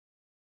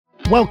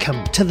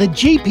Welcome to the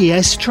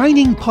GPS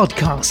Training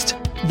Podcast,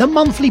 the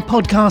monthly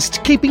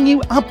podcast keeping you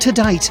up to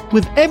date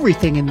with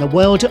everything in the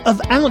world of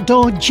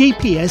outdoor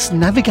GPS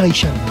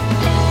navigation.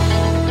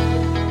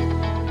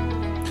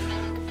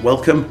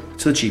 Welcome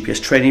to the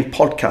GPS Training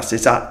Podcast.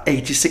 It's our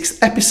 86th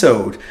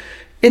episode.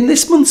 In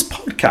this month's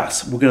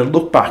podcast, we're going to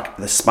look back at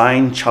the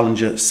Spine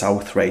Challenger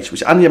South Race,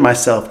 which Andy and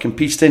myself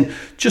competed in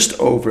just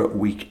over a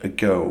week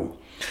ago.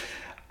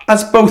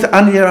 As both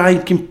Andy and I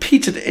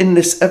competed in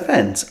this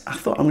event, I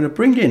thought I'm going to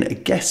bring in a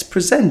guest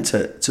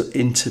presenter to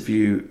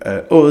interview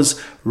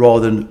us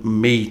rather than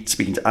me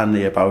speaking to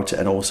Andy about it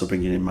and also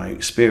bringing in my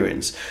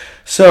experience.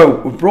 So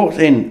we brought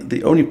in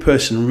the only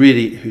person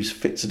really who's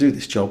fit to do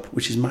this job,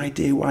 which is my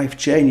dear wife,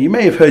 Jane. You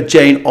may have heard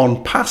Jane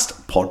on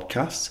past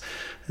podcasts,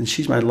 and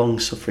she's my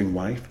long-suffering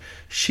wife.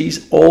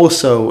 She's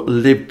also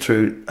lived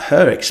through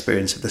her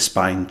experience of the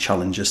Spine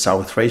Challenger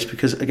South Race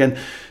because, again,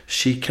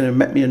 she kind of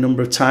met me a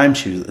number of times.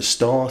 She was at the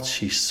start.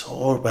 She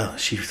saw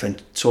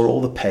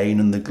all the pain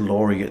and the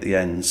glory at the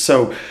end.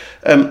 So,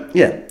 if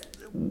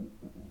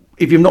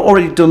you've not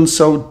already done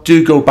so,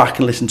 do go back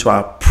and listen to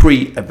our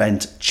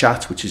pre-event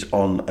chat, which is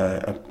on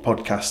a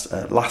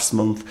podcast last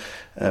month.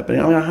 But I'm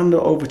going to hand it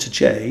over to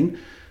Jane.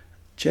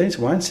 Jane, it's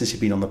a while since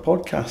you've been on the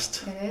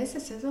podcast. It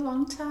is a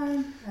long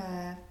time.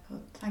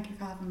 But thank you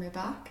for having me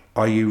back.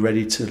 Are you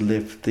ready to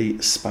live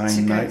the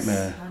spine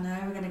nightmare? I know,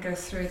 we're going to go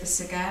through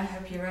this again.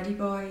 Hope you're ready,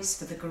 boys,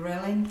 for the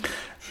grilling.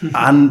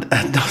 And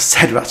I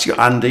said, actually,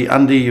 Andy.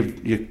 Andy,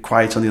 you're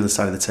quiet on the other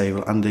side of the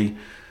table. Andy,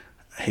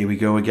 here we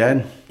go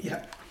again.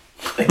 Yeah,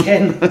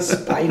 again,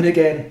 spine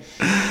again.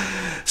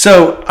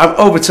 So I'm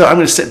going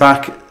to sit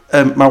back.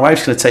 My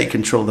wife's going to take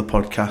control of the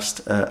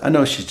podcast. I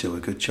know she's doing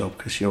a good job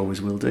because she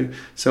always will do.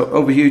 So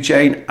over you,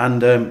 Jane,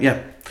 and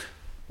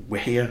we're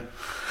here.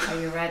 Are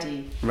you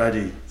ready?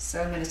 Ready.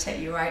 So I'm going to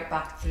take you right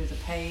back through the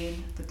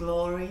pain, the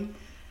glory,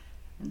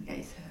 and get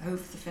you over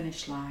the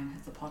finish line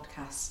of the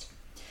podcast.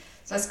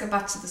 So let's go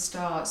back to the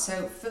start.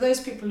 So for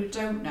those people who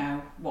don't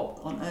know what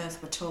on earth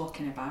we're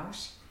talking about,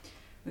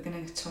 we're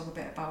going to talk a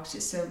bit about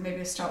it. So maybe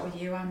we'll start with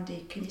you,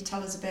 Andy. Can you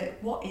tell us a bit,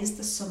 what is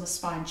the Summer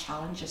Spine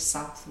Challenger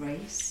South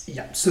Race?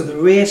 Yeah, so the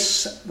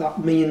race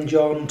that me and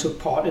John took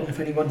part in, if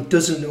anyone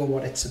doesn't know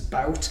what it's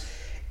about,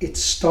 it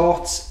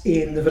starts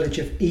in the village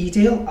of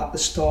Edale at the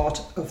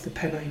start of the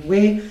Pennine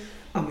Way,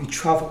 and we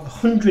travel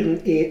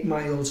 108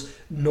 miles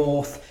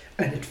north,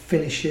 and it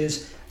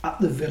finishes at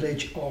the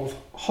village of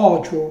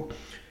Hardrow.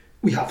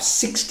 We have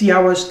 60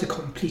 hours to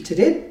complete it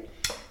in.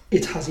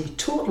 It has a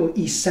total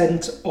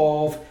ascent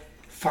of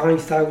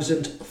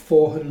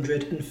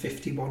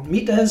 5,451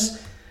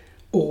 metres,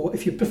 or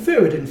if you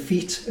prefer it in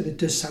feet, and it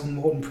does sound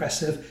more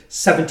impressive,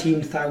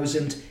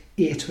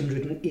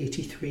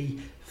 17,883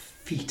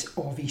 feet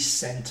of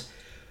ascent.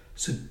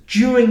 So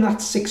during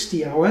that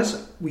 60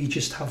 hours, we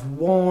just have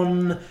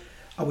one,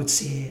 I would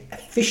say,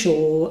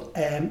 official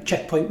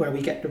checkpoint where we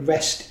get to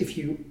rest if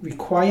you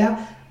require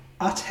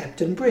at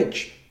Hepton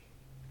Bridge.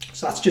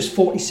 So that's just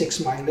 46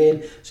 mile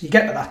in. So you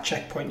get to that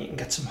checkpoint, you can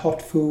get some hot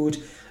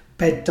food,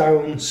 bed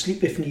down,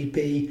 sleep if need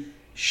be,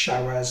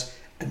 showers,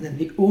 and then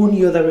the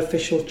only other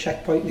official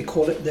checkpoint, they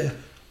call it the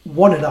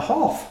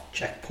 1.5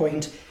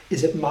 checkpoint,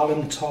 is at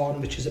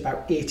Malham, which is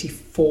about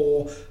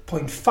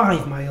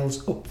 84.5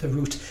 miles up the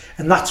route,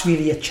 and that's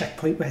really a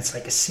checkpoint where it's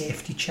like a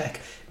safety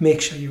check. Make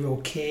sure you're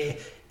okay,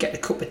 get a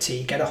cup of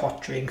tea, get a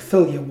hot drink,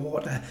 fill your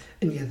water,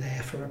 and you're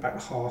there for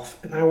about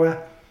half an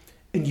hour.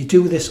 And you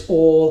do this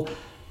all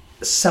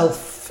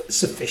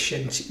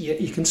self-sufficient.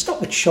 You can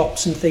stop at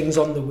shops and things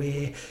on the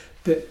way,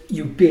 but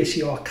you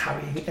basically are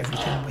carrying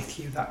everything with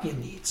you that you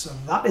need. So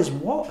that is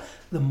what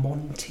the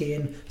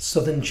Montane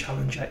Southern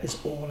Challenger is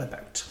all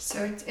about.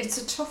 So it's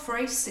a tough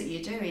race that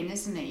you're doing,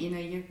 isn't it? You know,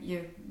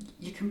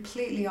 you're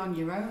completely on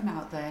your own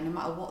out there, no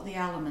matter what the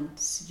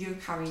elements. You're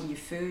carrying your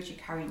food, you're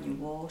carrying your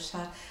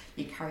water,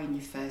 you're carrying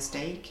your first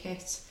aid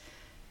kit.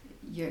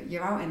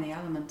 You're out in the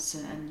elements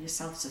and you're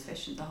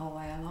self-sufficient the whole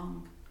way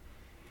along.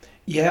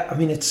 Yeah, I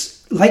mean,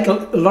 it's like a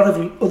lot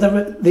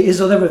of there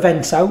is other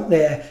events out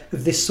there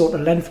of this sort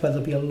of length where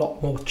there'll be a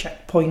lot more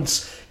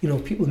checkpoints, you know,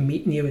 people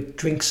meeting you at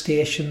drink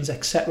stations,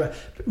 etc.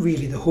 But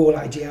really the whole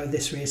idea of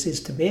this race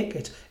is to make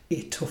it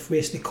a tough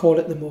race. They call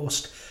it the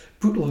most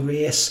brutal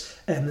race,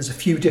 and there's a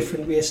few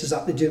different races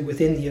that they do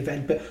within the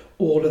event, but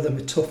all of them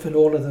are tough and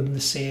all of them the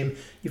same.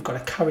 You've got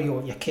to carry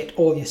all your kit,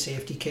 all your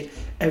safety kit,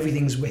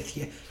 everything's with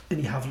you,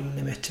 and you have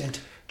limited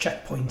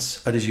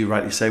checkpoints. And as you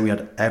rightly say, we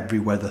had every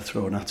weather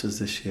thrown at us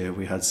this year.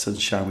 We had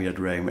sunshine, we had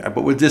rain,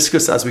 but we'll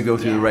discuss that as we go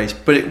through the race.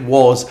 But it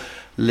was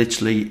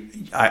literally,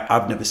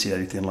 I've never seen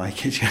anything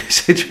like it.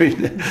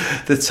 Considering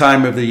the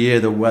time of the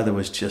year, the weather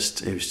was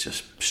just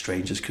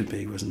strange as could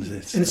be, wasn't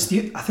it? And it's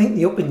I think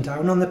the up and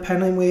down on the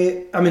Pennine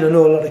Way. I mean, I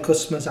know a lot of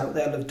customers out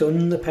there have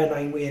done the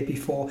Pennine Way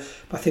before,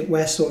 but I think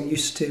we're so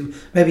used to,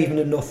 maybe even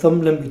in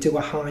Northumberland, we do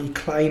a high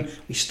climb.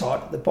 We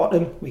start at the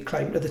bottom, we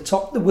climb to the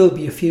top. There will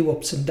be a few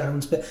ups and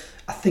downs, but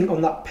I think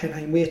on that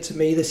Pennine Way, to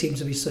me, there seems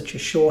to be such a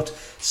short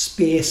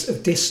space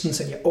of distance,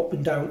 and you're up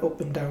and down,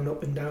 up and down,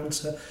 up and down.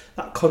 So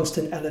that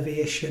constant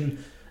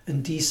elevation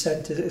and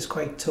descent is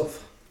quite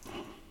tough.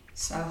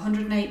 So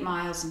 108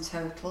 miles in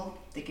total.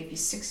 They give you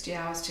 60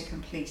 hours to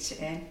complete it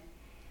in.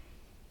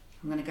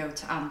 I'm going to go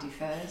to Andy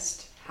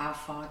first. How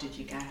far did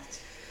you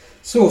get?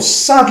 So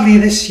sadly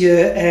this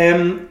year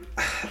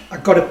I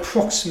got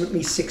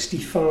approximately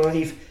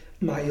 65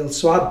 miles.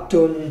 So I'd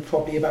done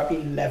probably about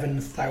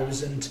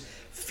 11,000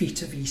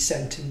 feet of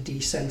ascent and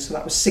descent. So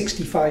that was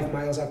 65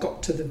 miles. I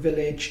got to the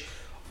village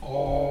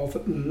of,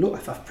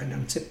 if I've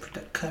pronounced it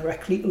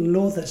correctly,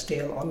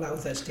 Lothersdale or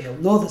Lothersdale.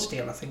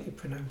 Lothersdale, I think you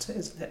pronounce it,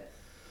 isn't it?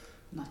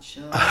 Not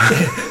sure.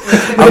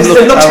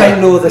 It looks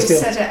like We've Lothersdale.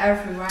 said it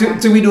everywhere.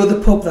 Do we know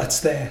the pub that's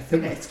there?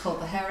 It's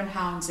called the Hare and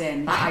Hounds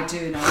Inn. That I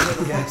do know. I know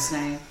the pub's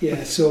name.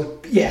 Yeah, so,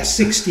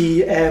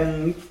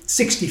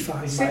 65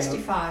 miles.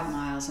 65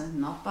 miles, and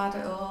not bad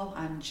at all.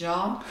 And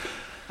John,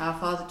 how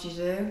far did you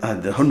do? I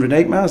did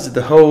 108 miles, did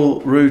the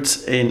whole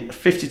route in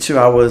 52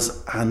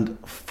 hours and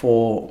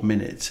 4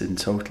 minutes in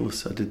total.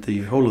 So I did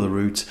the whole of the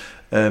route.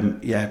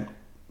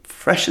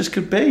 Fresh as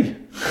could be.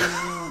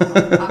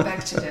 I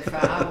beg to differ.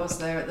 I was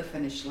there at the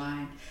finish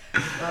line.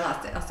 Well,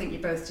 I think you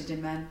both did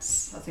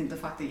immense. I think the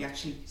fact that you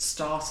actually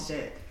started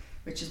it,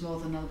 which is more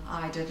than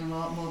I did, and a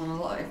lot more than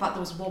a lot. In fact, there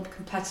was one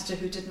competitor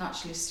who didn't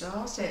actually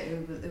start it,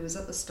 who was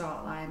at the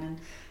start line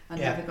and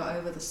never got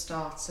over the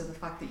start. So the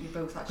fact that you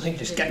both actually, I think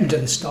just getting to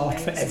the start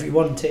for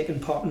everyone taking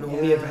part in all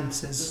the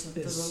events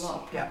there's a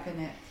lot of prep in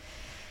it.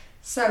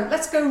 So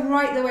let's go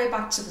right the way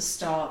back to the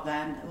start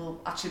then. Well,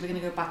 actually we're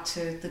going to go back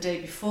to the day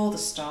before the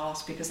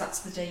start, because that's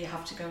the day you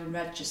have to go and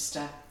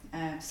register.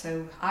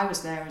 So I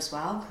was there as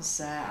well,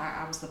 because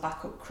I was the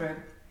backup crew.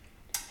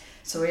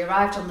 So we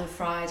arrived on the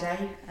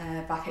Friday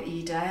back at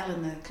Edale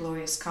in the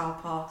glorious car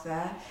park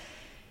there.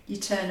 You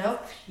turn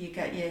up, you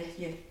get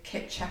your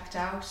kit checked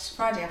out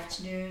Friday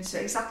afternoon. So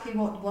exactly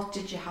what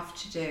did you have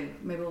to do?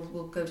 Maybe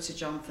we'll go to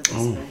John for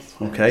this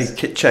bit. Okay,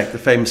 kit check, the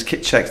famous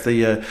kit check.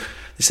 They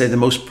say the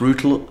most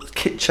brutal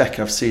kit check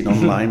I've seen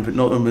online, but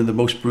not only the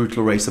most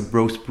brutal race, the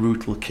most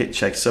brutal kit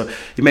check. So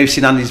you may have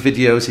seen Andy's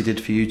videos he did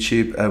for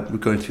YouTube. We're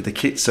going through the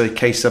kit. So in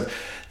case of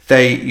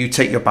you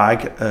take your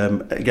bag,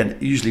 again,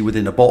 usually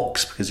within a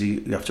box, because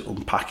you have to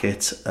unpack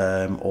it,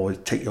 or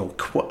take your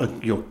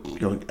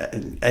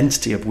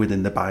entity of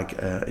within the bag,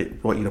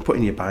 what you put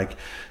in your bag,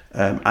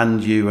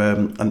 and you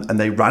and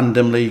they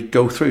randomly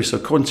go through. So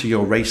according to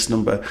your race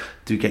number,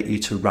 do get you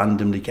to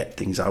randomly get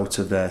things out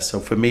of there. So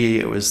for me,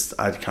 it was,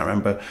 I can't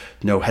remember,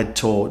 head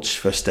torch,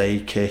 first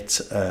aid kit,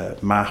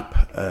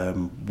 map,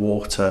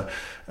 water,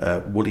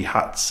 woolly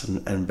hats,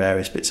 and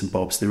various bits and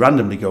bobs. They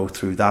randomly go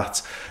through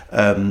that.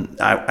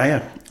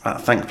 I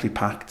thankfully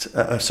passed,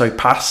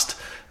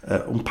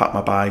 unpacked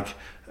my bag.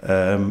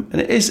 And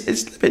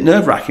it's a bit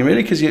nerve-wracking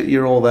really, because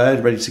you're all there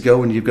ready to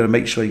go, and you've got to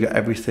make sure you got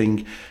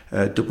everything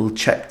double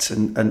checked,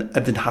 and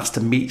everything has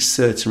to meet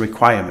certain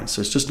requirements.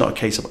 So it's just not a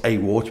case of a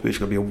waterproof, it's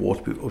got to be a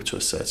waterproof up to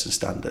a certain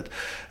standard.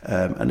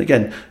 And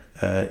again,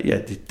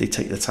 they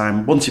take the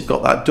time. Once you've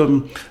got that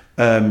done,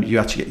 you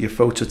actually get your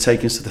photo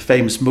taken. So the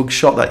famous mug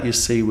shot that you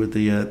see with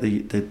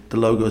the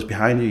logos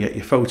behind you, get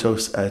your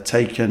photos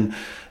taken.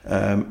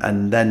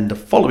 And then the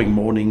following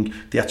morning,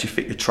 they actually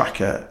fit your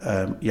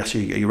tracker. You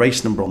actually get your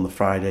race number on the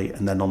Friday,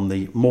 and then on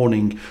the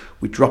morning,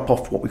 we drop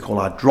off what we call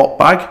our drop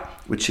bag,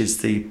 which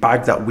is the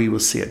bag that we will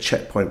see at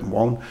checkpoint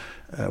 1,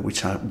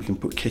 which we can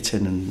put kit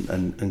in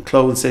and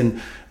clothes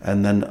in.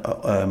 And then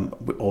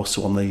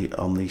also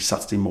on the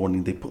Saturday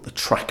morning, they put the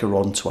tracker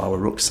onto our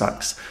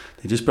rucksacks.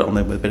 They just put it on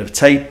there with a bit of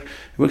tape.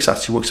 It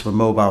actually works with a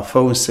mobile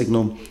phone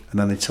signal, and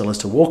then they tell us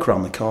to walk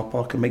around the car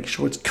park and make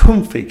sure it's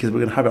comfy, because we're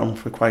going to have it on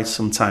for quite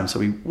some time. So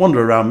we wander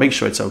around, make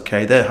sure it's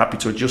okay. They're happy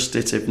to adjust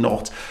it if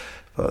not,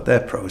 but they're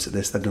pros at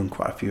this. They've done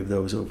quite a few of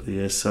those over the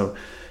years. So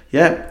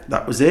yeah,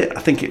 that was it.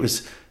 I think it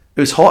was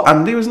hot,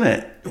 Andy, wasn't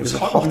it? It was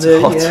hot.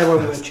 Yeah,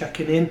 when we were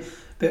checking in.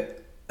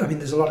 But I mean,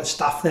 there's a lot of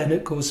staff there, and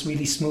it goes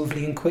really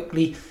smoothly and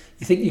quickly.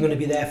 You think you're going to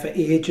be there for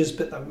ages,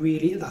 but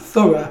they're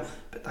thorough,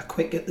 but they're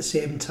quick at the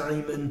same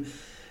time. And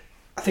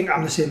I think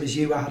I'm the same as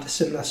you. I had a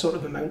similar sort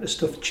of amount of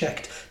stuff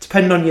checked,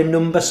 depending on your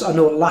number. So I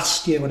know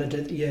last year, when I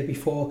did it the year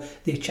before,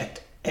 they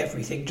checked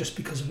everything just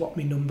because of what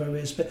my number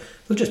is, but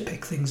they'll just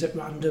pick things at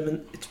random,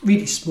 and it's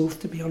really smooth,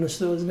 to be honest,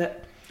 though, isn't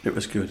it? It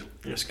was good.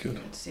 It was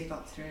good. So you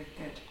got through.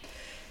 Good.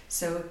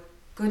 So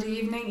good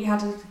evening. You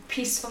had a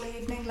peaceful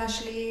evening,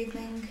 leisurely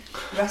evening,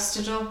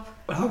 rested up.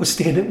 Well, I was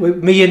staying at,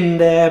 me and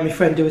my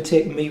friend who were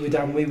taking me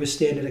down, we were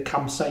staying at a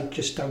campsite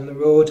just down the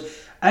road.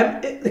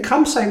 The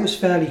campsite was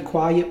fairly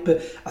quiet,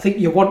 but I think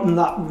you're wanting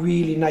that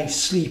really nice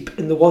sleep,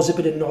 and there was a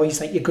bit of noise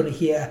that you're going to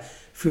hear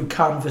through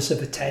canvas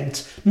of a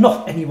tent.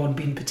 Not anyone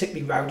being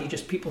particularly rowdy,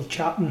 just people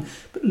chatting.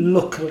 But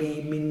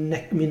luckily,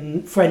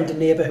 my friend and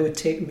neighbour who had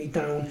taken me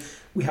down,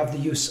 we have the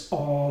use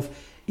of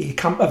a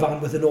camper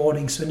van with an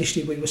awning. So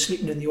initially we were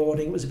sleeping in the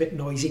awning, it was a bit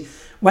noisy.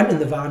 Went in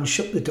the van,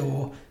 shut the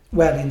door,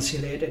 well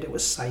insulated, it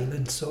was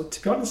silent. So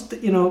to be honest,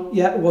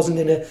 it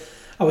wasn't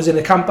I was in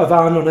a camper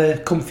van on a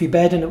comfy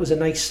bed, and it was a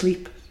nice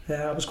sleep.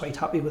 I was quite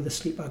happy with the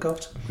sleep I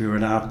got. We were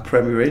in our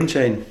Premier Inn,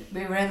 Jane.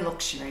 We were in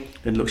luxury.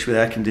 In luxury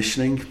with air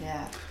conditioning.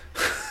 Yeah.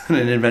 And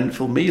an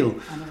eventful meal.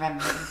 An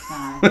eventful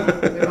night. We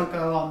won't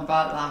go on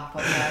about that,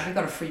 but yeah, we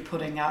got a free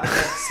pudding out of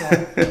it,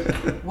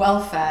 so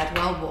well fed,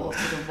 well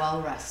watered and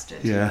well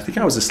rested. Yeah, I think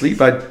I was asleep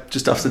by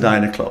just after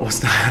 9 o'clock,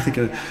 wasn't I? I think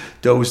I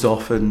dozed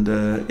off, and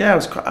I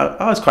was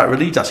quite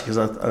relieved actually,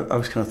 because I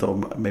was kind of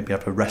thought maybe I'd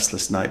have a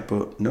restless night,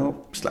 but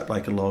no, slept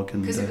like a log.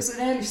 Because it was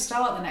an early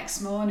start the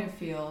next morning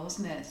for you,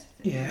 wasn't it?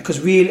 Yeah, because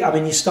really, I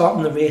mean, you're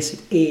starting the race at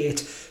 8,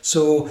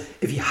 so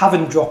if you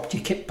haven't dropped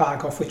your kit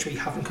bag off, which we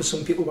haven't, because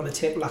some people want to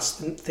take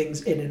last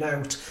things in and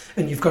out,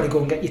 and you've got to go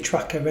and get your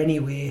tracker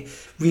anyway,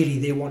 really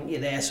they want you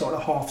there sort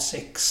of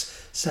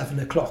 6:30, 7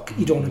 o'clock.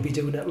 You don't want to be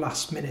doing it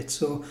last minute,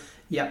 so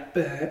yeah,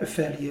 a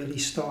fairly early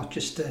start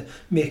just to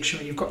make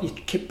sure you've got your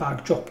kit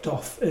bag dropped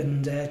off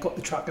and got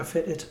the tracker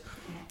fitted.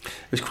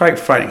 It was quite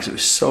frightening because it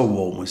was so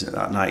warm, wasn't it,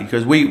 that night?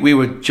 Because we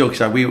were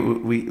joking,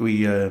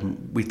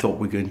 we thought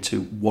we were going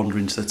to wander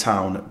into the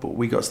town, but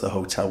we got to the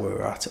hotel we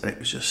were at, and it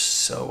was just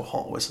so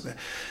hot, wasn't it?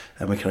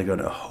 And we're kind of going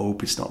to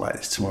hope it's not like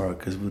this tomorrow,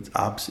 because we'd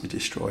absolutely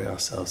destroy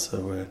ourselves.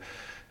 So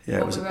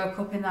yeah, we woke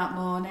up in that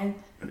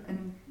morning,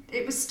 and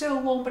it was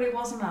still warm, but it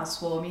wasn't as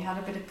warm. You had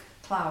a bit of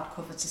cloud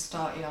cover to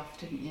start you off,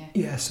 didn't you?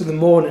 Yeah, so the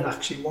morning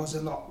actually was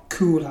a lot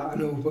cooler. I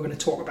know we're going to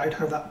talk about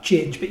how that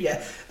changed, but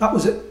yeah, that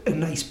was a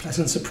nice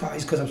pleasant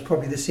surprise, because I was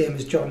probably the same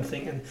as John,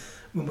 thinking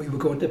when we were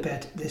going to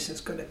bed, this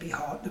is going to be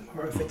hard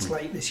tomorrow if it's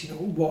like this. You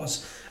know, it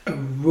was a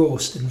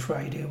roasting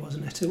Friday,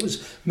 wasn't it? It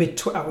was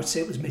I would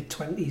say it was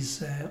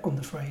mid-20s on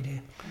the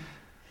Friday.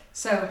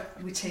 So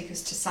we take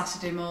us to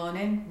Saturday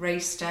morning,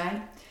 race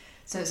day.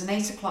 So it's an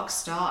 8 o'clock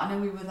start. I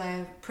know we were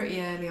there pretty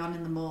early on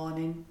in the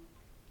morning.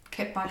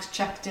 Kit bags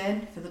checked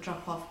in for the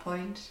drop-off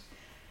point.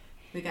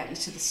 We get you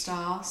to the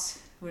Stars.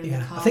 We're in the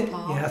car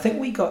park. I think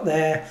we got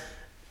there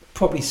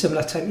probably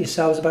similar time to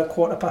yourselves, about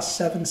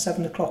 7:15,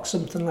 7 o'clock,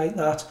 something like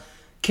that.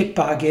 Kit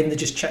bag in, they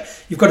just check.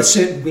 You've got a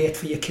certain weight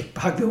for your kit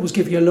bag. They always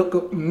give you a look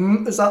up,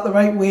 is that the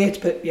right weight?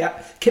 But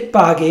yeah, kit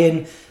bag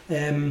in,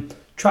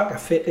 tracker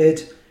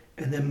fitted,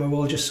 and then we're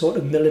all just sort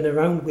of milling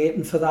around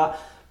waiting for that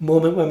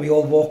moment when we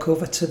all walk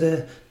over to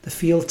the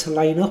field to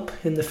line up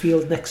in the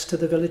field next to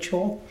the village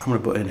hall. I'm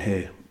going to butt in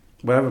here.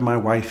 Wherever my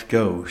wife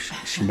goes,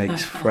 she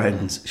makes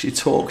friends. She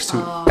talks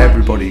to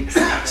everybody.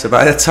 So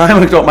by the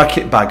time I got my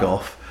kit bag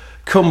off,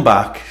 come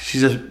back,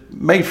 she's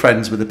made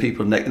friends with the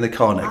people in the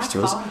car next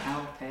to us,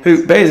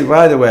 who,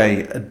 by the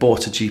way, had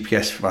bought a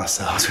GPS for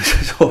ourselves, which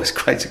was always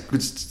quite a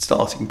good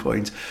starting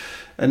point.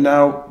 And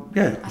now,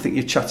 yeah, I think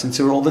you're chatting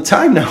to her all the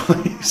time now.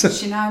 So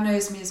she now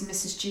knows me as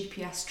Mrs.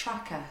 GPS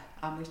Tracker,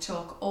 and we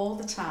talk all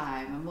the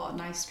time, and what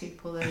nice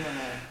people they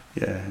were.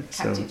 Yeah. We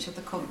kept each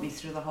other company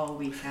through the whole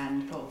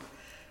weekend, but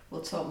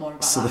we'll talk more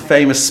about that. So the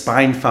famous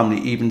Spine family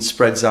even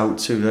spreads out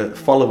to the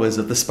followers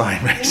of the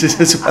Spine races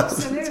as well.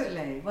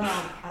 Absolutely. Well,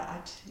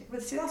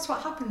 see, that's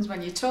what happens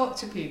when you talk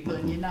to people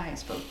and you're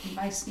nice, but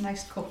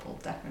nice couple,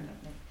 definitely.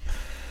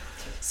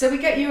 So we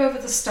get you over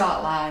the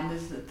start line.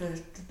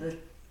 The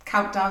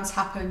countdowns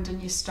happened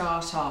and you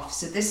start off.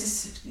 So this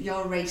is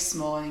your race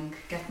morning,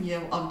 getting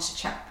you onto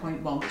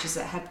checkpoint 1, which is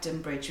at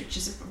Hebden Bridge, which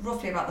is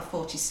roughly about the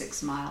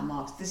 46-mile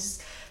mark. This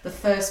is the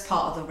first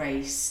part of the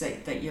race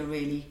that you're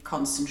really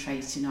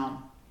concentrating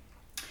on.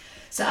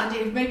 So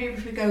Andy, maybe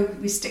if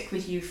we stick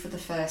with you for the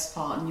first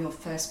part and your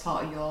first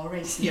part of your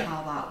race and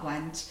how that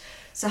went.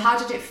 So how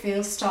did it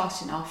feel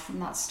starting off from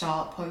that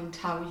start point?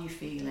 How were you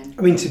feeling?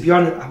 I mean, to be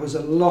honest, I was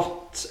a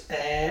lot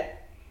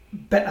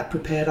better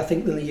prepared, I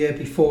think, than the year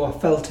before. I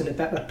felt in a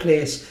better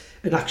place.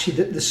 And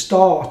actually, the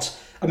start,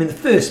 I mean, the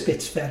first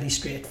bit's fairly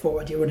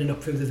straightforward. You're running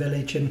up through the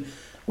village and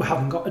we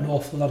haven't got an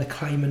awful lot of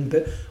climbing,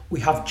 but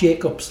we have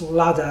Jacob's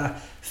Ladder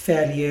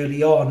fairly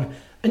early on.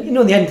 And, you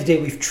know, at the end of the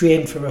day, we've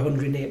trained for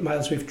 108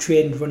 miles. We've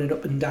trained running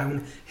up and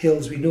down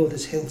hills. We know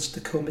there's hills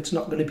to come. It's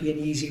not going to be an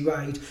easy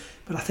ride.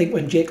 But I think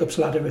when Jacob's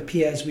Ladder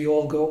appears, we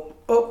all go,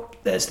 oh,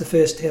 there's the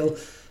first hill.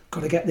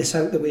 Got to get this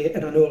out of the way.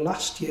 And I know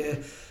last year,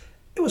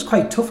 it was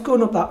quite tough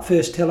going up that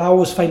first hill. I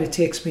always find it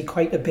takes me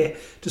quite a bit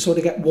to sort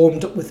of get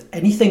warmed up with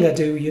anything I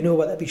do, you know,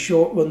 whether it be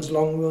short runs,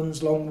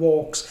 long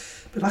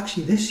walks. But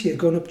actually this year,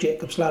 going up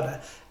Jacob's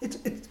Ladder,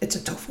 it's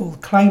a tough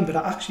old climb, but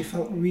I actually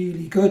felt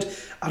really good.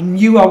 I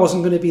knew I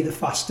wasn't going to be the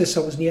fastest.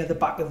 I was near the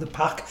back of the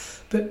pack,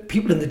 but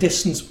people in the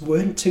distance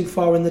weren't too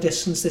far in the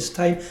distance this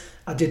time.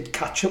 I did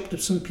catch up to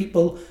some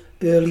people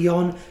early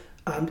on,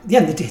 and at the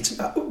end of the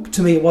day,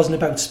 to me, it wasn't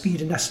about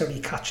speed and necessarily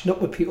catching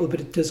up with people, but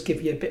it does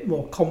give you a bit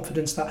more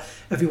confidence that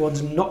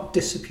everyone's not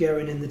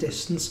disappearing in the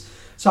distance.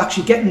 So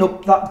actually getting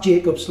up that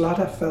Jacob's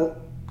Ladder felt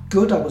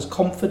good. I was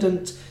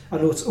confident. I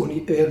know it's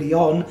only early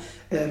on.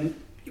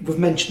 We've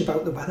mentioned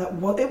about the weather.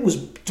 Well, it was,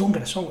 don't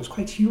get us wrong, it was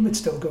quite humid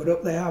still going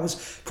up there. I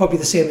was probably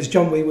the same as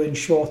John. We were in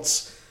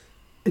shorts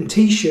and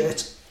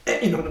t-shirt,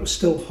 you know, and it was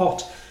still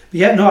hot. But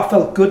yeah, no, I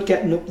felt good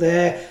getting up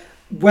there.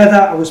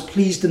 Weather, I was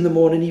pleased in the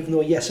morning, even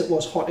though, yes, it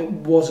was hot. It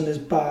wasn't as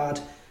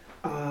bad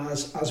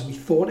as we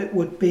thought it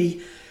would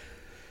be.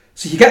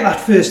 So you get that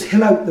first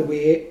hill out the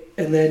way,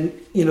 and then,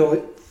 you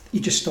know, you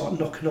just start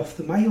knocking off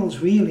the miles,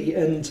 really.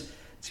 And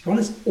to be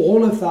honest,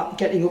 all of that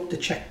getting up to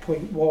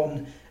checkpoint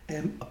 1,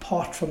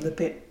 apart from the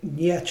bit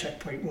near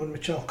checkpoint 1,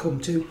 which I'll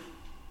come to,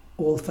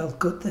 all felt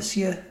good this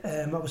year.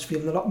 I was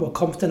feeling a lot more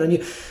confident, and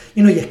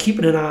you know, you're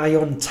keeping an eye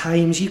on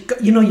times. You've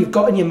got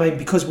in your mind,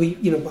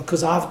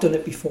 because I've done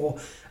it before.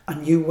 I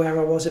knew where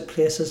I was at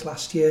places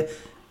last year.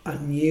 I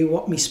knew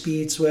what my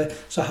speeds were,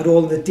 so I had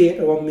all the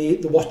data on me,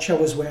 the watch I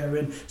was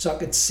wearing, so I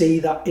could see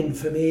that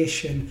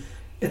information,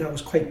 and I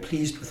was quite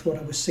pleased with what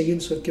I was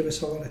seeing. So it gave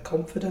us a lot of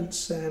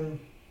confidence.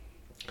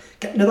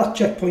 Getting to that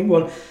checkpoint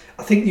one,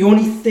 I think the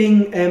only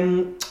thing,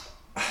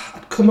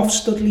 I'd come off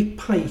Studley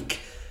Pike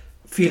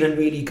feeling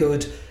really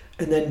good,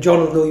 and then John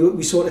will know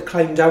we sort of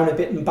climbed down a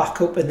bit and back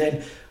up, and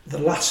then the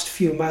last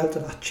few miles to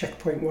that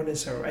checkpoint one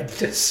is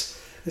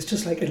horrendous. It's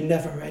just like a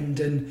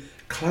never-ending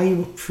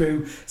climb up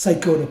through. It's like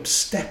going up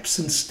steps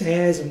and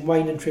stairs and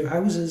winding through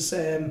houses.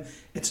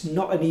 It's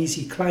not an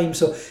easy climb.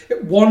 So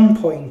at one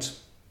point,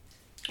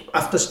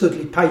 after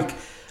Studley Pike,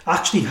 I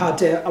actually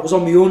had, I was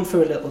on my own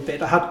for a little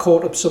bit. I had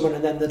caught up someone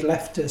and then they'd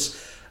left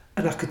us,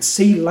 and I could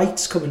see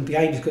lights coming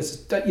behind us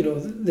because, you know,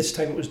 this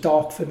time it was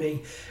dark for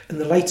me, and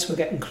the lights were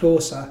getting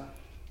closer,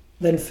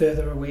 then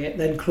further away,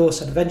 then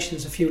closer, and eventually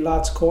there's a few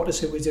lads caught us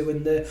who were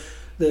doing the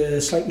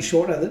slightly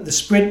shorter, the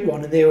sprint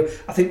one, and they were,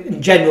 I think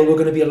in general, were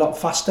going to be a lot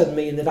faster than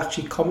me, and they'd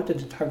actually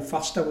commented how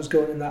fast I was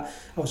going, and that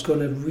I was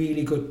going at a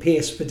really good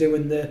pace for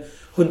doing the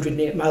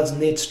 108 miles,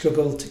 and they'd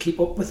struggled to keep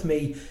up with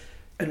me.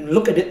 And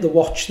looking at the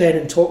watch then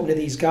and talking to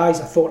these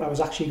guys, I thought I was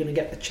actually going to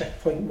get the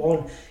checkpoint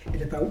one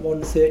at about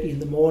 1:30 in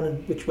the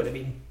morning, which would have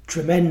been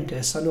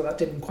tremendous. I know that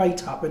didn't quite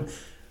happen,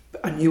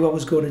 but I knew I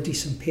was going a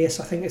decent pace.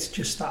 I think it's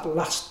just that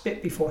last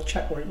bit before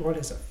checkpoint one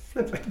is a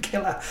flipping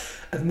killer,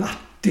 and that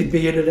did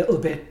me in a little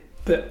bit.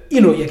 But, you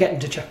know, you're getting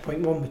to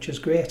checkpoint one, which is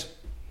great.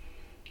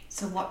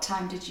 So what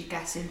time did you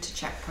get into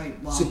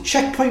checkpoint one? So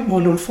checkpoint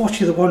one,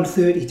 unfortunately, the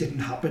 1:30 didn't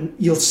happen.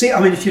 You'll see, I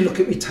mean, if you look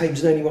at my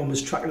times and anyone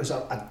was tracking us,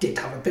 I did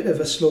have a bit of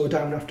a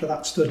slowdown after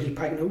that Studley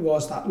Pike, and it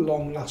was that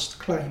long last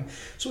climb.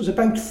 So it was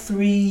about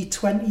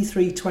 3:20,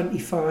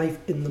 3:25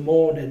 in the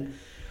morning,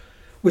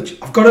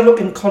 which I've got to look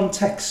in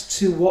context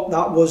to what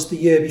that was the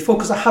year before,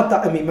 because I had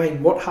that in my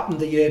mind, what happened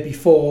the year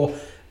before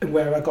and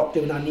where I got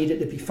to and I needed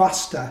to be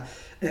faster.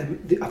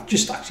 I've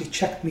just actually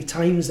checked my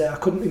times there. I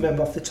couldn't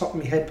remember off the top of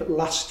my head, but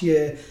last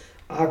year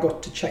I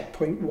got to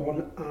checkpoint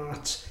one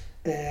at,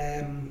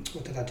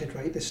 I did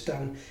write this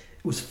down,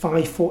 it was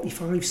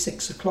 5:45,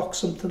 6 o'clock,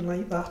 something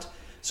like that.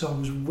 So I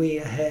was way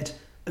ahead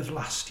of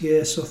last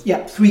year. So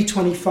yeah,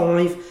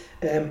 3:25,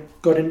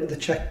 got into the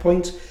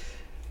checkpoint.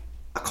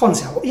 I can't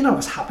say, I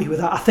was happy with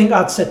that. I think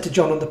I'd said to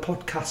John on the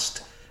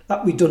podcast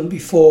that we'd done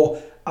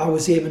before, I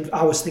was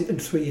thinking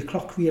 3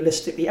 o'clock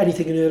realistically.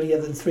 Anything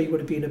earlier than 3 would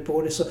have been a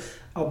bonus. So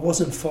I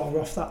wasn't far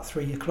off that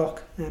 3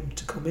 o'clock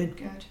to come in.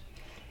 Good.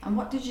 And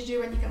what did you do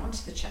when you got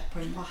onto the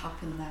checkpoint? What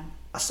happened then?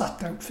 I sat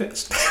down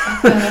first.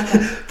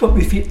 Put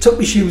my feet, took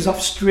my shoes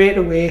off straight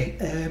away.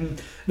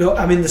 No,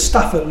 I mean, the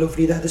staff are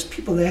lovely there. There's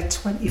people there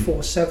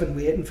 24/7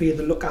 waiting for you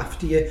to look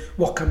after you.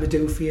 What can we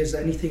do for you? Is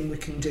there anything we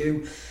can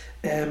do?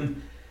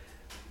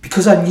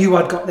 Because I knew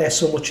I'd got there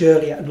so much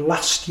earlier, and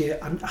last year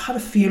I had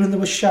a feeling there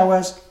was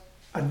showers.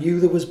 I knew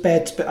there was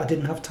beds, but I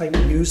didn't have time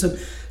to use them.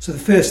 So the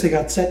first thing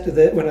I'd said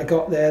to when I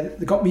got there,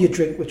 they got me a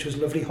drink, which was a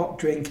lovely hot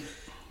drink.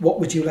 What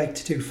would you like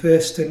to do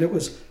first? And it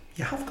was,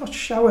 you have got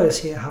showers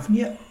here, haven't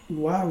you?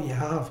 Wow, you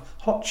have.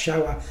 Hot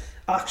shower.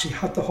 I actually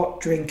had the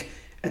hot drink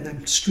and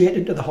then straight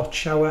into the hot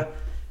shower,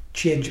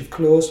 change of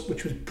clothes,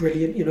 which was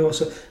brilliant, you know.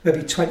 So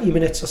maybe 20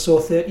 minutes or so,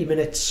 30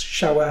 minutes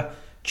shower,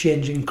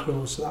 changing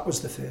clothes. So that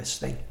was the first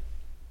thing.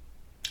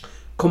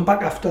 Come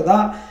back after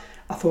that.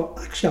 I thought,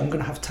 actually, I'm going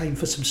to have time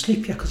for some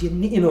sleep here, because,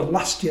 you know,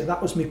 last year that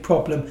was my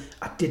problem.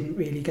 I didn't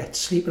really get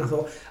sleep, and I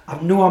thought,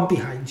 I know I'm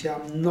behind you.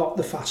 I'm not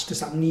the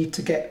fastest. I need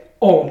to get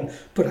on,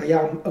 but I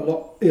am a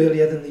lot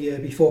earlier than the year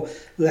before.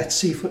 Let's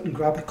see if we can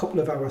grab a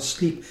couple of hours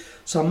sleep.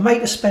 So I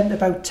might have spent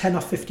about 10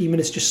 or 15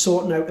 minutes just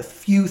sorting out a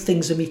few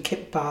things in my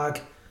kit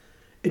bag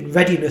in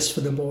readiness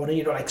for the morning,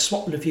 you know, like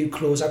swapping a few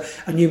clothes out.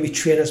 I knew my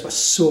trainers were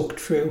soaked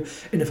through,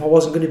 and if I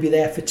wasn't going to be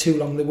there for too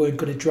long, they weren't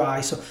going to dry.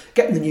 So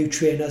getting the new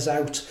trainers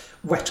out,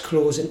 wet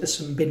clothes into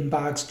some bin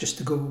bags just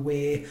to go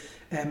away.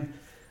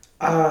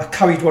 I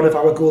carried one of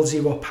our Goal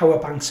Zero power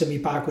banks in my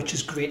bag, which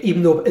is great,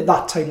 even though at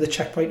that time the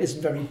checkpoint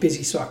isn't very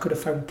busy, so I could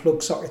have found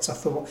plug sockets. I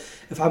thought,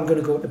 if I'm going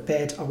to go to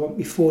bed, I want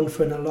my phone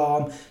for an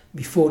alarm.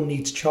 My phone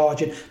needs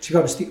charging. To be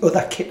honest, the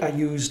other kit I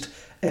used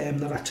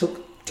that I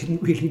took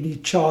didn't really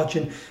need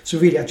charging, so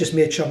really I just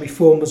made sure my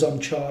phone was on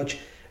charge,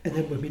 and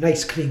then with my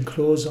nice clean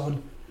clothes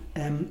on,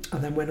 and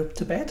then went up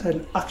to bed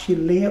and actually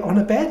lay on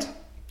a bed,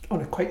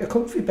 on quite a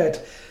comfy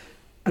bed.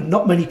 And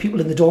not many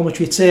people in the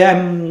dormitory. It's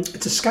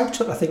a scout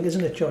hut, I think,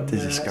 isn't it, John? It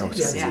is a scout.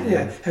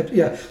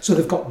 Yeah. So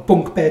they've got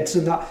bunk beds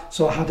and that.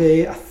 So I had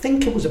I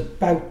think it was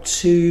about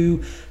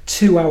two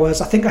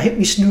hours. I think I hit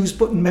my snooze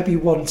button maybe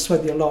once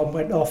when the alarm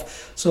went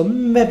off. So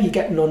maybe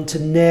getting on to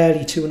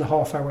nearly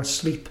 2.5 hours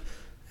sleep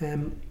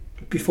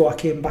before I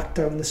came back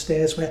down the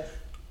stairs, where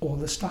all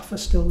the staff are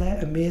still there.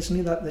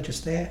 Amazingly, that they're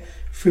just there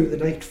through the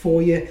night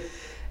for you.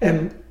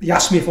 They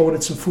asked me if I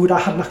wanted some food. I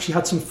hadn't actually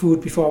had some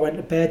food before I went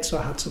to bed, so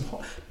I had some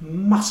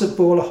massive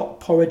bowl of hot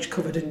porridge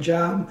covered in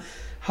jam.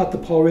 Had the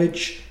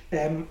porridge.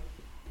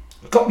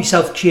 got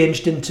myself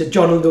changed into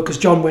John, though, because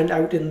John went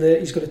out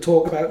he's going to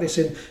talk about this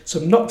in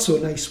some not so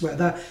nice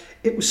weather.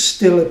 It was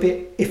still a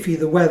bit iffy,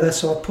 the weather,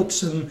 so I put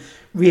some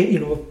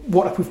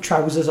waterproof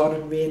trousers on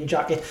and rain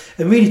jacket,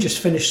 and really just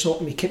finished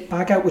sorting my kit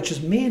bag out, which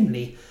is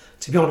mainly,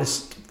 to be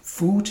honest,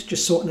 food,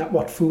 just sorting out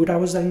what food I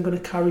was then going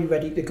to carry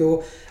ready to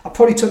go. I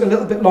probably took a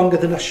little bit longer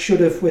than I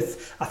should have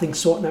with, I think,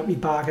 sorting out my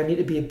bag. I need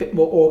to be a bit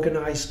more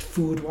organised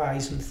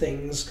food-wise and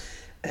things.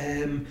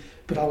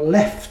 But I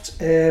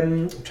left,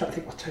 I'm trying to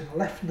think what time I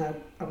left now.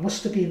 I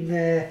must have been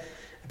there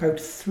about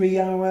 3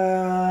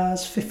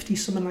 hours 50,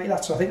 something like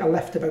that. So I think I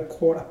left about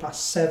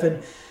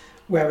 7:15,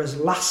 whereas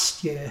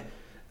last year,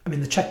 I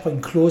mean, the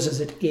checkpoint closes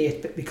at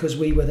 8, but because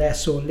we were there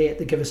so late,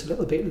 they give us a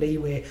little bit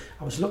leeway.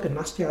 I was looking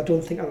last year, I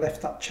don't think I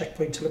left that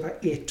checkpoint till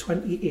about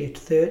 8:20,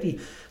 8:30.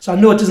 So I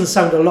know it doesn't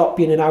sound a lot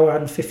being an hour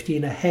and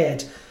 15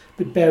 ahead,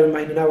 but bear in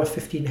mind, an hour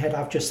 15 ahead,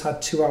 I've just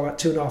had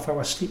 2.5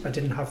 hours sleep I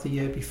didn't have the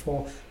year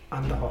before,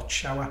 and a hot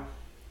shower.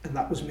 And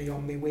that was me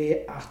on my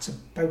way at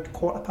about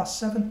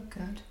 7:15.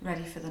 Good.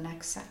 Ready for the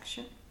next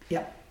section?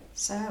 Yeah.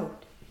 So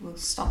we'll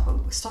stop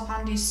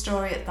Andy's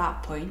story at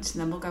that point,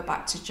 and then we'll go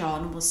back to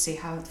John, and we'll see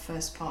how the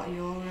first part of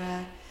your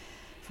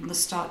from the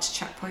start to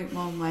checkpoint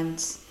 1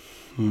 went.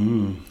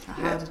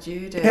 How did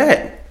you do?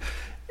 Yeah,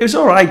 it was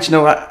all right. You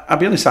know, I'll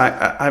be honest.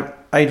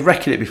 I'd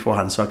reckoned it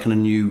beforehand, so I kind of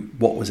knew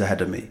what was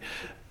ahead of me.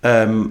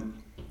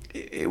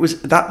 It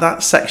was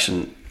that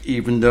section,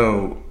 even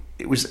though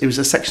it was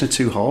a section of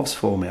 2 halves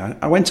for me.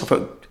 I went off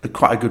at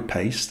quite a good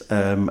pace,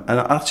 and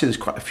actually there's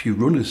quite a few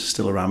runners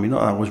still around me. Not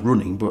that I was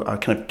running, but I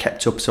kind of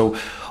kept up. So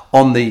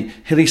on the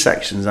hilly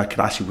sections, I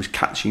was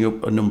catching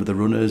up a number of the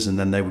runners, and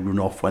then they would run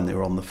off when they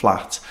were on the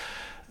flat.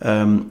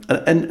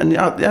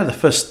 The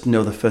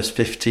first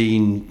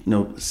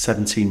 15,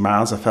 17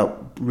 miles, I felt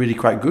really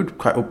quite good,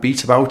 quite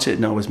upbeat about it.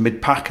 And I was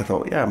mid-pack. I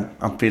thought, yeah,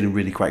 I'm feeling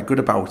really quite good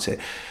about it.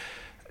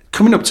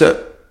 Coming up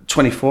to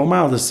 24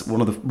 miles, there's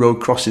one of the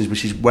road crossings,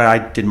 which is where I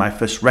did my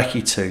first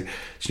recce to.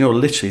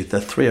 Literally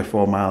the 3 or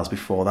 4 miles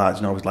before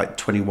that, I was like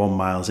 21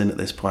 miles in at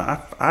this point.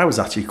 I was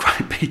actually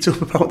quite beat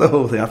up about the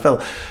whole thing. I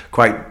felt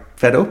quite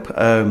fed up.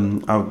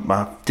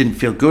 I didn't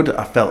feel good.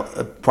 I felt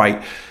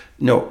quite,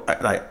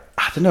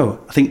 I don't know.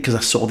 I think because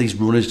I saw these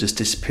runners just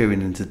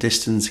disappearing into the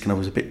distance, and I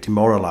was a bit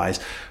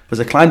demoralised. But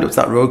as I climbed up to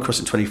that road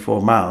crossing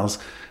 24 miles,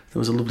 there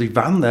was a lovely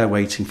van there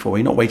waiting for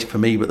me. Not waiting for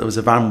me, but there was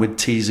a van with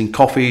teas and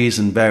coffees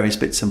and various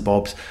bits and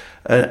bobs.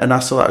 And I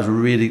saw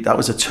that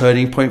was a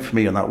turning point for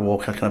me on that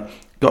walk. I kind of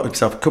got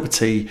myself a cup of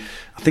tea.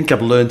 I think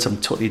I've learned I'm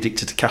totally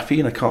addicted to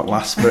caffeine. I can't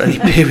last for any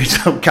period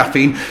of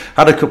caffeine.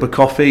 Had a cup of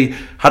coffee,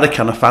 had a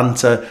can of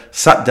Fanta,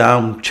 sat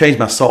down, changed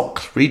my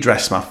socks,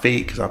 redressed my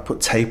feet because I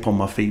put tape on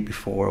my feet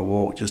before I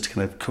walked just to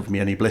kind of cover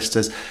me any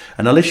blisters.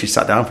 And I literally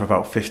sat down for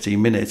about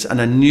 15 minutes,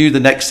 and I knew the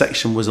next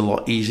section was a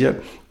lot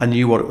easier. I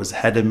knew what it was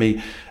ahead of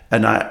me.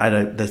 And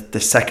the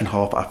second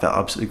half, I felt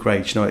absolutely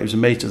great. It was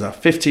amazing. It was a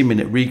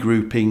 15-minute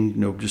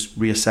regrouping, just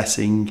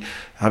reassessing,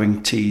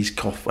 having teas,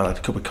 coffee, I had a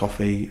cup of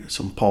coffee,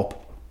 some pop.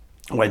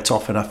 I went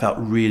off and I felt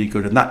really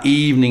good. And that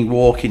evening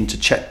walk into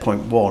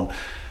checkpoint 1,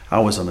 I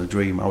was on a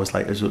dream. I was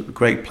like, it was a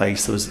great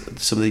place. There was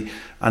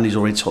Andy's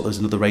already taught, there was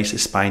another race, a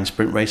spine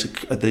sprint race.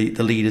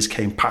 The leaders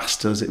came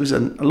past us. It was a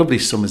lovely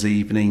summer's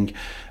evening.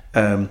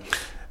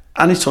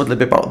 Andy's talked a little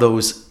bit about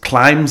those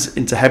climbs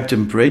into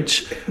Hebden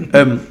Bridge.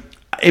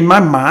 In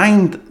my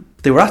mind,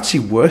 they were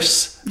actually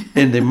worse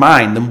in their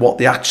mind than what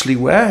they actually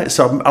were.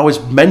 So I was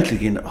mentally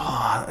thinking,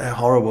 they're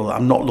horrible.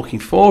 I'm not looking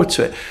forward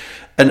to it.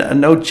 And I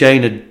know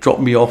Jane had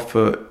dropped me off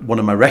for one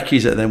of my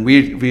recce's, and then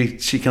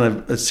she kind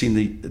of had seen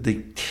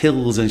the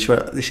hills, and she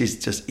went, this is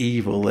just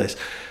evil, this.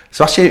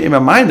 So actually in my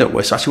mind that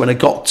was, actually when I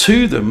got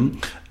to them,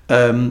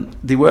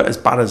 they weren't as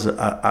bad as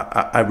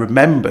I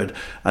remembered.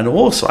 And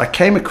also I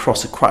came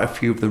across quite a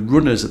few of the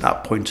runners at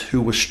that point who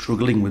were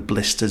struggling with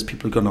blisters.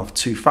 People had gone off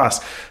too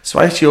fast. So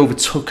I actually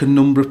overtook a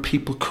number of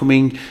people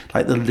coming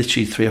like they're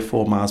literally 3 or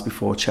 4 miles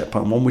before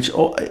checkpoint 1, which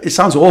it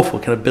sounds awful,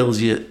 kind of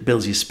builds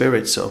your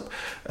spirits up.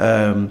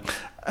 I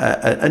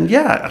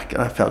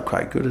felt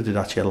quite good. I did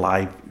actually a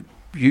live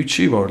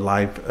YouTube or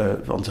live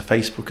onto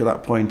Facebook at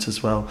that point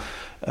as well.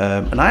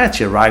 And I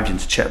actually arrived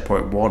into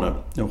checkpoint 1 at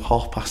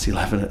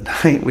 11:30 at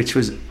night, which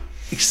was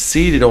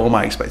exceeded all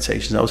my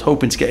expectations. I was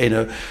hoping to get in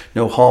at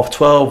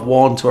 12:30,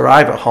 1 to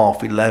arrive at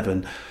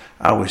 11:30.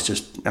 I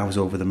was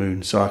over the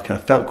moon. So I kind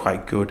of felt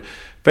quite good.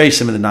 Very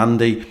similar to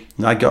Andy.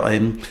 I got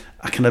in.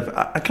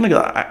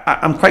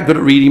 I'm quite good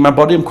at reading my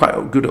body. I'm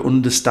quite good at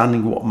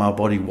understanding what my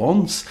body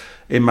wants.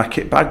 In my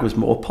kit bag was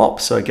more pop.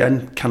 So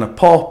again, kind of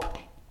pop.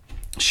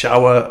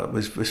 Shower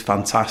was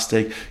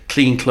fantastic.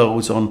 Clean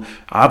clothes on.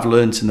 I've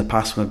learned in the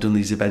past when I've done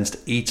these events to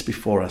eat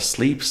before I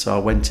sleep, so I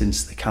went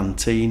into the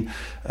canteen,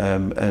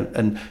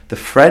 and the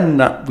friend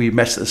that we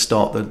met at the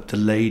start, the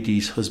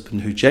lady's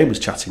husband who Jane was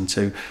chatting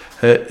to,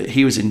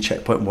 he was in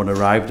checkpoint 1,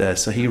 arrived there,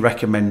 so he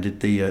recommended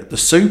the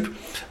soup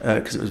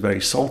because it was very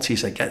salty. He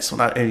said, get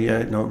some of that,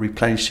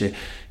 replenish it.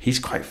 He's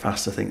quite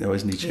fast, I think, though,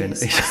 isn't he, Jane?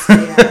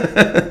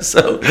 Yeah.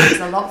 So he's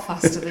a lot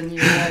faster than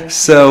you know.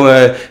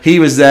 So he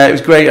was there. It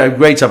was great.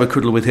 Great to have a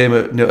cuddle with him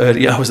at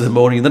early hours of the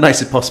morning in the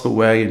nicest possible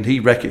way, and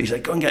he's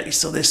like, go and get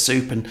yourself this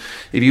soup, and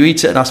if you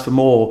eat it and ask for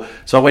more.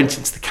 So I went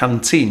into the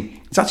canteen.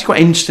 It's actually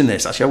quite interesting,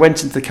 this. Actually, I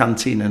went into the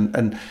canteen and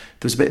there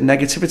was a bit of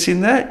negativity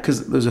in there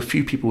because there was a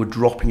few people who were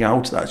dropping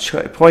out at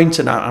that point,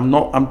 and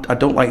I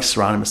don't like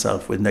surrounding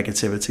myself with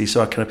negativity.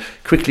 So I kind of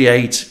quickly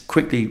ate,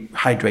 quickly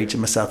hydrated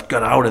myself,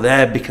 got out of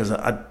there because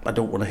I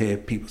don't want to hear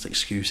people's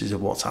excuses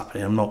of what's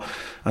happening.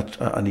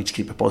 I need to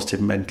keep a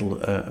positive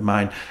mental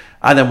mind.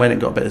 I then went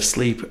and got a bit of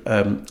sleep.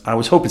 I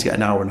was hoping to get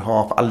an hour and a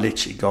half. I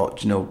literally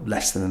got,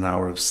 less than an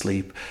hour of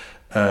sleep.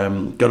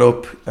 Got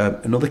up,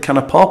 another can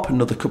of pop,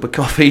 another cup of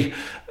coffee,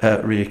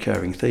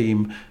 reoccurring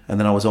theme, and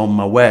then I was on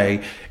my way.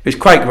 It was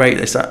quite great.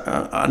 This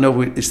I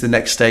know it's the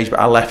next stage, but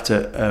I left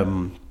at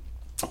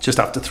just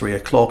after 3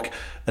 o'clock,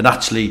 and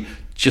actually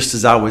just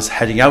as I was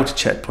heading out to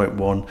Checkpoint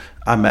 1,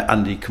 I met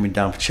Andy coming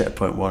down for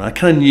Checkpoint 1. I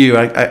kind of knew,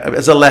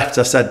 as I left,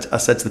 I said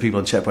to the people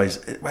on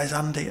Checkpoint, where's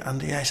Andy?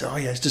 Andy, yeah. He said, oh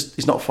yeah,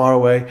 he's not far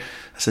away.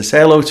 I said, say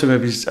hello to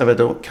him if I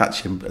don't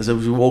catch him. As I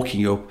was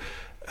walking up,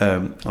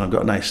 and I've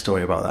got a nice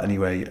story about that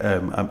anyway.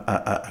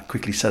 I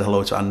quickly said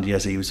hello to Andy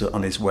as he was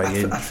on his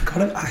way in. I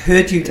forgot it. I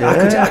heard you. Yeah. I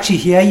could actually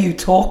hear you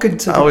talking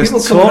to the people. I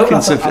was talking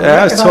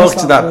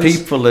to that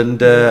people, and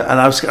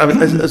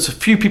there's a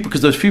few people,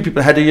 because there was a few people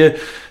ahead of you.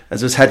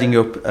 As I was heading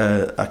up,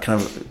 I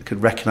kind of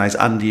could recognise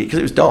Andy because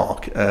it was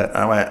dark.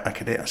 I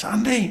could hear. I said,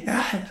 Andy,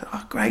 yeah,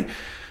 oh, great.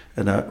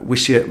 And I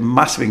wish you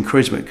massive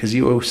encouragement because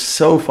you were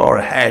so far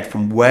ahead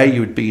from where you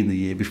had been the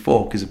year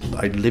before, because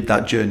I lived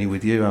that journey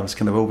with you. I was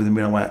kind of over the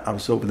moon. I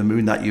was over the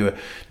moon that you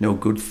were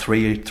good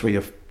 3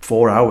 or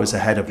 4 hours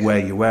ahead of where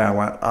you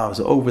were. I was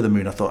over the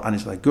moon. I thought, and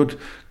it's like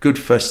good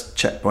first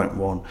Checkpoint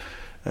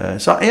 1.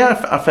 So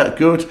yeah, I felt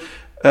good.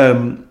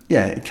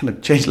 It kind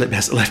of changed a little bit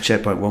as I left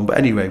Checkpoint 1, but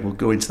anyway, we'll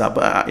go into that.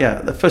 But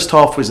the first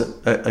half was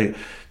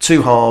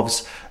 2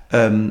 halves.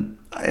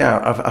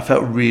 I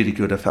felt really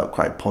good. I felt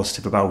quite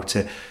positive about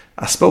it.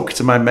 I spoke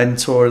to my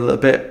mentor a little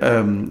bit,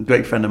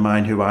 great friend of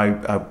mine who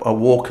I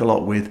walk a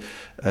lot with.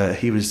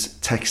 He was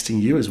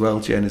texting you as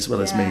well, Jen, as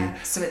well as me.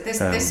 So at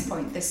this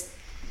point, this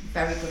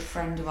very good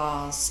friend of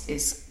ours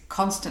is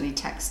constantly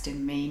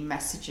texting me,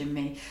 messaging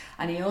me,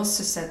 and he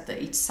also said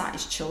that he'd sat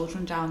his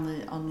children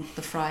down on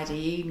the Friday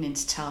evening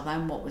to tell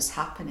them what was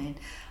happening,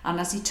 and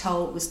as he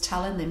was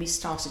telling them, he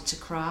started to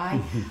cry.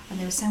 And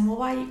they were saying, well,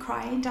 why are you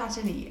crying, Dad?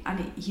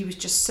 And he was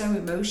just so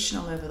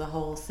emotional over the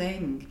whole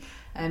thing.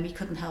 He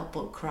couldn't help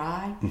but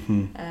cry,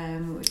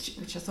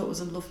 which I thought was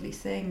a lovely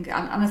thing.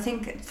 And I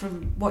think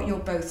from what you're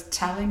both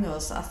telling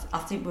us, I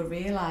think we're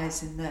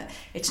realising that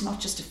it's not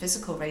just a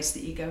physical race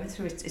that you're going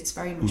through, it's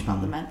very much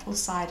about the mental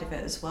side of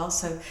it as well.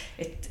 So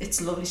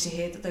it's lovely to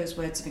hear that those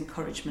words of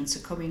encouragement are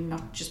coming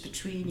not just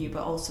between you,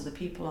 but also the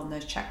people on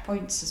those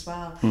checkpoints as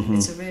well.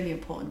 It's a really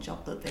important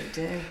job that they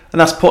do.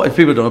 And that's if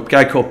people don't know, a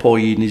guy called Paul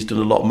Eden, he's done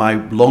a lot of my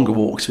longer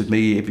walks with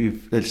me. If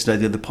you've listened to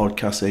the other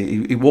podcast,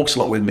 he walks a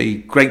lot with me.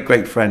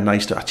 Great friend,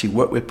 nice to actually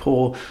work with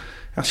Paul. He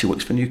actually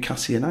works for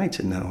Newcastle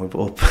United now.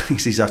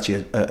 He's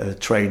actually a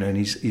trainer, and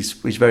he's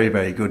very,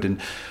 very good. And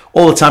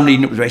all the time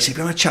leading up to the race, if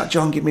you want to chat,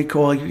 John, give me a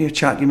call. Give me a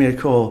chat, give me a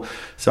call.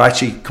 So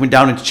actually coming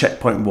down into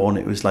Checkpoint 1,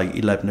 it was like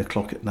 11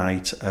 o'clock at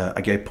night.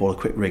 I gave Paul a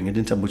quick ring. I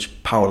didn't have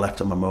much power left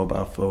on my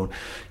mobile phone.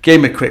 Gave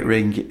him a quick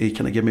ring. He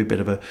kind of gave me a bit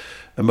of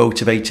a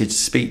motivated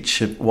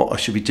speech of what I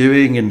should be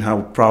doing and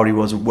how proud he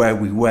was of where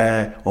we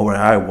were or where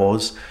I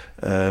was.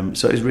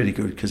 So it was really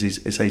good because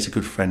he's a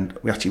good friend.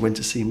 We actually went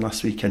to see him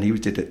last weekend. He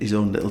did his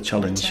own little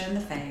challenge,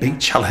 big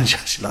challenge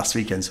actually last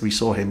weekend. So we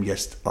saw him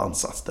on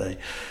Saturday.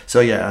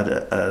 So yeah, I had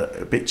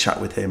a bit chat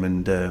with him,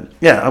 and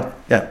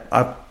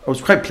I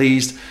was quite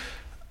pleased.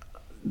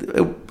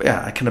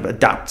 I kind of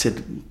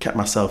adapted, kept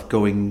myself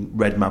going,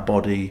 read my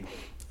body,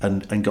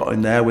 and got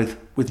in there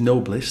with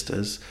no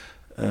blisters,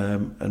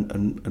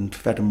 and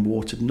fed and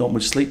watered. Not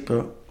much sleep,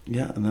 but.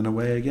 Yeah, and then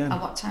away again.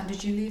 At what time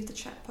did you leave the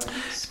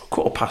checkpoints?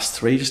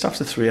 3:15, just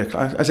after 3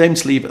 o'clock. I was aiming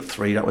to leave at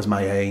 3, that was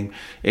my aim.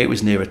 It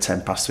was nearer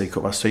 3:10,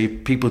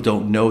 3:15. People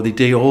don't know, they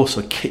do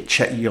also kit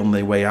check you on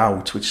their way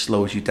out, which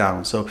slows you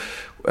down. So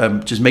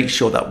just make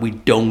sure that we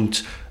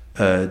don't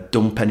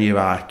dump any of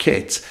our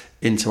kit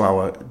into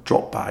our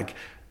drop bag.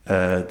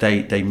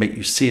 They make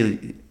you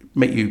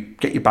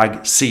get your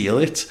bag, seal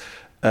it.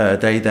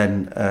 They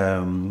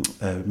then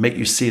make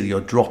you seal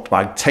your drop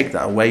bag, take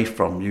that away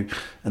from you,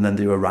 and then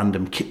do a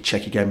random kit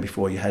check again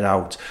before you head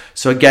out.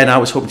 So again, I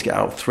was hoping to get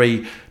out at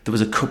 3. There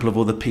was a couple of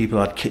other people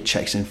who had kit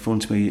checks in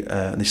front of me,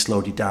 and they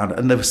slowed you down.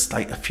 And there was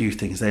like a few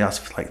things. They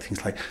asked for like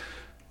things like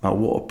my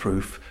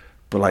waterproof,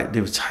 but like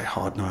they were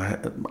hard. No,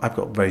 I've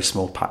got very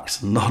small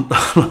packs and not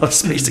a lot of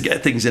space to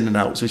get things in and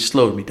out, so it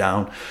slowed me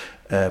down.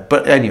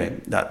 But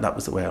anyway, that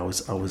was the way I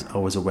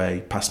was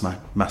away, past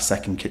my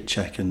second kit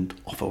check, and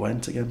off I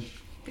went again.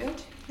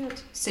 Good.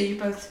 So you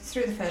both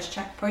through the first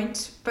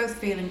checkpoint, both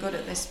feeling good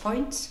at this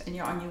point, and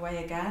you're on your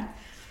way again.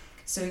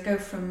 So we go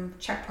from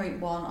checkpoint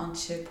 1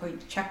 onto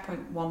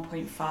checkpoint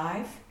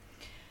 1.5,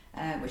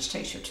 which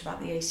takes you up to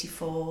about the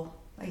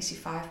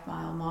 85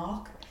 mile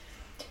mark.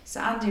 So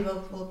Andy,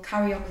 we'll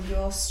carry on with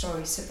your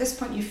story. So at this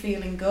point you're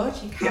feeling good,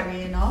 you're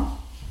carrying on.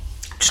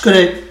 just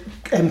going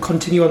to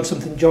continue on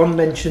something John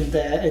mentioned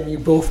there, and you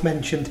both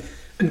mentioned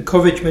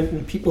encouragement,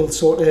 and people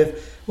sort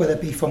of, whether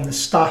it be from the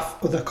staff,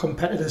 other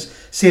competitors,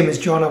 same as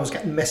John, I was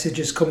getting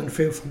messages coming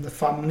through from the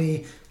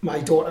family. My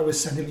daughter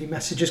was sending me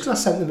messages because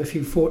I sent them a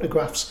few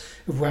photographs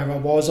of where I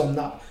was on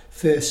that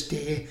first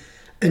day.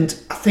 And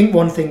I think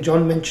one thing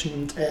John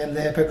mentioned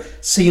there about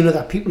seeing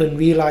other people and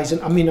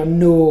realising, I mean, I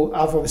know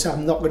obviously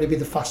I'm not going to be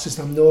the fastest,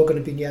 I'm not going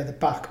to be near the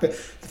back, but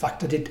the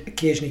fact I did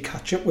occasionally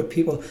catch up with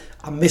people,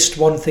 I missed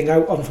one thing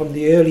out on from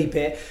the early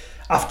bit.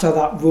 After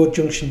that road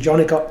junction John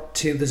had got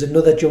to, there's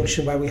another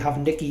junction where we have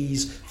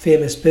Nicky's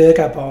famous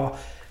burger bar.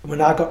 And when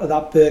I got to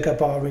that burger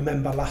bar, I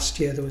remember last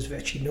year there was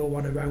virtually no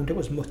one around. It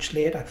was much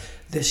later.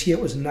 This year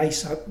it was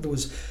nice. There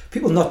was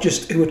people not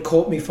just who had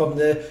caught me from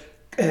the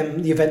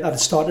event that had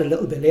started a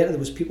little bit later. There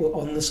was people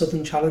on the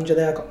Southern Challenger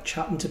there. I got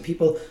chatting to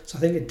people. So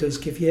I think it does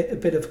give you a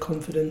bit of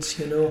confidence,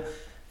 you know.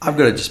 I've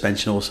got to just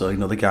mention also, you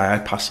know, the guy I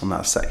passed on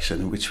that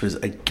section, which was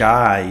a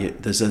guy,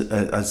 there's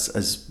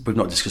as we've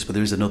not discussed, but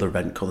there is another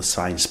event called the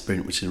Science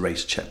Sprint, which is a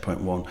race at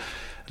Checkpoint 1.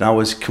 And I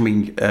was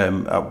coming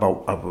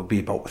I would be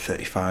about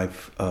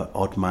 35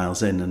 odd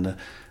miles in, and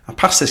I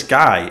passed this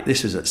guy.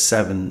 This was at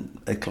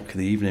 7 o'clock in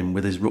the evening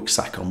with his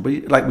rucksack on.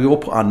 But we all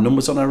put our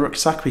numbers on our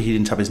rucksack, but he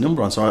didn't have his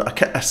number on. So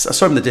I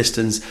saw him in the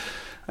distance,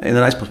 in the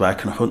nice place where I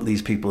can hunt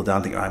these people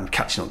down, think I'm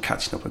catching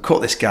up. I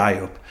caught this guy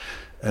up.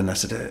 And I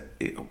said,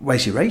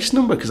 where's your race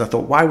number? Because I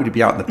thought, why would he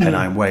be out in the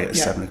Pennine Way at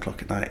 7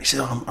 o'clock at night? He said,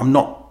 I'm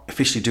not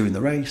officially doing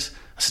the race.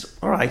 I said,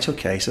 all right,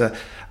 okay. So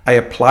I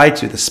applied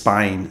to the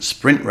Spine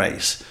sprint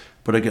race,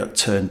 but I got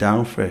turned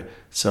down for it.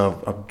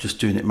 So I'm just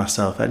doing it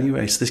myself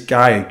anyway. So this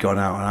guy had gone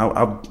out, and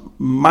I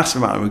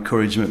massive amount of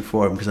encouragement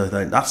for him, because I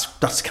thought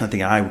that's the kind of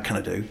thing I would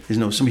kind of do. You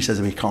know, if somebody says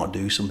to me, he can't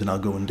do something, I'll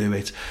go and do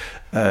it.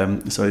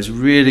 So it's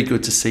really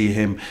good to see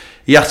him.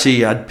 He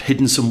actually had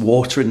hidden some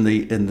water in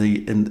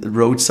the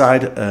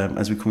roadside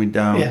as we're coming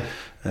down.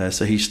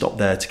 So he stopped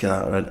there to get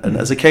out. And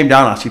as I came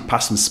down, I actually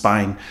passed some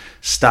Spine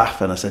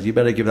staff, and I said, you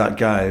better give that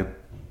guy a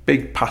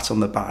big pat on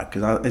the back,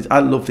 because I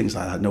love things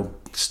like that. No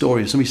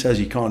story. If somebody says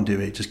you can't do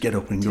it, just get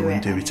up and go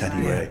and do it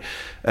anyway.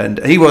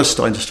 And he was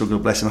starting to struggle,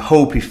 bless him. I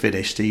hope he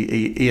finished.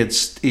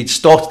 He'd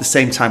started the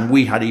same time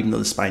we had, even though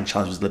the Spine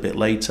Challenge was a little bit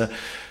later.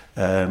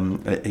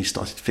 He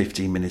started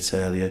 15 minutes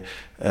earlier,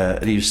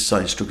 and he was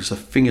starting to struggle, so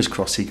fingers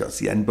crossed he got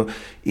to the end. But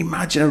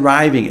imagine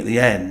arriving at the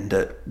end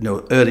at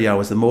early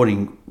hours of the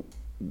morning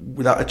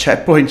without a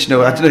checkpoint. I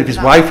don't know if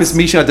his wife was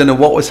meeting, I don't know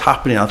what was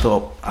happening. I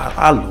thought,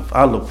 I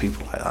love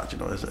people like that.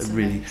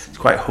 It's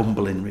quite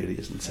humbling, really,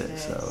 isn't it?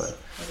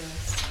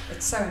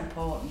 It's so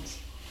important.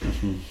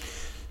 Mm-hmm.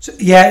 So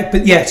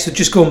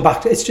just going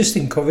back to, it's just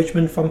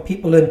encouragement from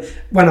people. And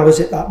when I was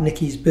at that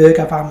Nicky's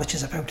Burger Van, which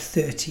is about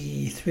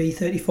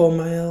 34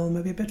 mile,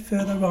 maybe a bit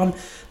further on,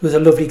 there was a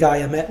lovely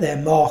guy I met there,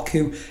 Mark,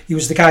 he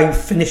was the guy who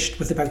finished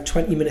with about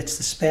 20 minutes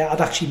to spare. I'd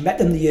actually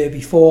met him the year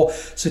before,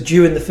 so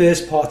during the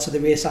first parts of the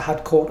race I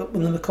had caught up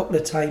with him a couple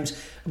of times,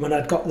 and when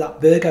I'd got to that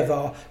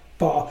burger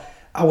bar,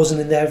 I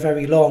wasn't in there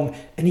very long,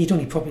 and he'd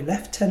only probably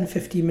left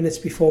 10-15 minutes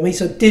before me,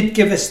 so it did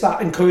give us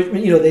that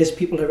encouragement. There's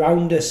people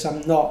around us,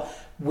 I'm not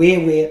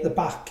way at the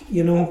back,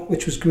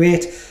 which was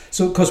great.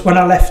 So because when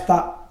I left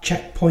that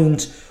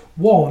Checkpoint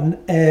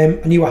 1,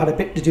 I knew I had a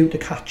bit to do to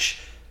catch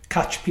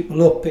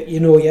people up, but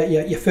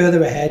you're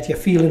further ahead, you're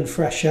feeling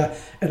fresher,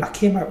 and I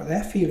came out of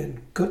there feeling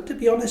good, to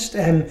be honest.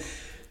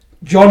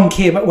 John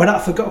came when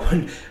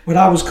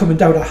I was coming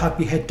down, I had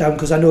my head down,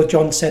 because I know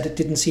John said it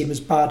didn't seem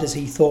as bad as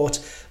he thought.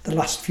 The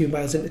last few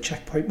miles into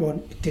Checkpoint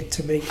 1, it did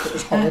to me. It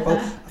was horrible. I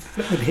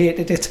flipping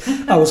hated it.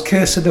 I was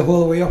cursing the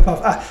whole way up.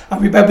 I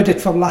remembered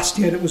it from last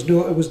year, and it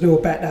was no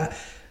better.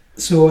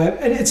 So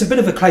and it's a bit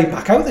of a climb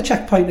back out the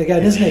checkpoint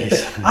again, isn't it?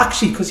 But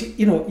actually, because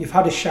you've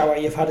had a shower,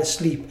 you've had a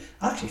sleep,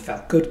 I actually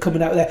felt good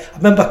coming out of there. I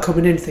remember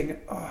coming in thinking,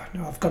 oh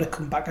no, I've got to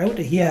come back out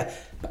of here.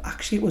 But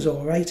actually it was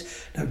all right.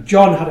 Now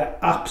John had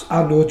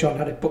I know John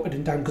had it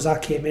bucketing down, because I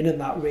came in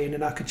that rain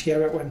and I could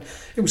hear it when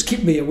it was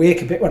keeping me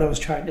awake a bit when I was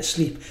trying to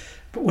sleep.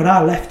 But when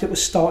I left, it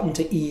was starting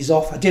to ease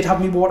off. I did have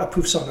my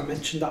waterproofs on, I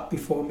mentioned that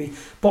before. Me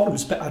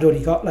bottoms, but I'd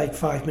only got like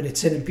 5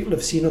 minutes in, and people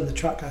have seen on the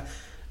tracker,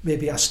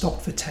 maybe I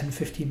stopped for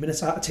 10-15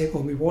 minutes. I had to take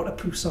all my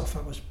waterproofs off.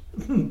 I was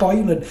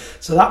boiling.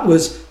 So that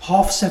was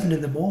 7:30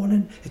 in the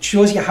morning. It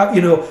shows you how,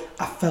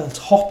 I felt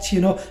hot,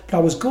 but I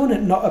was going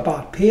at not a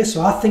bad pace.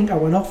 So I think I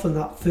went off on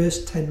that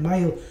first 10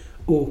 mile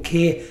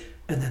okay.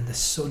 And then the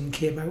sun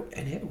came out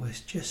and it was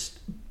just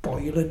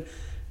boiling.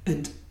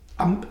 And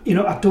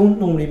I don't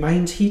normally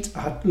mind heat. I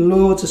had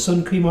loads of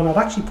sun cream on. I'd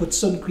actually put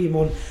sun cream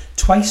on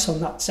twice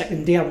on that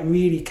second day. I'm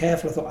really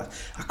careful. I thought,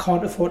 I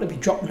can't afford to be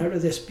dropping out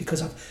of this,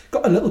 because I've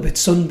got a little bit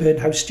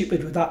sunburned. How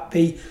stupid would that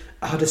be?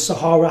 I had a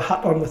Sahara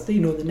hat on with the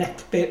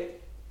neck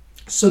bit,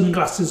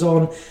 sunglasses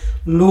on,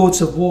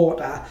 loads of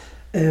water.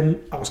 I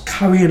was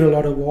carrying a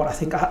lot of water. I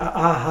think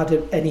I had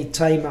at any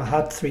time I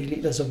had 3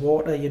 litres of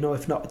water,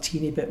 if not a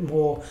teeny bit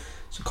more.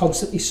 So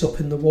constantly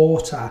supping the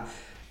water.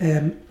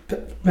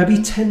 But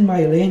maybe 10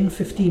 mile in,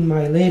 15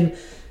 mile in,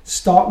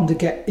 starting to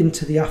get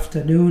into the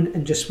afternoon,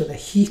 and just with the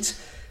heat,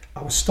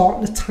 I was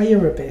starting to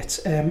tire a bit.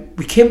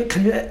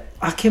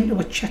 I came to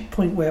a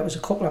checkpoint where it was a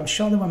couple, I'm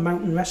sure there were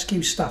mountain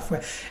rescue staff,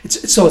 where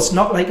it's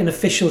not like an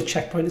official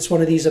checkpoint, it's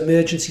one of these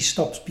emergency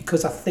stops,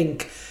 because I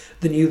think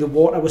they knew the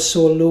water was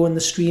so low in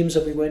the streams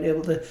and we weren't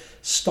able to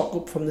stock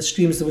up from the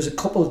streams. There was a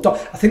couple of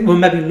I think we were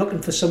maybe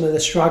looking for some of the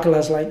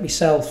stragglers like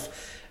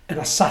myself, and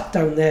I sat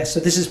down there.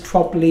 So this is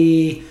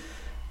probably,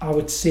 I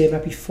would say,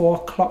 maybe 4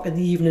 o'clock in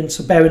the evening.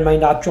 So bear in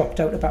mind I dropped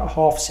out about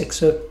 6:30,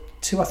 so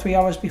 2 or 3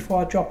 hours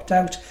before I dropped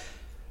out.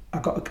 I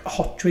got a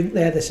hot drink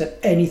there. They said,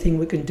 anything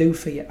we can do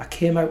for you. I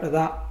came out of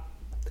that,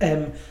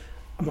 I'm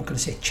not going to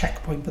say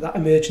checkpoint, but that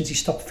emergency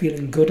stop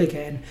feeling good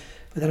again.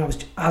 But then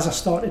as I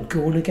started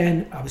going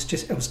again, I was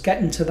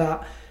getting to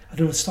that, I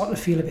don't know, starting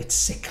to feel a bit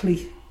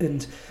sickly.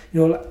 And,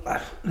 you know,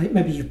 like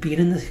maybe you've been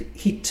in the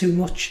heat too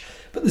much,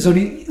 but there's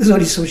only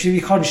so much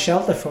you can't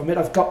shelter from it.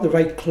 I've got the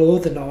right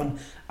clothing on.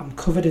 I'm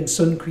covered in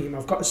sun cream.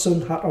 I've got a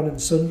sun hat on and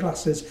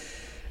sunglasses.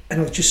 And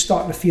I was just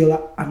starting to feel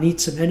that I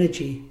need some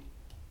energy.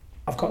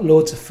 I've got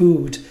loads of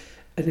food,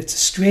 and it's a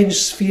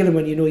strange feeling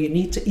when you know you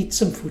need to eat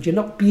some food. You're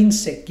not being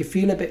sick, you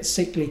feel a bit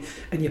sickly,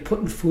 and you're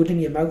putting food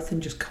in your mouth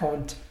and just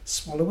can't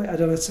swallow it. I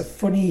don't know, it's a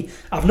funny,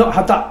 I've not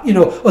had that, you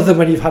know, other than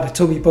when you've had a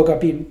tummy bug, I've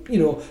been, you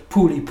know,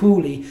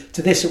 poorly.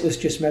 To this, it was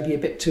just maybe a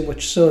bit too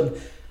much sun.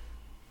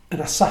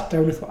 And I sat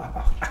down and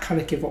thought, I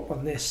can't give up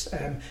on this.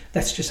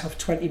 Let's just have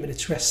 20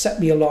 minutes rest. Set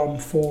me alarm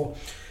for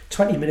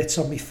 20 minutes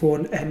on my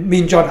phone.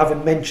 Me and John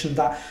haven't mentioned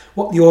that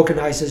what the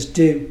organisers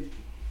do,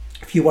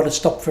 if you want to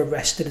stop for a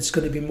rest and it's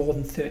going to be more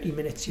than 30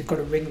 minutes, you've got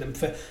to ring them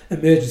for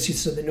emergencies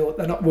so they know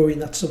they're not worrying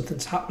that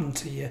something's happened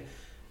to you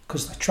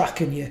because they're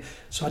tracking you.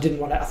 So I didn't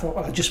want it. I thought,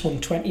 well, I just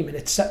want 20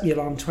 minutes, set the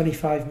alarm,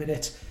 25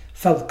 minutes,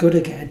 felt good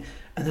again.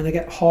 And then I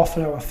get half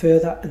an hour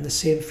further and the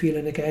same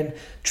feeling again,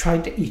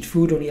 trying to eat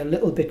food, only a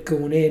little bit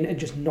going in and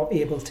just not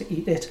able to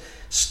eat it.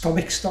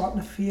 Stomach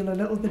starting to feel a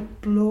little bit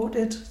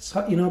bloated,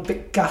 so, you know, a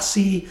bit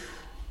gassy.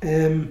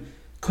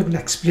 Couldn't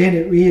explain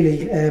it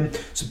really.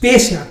 So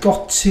basically I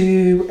got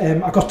to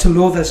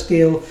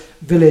Lothersdale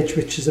village,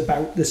 which is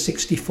about the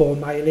 64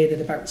 mile in,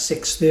 at about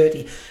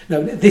 6:30. Now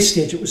at this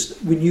stage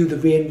we knew the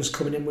rain was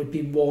coming in, we'd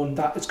been warned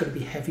that it's going to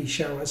be heavy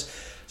showers.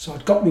 So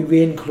I'd got my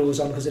rain clothes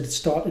on because it had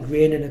started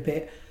raining a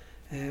bit.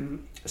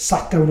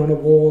 Sat down on a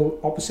wall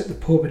opposite the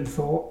pub and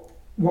thought,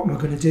 what am I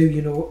going to do?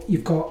 You know,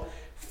 you've got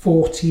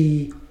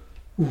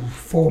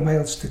 44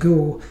 miles to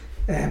go.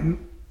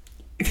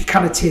 If you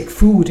kind of take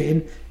food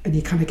in and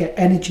you kind of get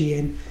energy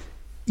in,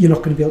 you're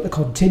not going to be able to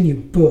continue.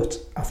 But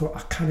I thought,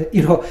 I kind of,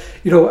 you know,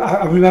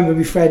 I remember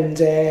my friend,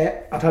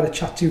 I'd had a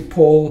chat to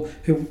Paul,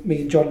 who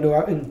me and John know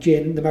out in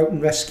Jane, the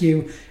Mountain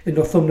Rescue in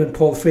Northumberland.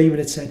 Paul Freeman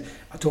had said,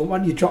 I don't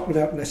want you dropping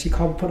out unless you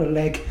can't put a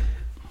leg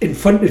in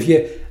front of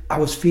you. I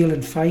was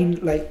feeling fine,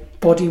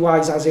 like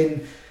body-wise, as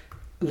in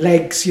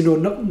legs, you know,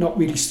 not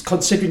really,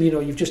 considering, you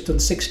know, you've just done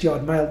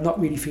 60-odd mile, not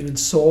really feeling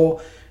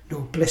sore, no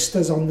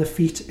blisters on the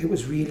feet. It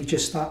was really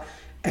just that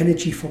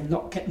energy from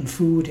not getting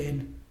food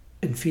in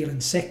and feeling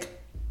sick.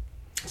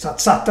 So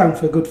I'd sat down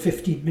for a good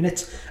 15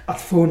 minutes.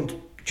 I'd phoned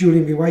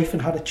Julie, my wife,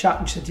 and had a chat,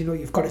 and she said, you know,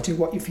 you've got to do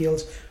what you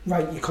feel's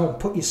right. You can't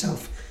put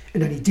yourself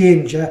in any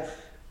danger.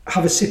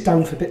 Have a sit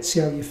down for a bit, see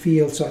how you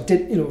feel. So I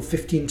did, you know,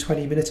 15,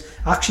 20 minutes.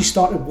 I actually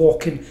started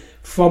walking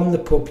from the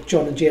pub.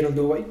 John and Jane will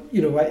know,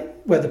 you know,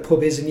 where the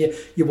pub is, and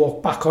you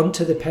walk back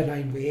onto the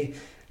Pennine Way.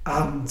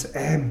 And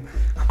I'm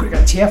going to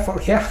get tearful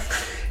here.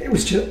 It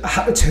was just, I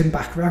had to turn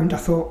back around. I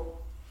thought,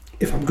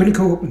 if I'm going to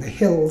go up in the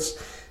hills,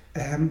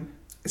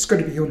 it's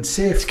going to be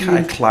unsafe. It's kind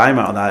of climb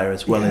out of there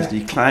as well as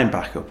you climb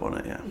back up on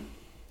it, yeah.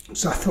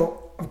 So I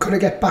thought, I've got to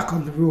get back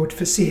on the road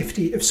for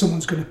safety if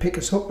someone's going to pick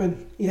us up.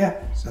 And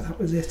so that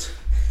was it.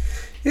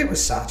 It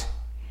was sad.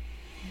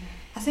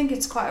 I think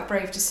it's quite a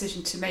brave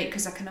decision to make,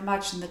 because I can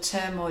imagine the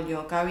turmoil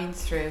you're going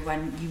through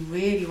when you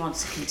really want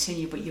to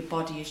continue but your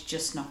body is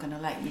just not going to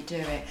let you do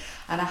it.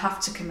 And I have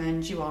to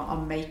commend you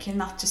on making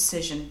that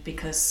decision,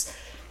 because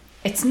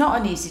it's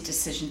not an easy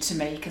decision to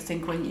make. I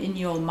think when in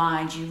your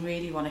mind you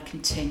really want to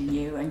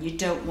continue and you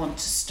don't want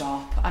to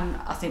stop. And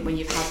I think when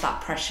you've had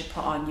that pressure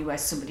put on you where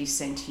somebody's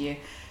saying to you,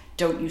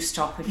 don't you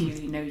stop if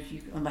you know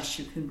you unless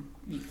you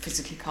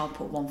physically can't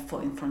put one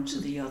foot in front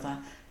of the other.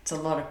 It's a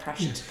lot of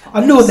pressure to put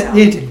on. I know that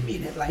they didn't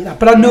mean it like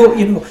that, but I know,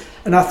 you know,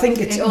 and I think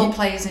it all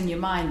plays in your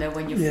mind though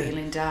when you're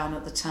feeling down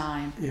at the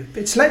time. Yeah,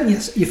 but it's letting you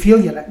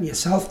feel you're letting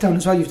yourself down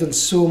as well. You've done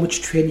so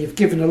much training, you've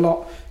given a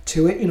lot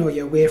to it. You know,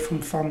 you're away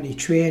from family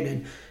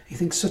training. You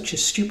think such a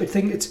stupid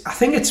thing. I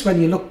think it's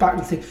when you look back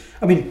and think,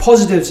 I mean,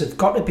 positives have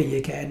got to be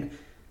again.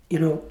 You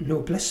know,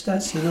 no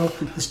blisters. You know,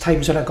 there's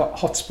times when I got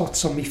hot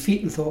spots on my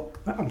feet and thought,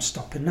 I'm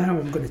stopping now.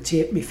 I'm going to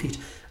tape my feet.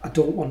 I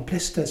don't want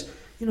blisters.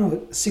 You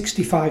know,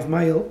 65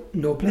 mile,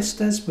 no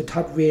blisters. We'd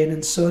had rain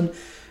and sun.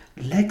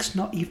 Legs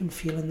not even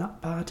feeling that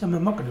bad. I mean,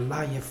 I'm not going to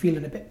lie, you're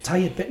feeling a bit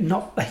tired, but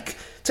not like,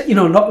 you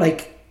know, not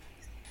like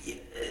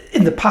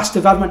in the past.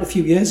 If I went a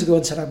few years ago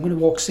and said, I'm going to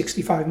walk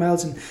 65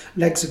 miles and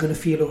legs are going to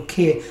feel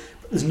okay.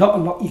 But there's not a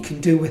lot you can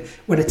do with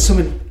when it's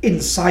something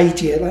inside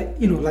you, like,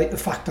 you know, like the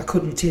fact I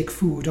couldn't take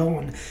food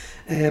on.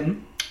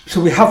 So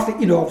we have,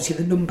 obviously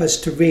the numbers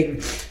to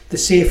ring the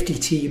safety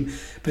team,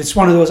 but it's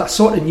one of those, I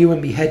sort of knew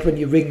in my head when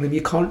you ring them,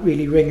 you can't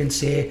really ring and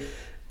say,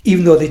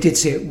 even though they did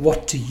say,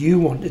 what do you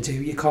want to do?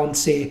 You can't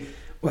say,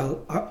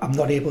 well, I'm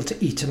not able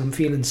to eat and I'm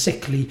feeling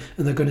sickly,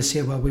 and they're going to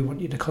say, well, we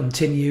want you to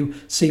continue,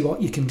 see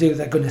what you can do.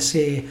 They're going to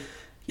say,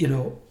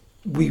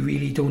 we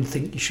really don't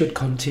think you should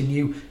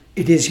continue.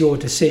 It is your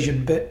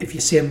decision, but if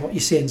you're saying what you're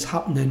saying is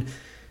happening,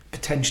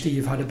 potentially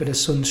you've had a bit of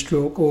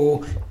sunstroke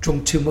or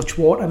drunk too much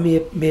water,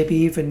 maybe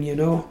even,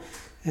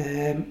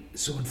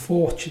 so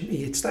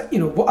unfortunately it's that,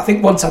 I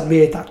think once I'd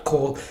made that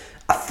call,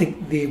 I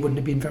think they wouldn't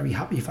have been very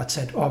happy if I'd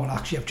said, oh, well,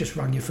 actually, I've just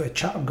rang you for a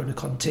chat, I'm going to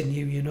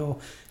continue,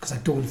 because I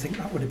don't think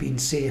that would have been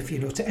safe,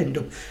 to end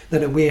up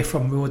then away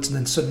from roads and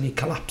then suddenly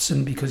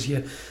collapsing because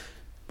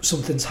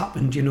something's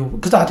happened,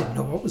 because I didn't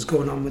know what was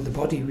going on with the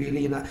body,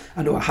 really, and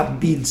I know I hadn't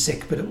been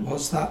sick, but it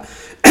was that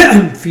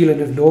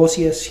feeling of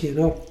nauseous,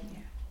 Yeah.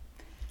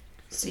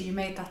 So you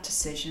made that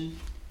decision,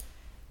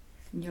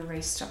 and your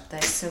race stopped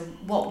there. So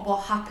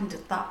what happened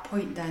at that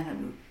point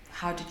then?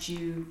 How did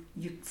you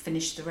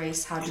finish the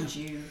race? How did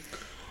you...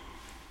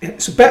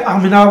 So,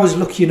 I was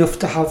lucky enough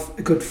to have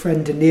a good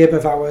friend and neighbour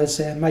of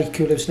ours, Mike,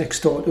 who lives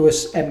next door to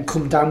us,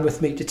 come down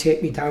with me to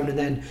take me down and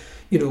then,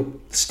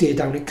 stay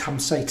down at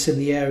campsites in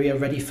the area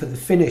ready for the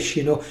finish,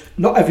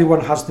 Not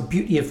everyone has the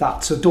beauty of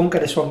that, so don't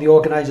get us wrong, the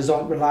organisers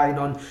aren't relying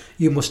on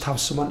you must have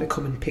someone to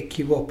come and pick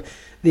you up.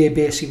 They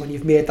basically, when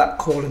you've made that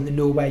call and they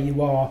know where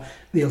you are,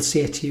 they'll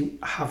say to you,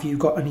 have you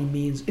got any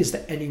means? Is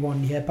there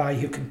anyone nearby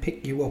who can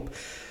pick you up?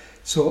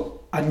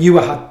 So I knew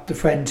I had the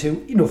friend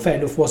who, fair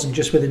enough, wasn't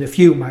just within a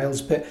few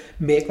miles, but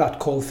make that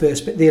call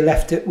first. But they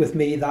left it with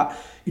me that,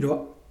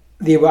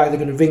 they were either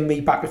going to ring me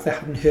back if they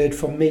hadn't heard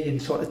from me in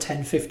sort of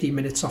 10, 15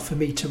 minutes off for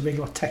me to ring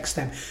or text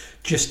them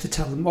just to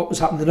tell them what was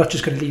happening. They're not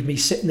just going to leave me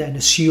sitting there and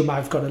assume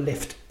I've got a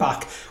lift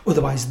back.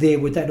 Otherwise, they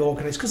would then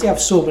organise, because they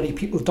have so many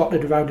people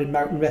dotted around in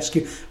mountain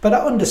rescue. But I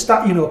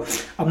understand,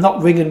 I'm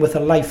not ringing with a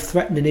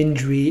life-threatening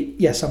injury.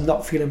 Yes, I'm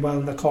not feeling well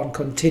and I can't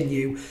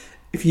continue.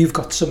 If you've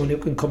got someone who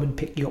can come and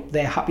pick you up,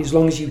 they're happy as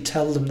long as you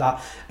tell them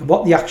that. And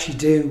what they actually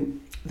do,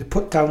 they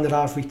put down that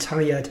I've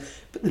retired,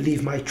 but they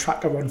leave my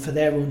tracker on for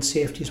their own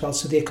safety as well,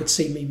 so they could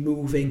see me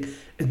moving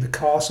in the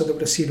car, so they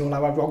would have seen all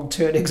our wrong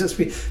turnings as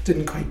we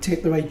didn't quite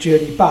take the right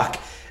journey back.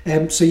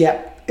 So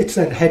it's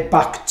then head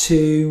back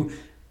to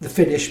the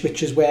finish,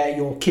 which is where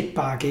your kit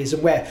bag is,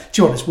 and where,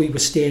 to be honest, we were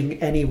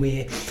staying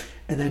anyway.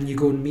 And then you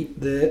go and meet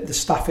the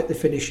staff at the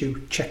finish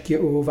who check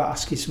you over,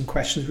 ask you some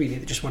questions. Really,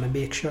 they just want to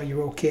make sure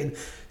you're okay. And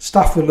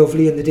staff were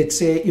lovely, and they did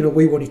say,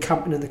 we were only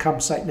camping in the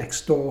campsite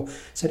next door.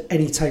 Said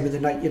any time of the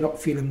night you're not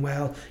feeling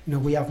well,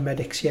 we have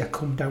medics here.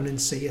 Come down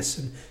and see us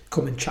and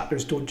come and chat to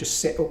us. Don't just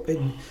sit up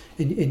in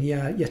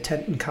your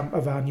tent and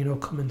camper van.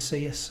 Come and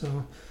see us.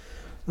 So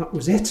that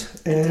was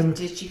it.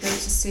 Did you go to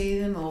see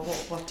them, or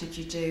what did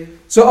you do?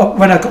 So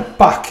when I got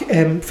back,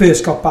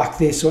 first got back,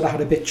 they sort of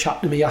had a bit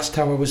chat to me, asked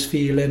how I was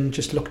feeling,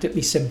 just looked at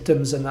me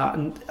symptoms and that.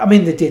 And I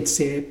mean, they did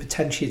say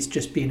potentially it's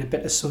just been a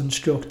bit of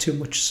sunstroke, too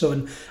much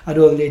sun. I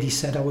know the lady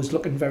said I was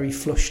looking very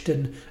flushed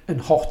and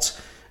hot,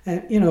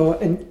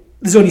 and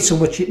there's only so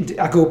much you can do.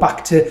 I go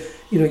back to,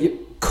 you're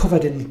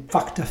covered in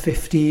factor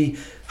 50,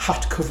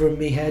 hat covering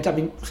my head. I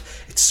mean,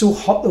 it's so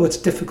hot though, it's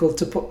difficult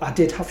to put. I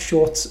did have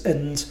shorts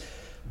and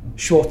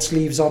short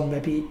sleeves on,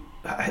 maybe.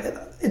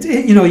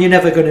 You're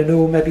never going to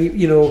know, maybe,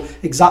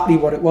 exactly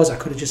what it was. I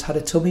could have just had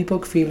a tummy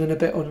bug, feeling a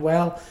bit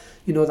unwell.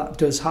 That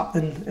does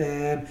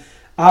happen.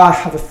 I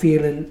have a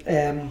feeling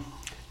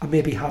I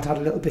maybe had a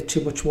little bit too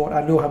much water.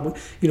 I know how much,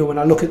 when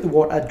I look at the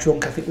water I'd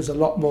drunk, I think there's a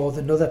lot more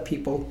than other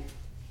people.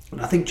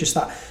 And I think just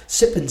that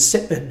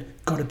sipping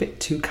got a bit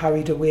too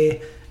carried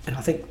away. And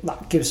I think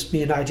that gives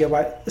me an idea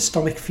why the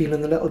stomach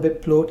feeling a little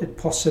bit bloated,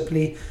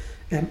 possibly.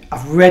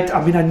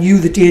 I knew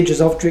the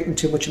dangers of drinking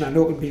too much, and I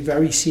know it can be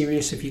very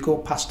serious if you go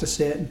past a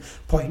certain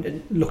point,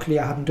 and luckily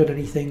I hadn't done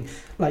anything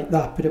like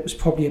that, but it was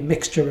probably a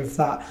mixture of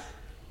that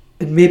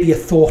and maybe a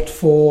thought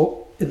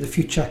for in the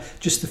future,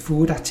 just the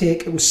food I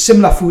take. It was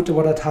similar food to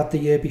what I'd had the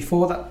year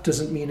before. That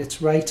doesn't mean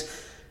it's right.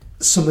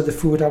 Some of the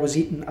food I was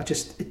eating,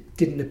 it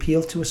didn't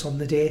appeal to us on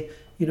the day.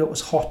 It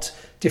was hot.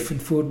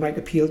 Different food might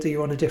appeal to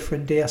you on a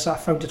different day, so I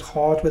found it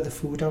hard with the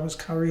food I was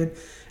carrying.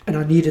 And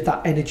I needed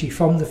that energy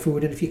from the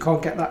food, and if you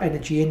can't get that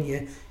energy in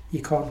you,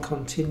 you can't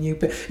continue.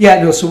 But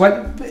so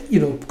when,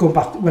 going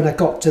back, when I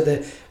got to the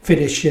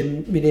finish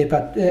and my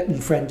neighbour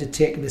and friend had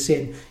taken us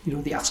in,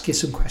 they ask you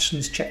some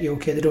questions, check you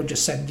okay. They don't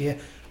just send you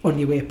on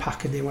your way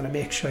packing, they want to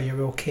make sure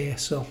you're okay.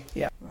 So,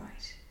 yeah.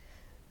 Right.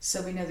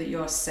 So we know that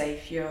you're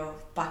safe, you're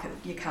back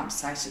at your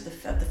campsite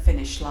at the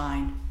finish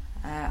line.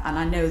 And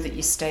I know that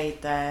you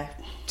stayed there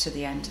to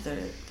the end of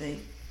the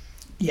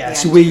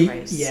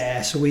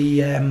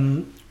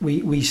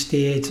we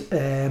stayed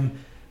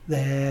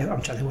there.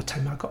 I'm trying to think what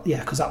time I got.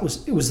 Because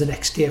it was the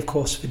next day, of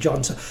course, for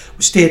John. So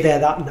we stayed there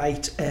that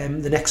night.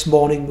 The next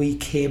morning we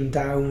came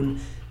down.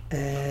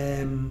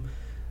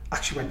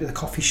 actually went to the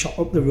coffee shop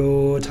up the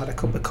road, had a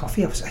cup of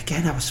coffee. I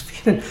was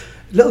feeling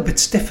a little bit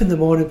stiff in the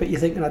morning, but you're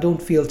thinking, I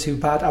don't feel too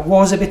bad. I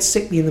was a bit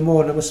sickly in the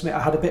morning, I must admit.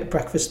 I had a bit of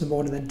breakfast in the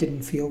morning, then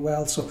didn't feel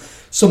well, so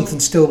something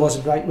still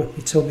wasn't right with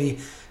my tummy.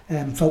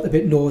 Felt a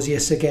bit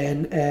nauseous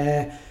again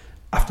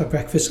after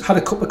breakfast. Had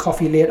a cup of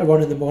coffee later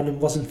on in the morning,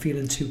 wasn't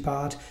feeling too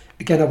bad.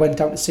 Again, I went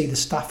down to see the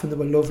staff and they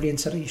were lovely and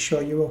said, are you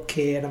sure you're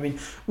okay? And I mean,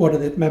 one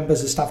of the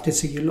members of staff did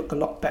say, you look a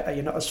lot better,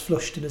 you're not as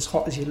flushed and as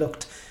hot as you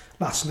looked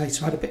last night.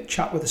 So I had a bit of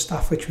chat with the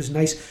staff, which was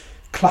nice.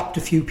 Clapped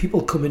a few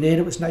people coming in.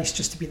 It was nice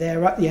just to be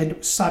there at the end. It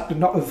was sad to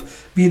not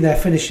have been there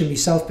finishing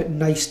myself, but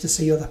nice to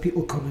see other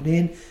people coming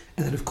in.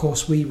 And then of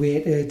course we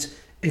waited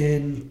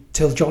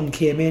until John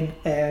came in.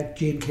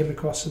 Jane came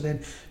across and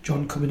then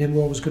John coming in.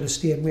 We always going to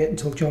stay and wait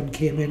until John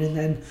came in, and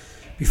then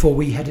before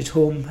we headed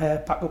home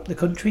back up the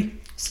country.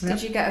 So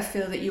did you get a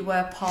feel that you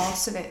were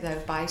part of it though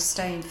by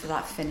staying for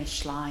that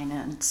finish line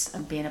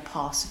and being a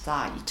part of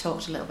that? You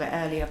talked a little bit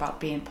earlier about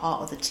being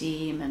part of the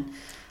team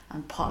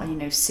and part,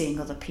 seeing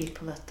other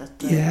people at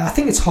the yeah, I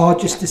think it's hard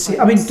just to say.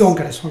 I mean, don't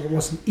get us wrong, it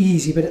wasn't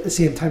easy, but at the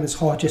same time it's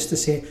hard just to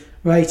say,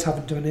 right,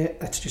 haven't done it,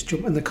 let's just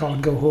jump in the car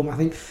and go home. I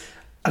think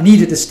I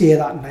needed to stay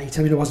that night.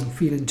 I mean, I wasn't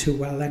feeling too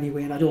well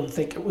anyway, and I don't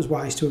think it was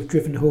wise to have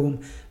driven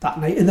home that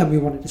night. And then we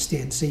wanted to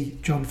stay and see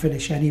John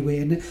finish anyway.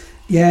 And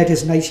yeah, it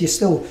is nice. You're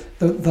still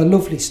the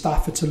lovely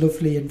staff. It's a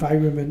lovely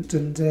environment,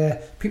 and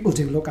people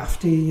do look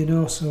after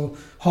you, So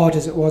hard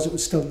as it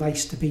was still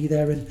nice to be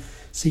there and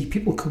see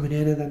people coming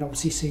in, and then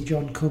obviously see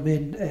John come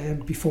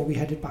in before we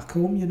headed back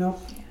home. Yeah,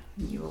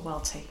 and you were well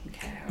taken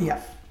care of. Yeah.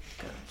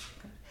 Good.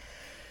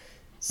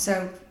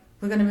 So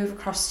we're going to move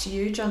across to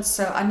you, John.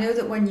 So I know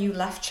that when you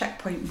left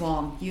Checkpoint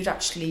 1, you'd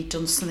actually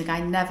done something I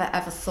never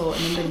ever thought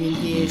in a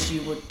million years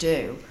you would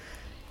do.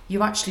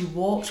 You actually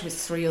walked with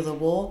 3 other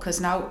walkers.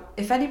 Now,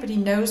 if anybody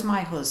knows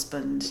my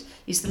husband,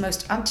 he's the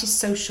most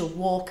antisocial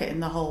walker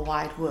in the whole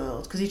wide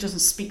world because he doesn't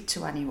speak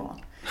to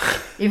anyone.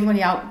 Even when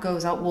he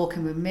goes out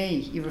walking with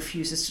me, he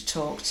refuses to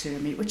talk to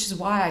me, which is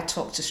why I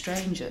talk to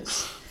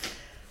strangers.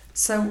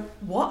 So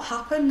what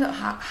happened?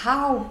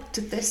 How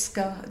did this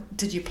go?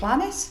 Did you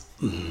plan it?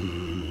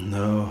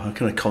 No, I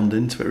kind of conned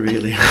into it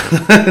really.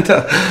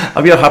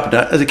 I'll be happy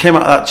as it came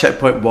out of that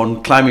Checkpoint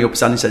 1, climbing up,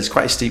 as Andy said, it's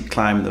quite a steep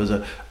climb, and there was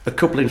a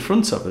couple in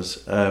front of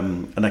us,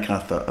 and I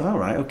kind of thought, all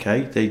right,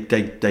 okay,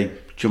 they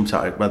jumped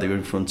out while they were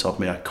in front of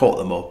me. I caught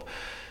them up,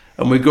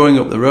 and we're going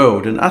up the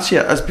road, and actually,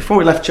 as before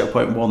we left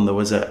Checkpoint 1, there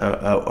was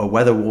a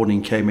weather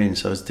warning came in,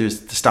 so the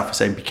staff were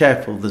saying, be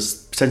careful,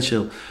 there's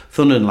potential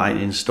thunder and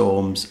lightning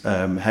storms,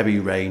 heavy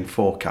rain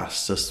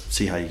forecast, just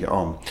see how you get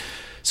on.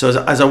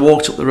 So as I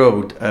walked up the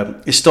road,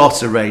 it started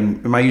to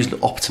rain. With my usual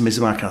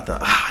optimism, I kind of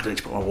thought, I don't need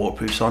to put my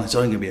waterproofs on, it's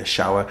only going to be a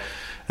shower.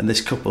 And this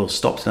couple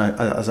stopped, and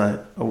as I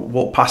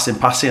walked past him,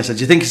 I said,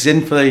 do you think it's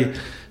in for the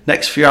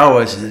next few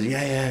hours? He said,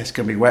 yeah, it's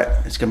going to be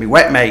wet. It's going to be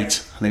wet,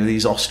 mate. And they were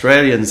these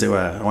Australians, they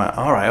were. I went,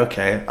 all right,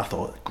 okay. I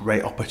thought,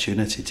 great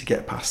opportunity to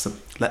get past them.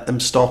 Let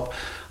them stop.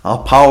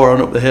 I'll power on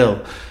up the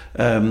hill.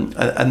 And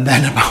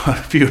then about a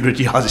few hundred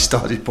yards, it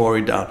started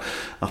pouring down.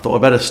 I thought, I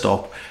better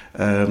stop.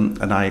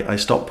 And I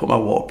stopped, put my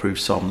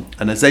waterproofs on,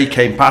 and as they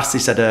came past, they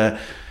said,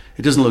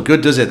 it doesn't look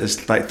good, does it?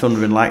 There's like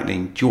thunder and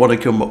lightning. Do you want to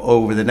come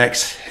over the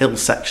next hill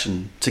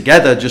section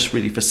together, just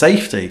really for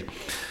safety?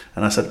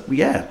 And I said, well,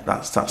 yeah,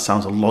 that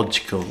sounds a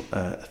logical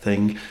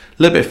thing.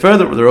 A little bit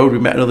further up the road, we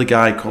met another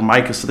guy called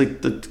Michael. So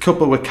the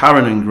couple were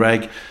Karen and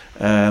Greg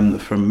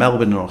from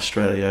Melbourne in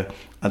Australia.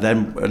 And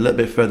then a little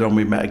bit further on,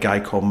 we met a guy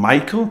called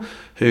Michael,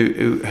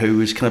 who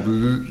was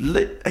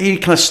he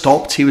kind of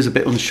stopped. He was a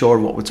bit unsure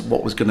of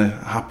what was going to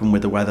happen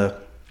with the weather,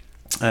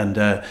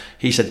 and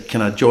he said,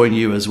 "Can I join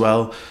you as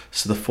well?"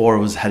 So the 4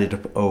 of us headed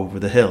up over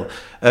the hill.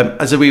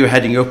 As we were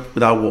heading up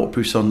with our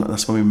waterproofs on,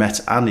 that's when we met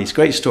Andy. It's a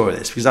great story,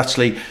 this, because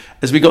actually,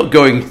 as we got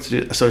going,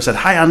 so I said,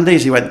 "Hi, Andy,"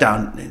 as he went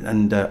down,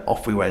 and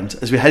off we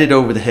went. As we headed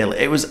over the hill,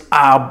 it was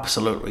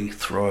absolutely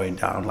throwing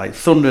down, like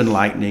thunder and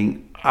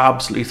lightning,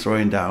 absolutely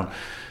throwing down.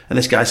 And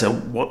this guy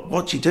said,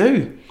 what do you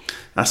do?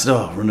 I said,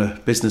 I run a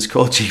business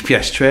called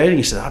GPS Training.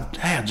 He said,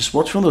 I just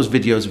watched one of those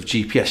videos of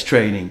GPS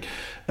training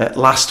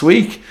last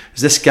week.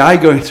 There's this guy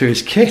going through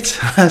his kit.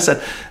 I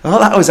said,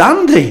 that was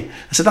Andy.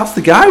 I said, that's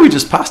the guy we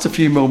just passed a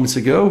few moments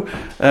ago.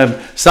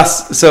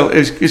 So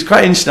it was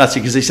quite interesting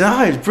actually, because he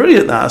said, it's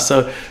brilliant that.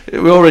 So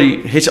we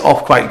already hit it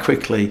off quite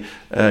quickly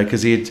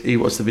because he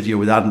watched the video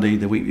with Andy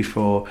the week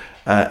before,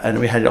 and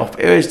we headed off.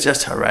 It was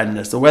just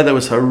horrendous. The weather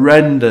was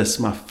horrendous.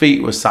 My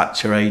feet were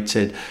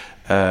saturated.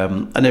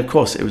 And of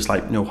course it was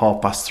like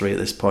 3:30 at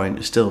this point.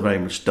 It's still very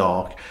much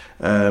dark.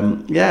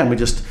 And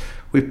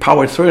we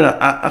powered through, and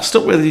I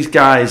stuck with these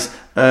guys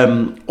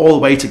all the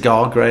way to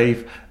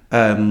Gargrave.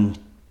 And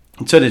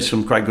turned into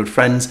some quite good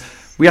friends.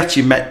 We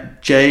actually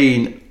met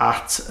Jane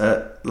at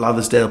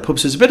Lathersdale pub.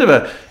 So it's a bit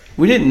of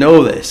we didn't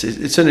know this.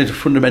 It's only a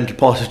fundamental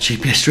part of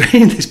GPS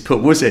training, this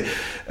pub, was it?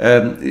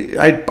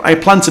 I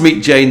planned to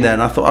meet Jane then.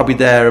 I thought I'd be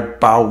there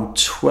about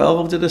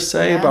 12, did I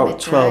say? Yeah, about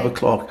 12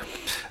 o'clock.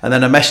 And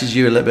then I messaged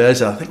you a little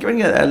bit earlier. I think I'm going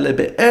to get there a little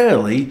bit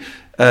early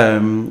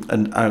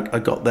And I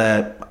got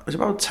there, it was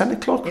about 10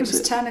 o'clock, was it? It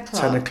was 10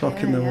 o'clock. 10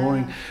 o'clock in the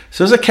morning.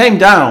 So as I came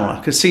down,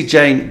 I could see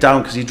Jane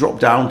down, because he dropped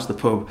down to the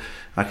pub.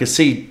 I could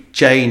see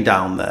Jane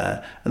down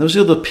there, and there was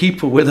other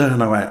people with her,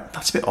 and I went,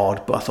 that's a bit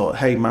odd, but I thought,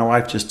 hey, my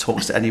wife just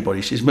talks to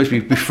anybody. She's maybe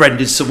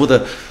befriended some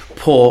other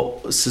poor,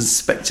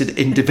 suspected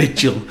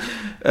individual.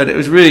 And it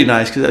was really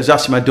nice, because it was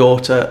actually my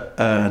daughter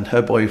and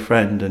her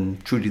boyfriend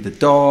and Trudy the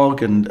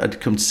dog, and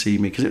had come to see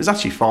me, because it was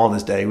actually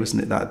Father's Day,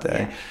 wasn't it, that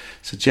day? Yeah.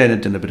 So Jane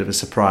had done a bit of a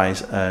surprise.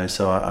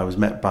 So I was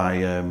met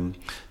by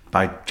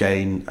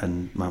Jane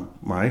and my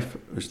wife,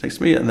 who was next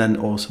to me, and then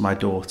also my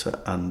daughter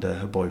and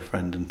her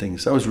boyfriend and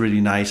things. So that was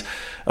really nice.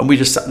 And we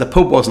just sat, the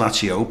pub wasn't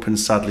actually open,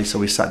 sadly, so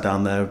we sat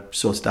down there,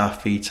 sorted our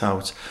feet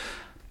out.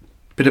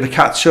 Bit of a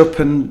catch up,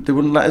 and they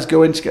wouldn't let us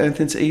go in to get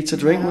anything to eat or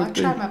drink. No, I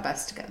tried my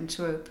best to get them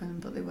to open,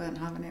 but they weren't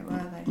having it,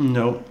 were they?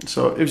 No,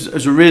 so it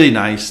was really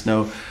nice.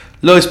 No,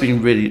 Lois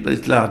been really.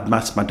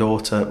 Matt, my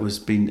daughter,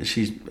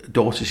 she's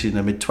in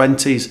her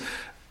mid-20s,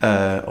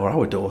 or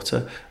our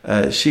daughter.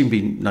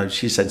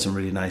 She sent some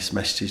really nice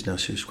messages. No,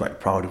 she was quite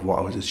proud of what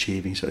I was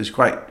achieving. So it was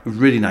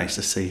really nice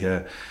to see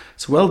her.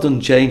 So well done,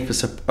 Jane, for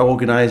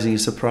organising a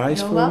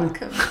surprise for me. You're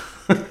welcome.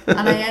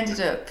 And I ended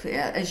up,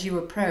 as you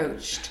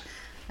approached.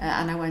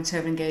 And I went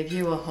over and gave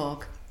you a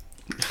hug.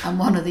 And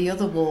one of the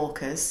other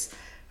walkers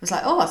was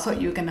like, oh, I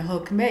thought you were going to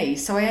hug me.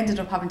 So I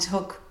ended up having to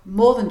hug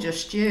more than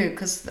just you,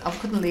 because I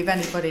couldn't leave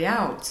anybody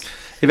out.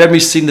 If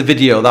anybody's seen the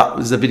video, that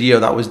was the video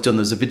that was done.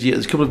 There's a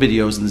couple of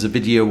videos, and there's a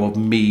video of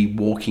me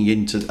walking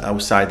into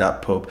outside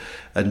that pub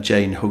and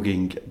Jane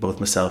hugging both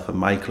myself and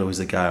Michael, who was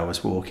the guy I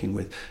was walking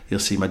with. You'll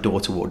see my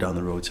daughter walk down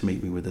the road to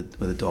meet me with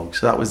a dog.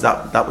 So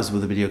that was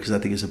with the video, because I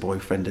think his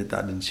boyfriend did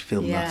that, and she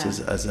filmed that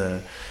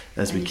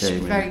as we came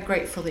in. Very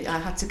grateful that I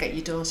had to get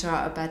your daughter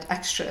out of bed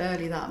extra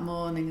early that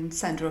morning and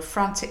send her a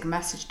frantic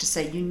message to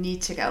say, you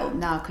need to get up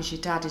now, because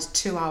your dad is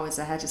 2 hours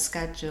ahead of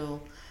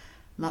schedule.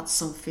 And that's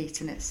some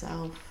feat in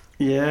itself.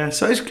 Yeah,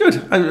 so it's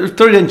good. I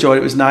thoroughly enjoyed it.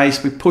 It was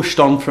nice. We pushed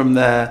on from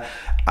there.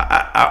 We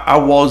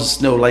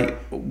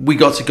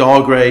got to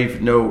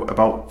Gargrave,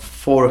 about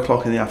 4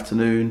 o'clock in the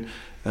afternoon,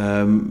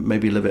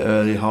 maybe a little bit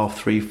early,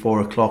 3:30,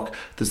 4 o'clock.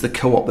 There's the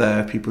co-op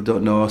there, people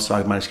don't know, so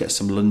I managed to get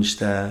some lunch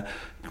there.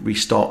 We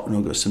stopped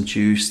and got some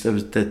juice. There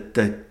was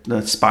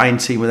the spine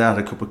team with that,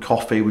 had a cup of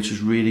coffee, which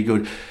was really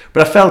good.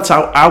 But I felt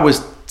I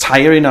was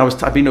tiring.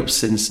 I've been up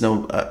since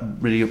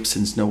really up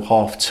since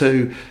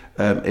 2:30.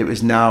 It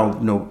was now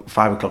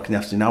 5 o'clock in the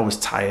afternoon. I was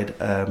tired,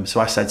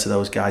 so I said to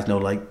those guys,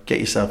 get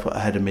yourself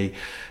ahead of me.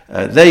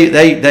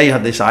 They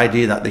had this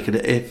idea that they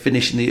could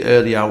finish in the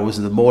early hours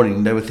of the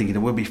morning. They were thinking it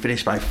would be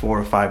finished by 4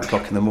 or 5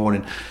 o'clock in the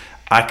morning.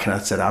 I kind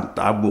of said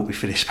I won't be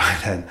finished by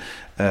then.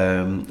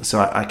 So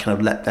I kind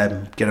of let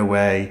them get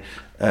away,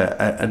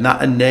 and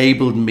that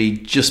enabled me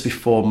just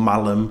before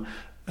Malham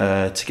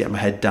to get my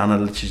head down. I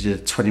literally did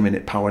a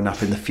 20-minute power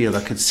nap in the field.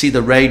 I could see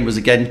the rain was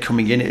again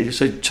coming in.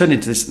 So it turned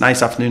into this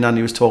nice afternoon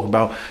Andy was talking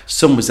about.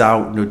 Sun was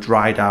out,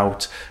 dried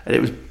out, and it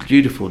was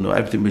beautiful.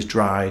 Everything was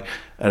dry,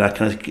 and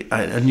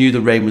I knew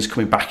the rain was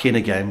coming back in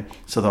again.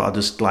 So I thought I'd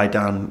just lie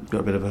down,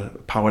 got a bit of a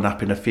power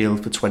nap in the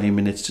field for 20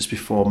 minutes just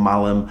before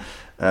Malham.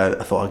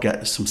 I thought I'd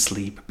get some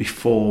sleep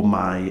before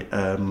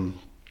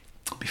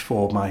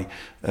before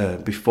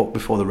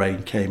the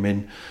rain came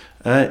in.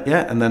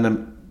 And then I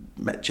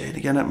met Jane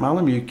again at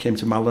Malham. You came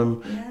to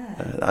Malham.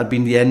 Yeah. I'd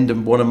been the end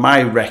of one of my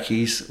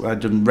recce's.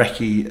 I'd done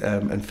recce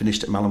and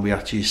finished at Malham. We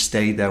actually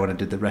stayed there when I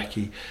did the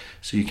recce.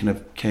 So you kind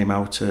of came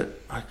out at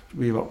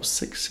maybe about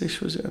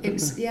 6ish, was it? It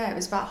was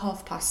about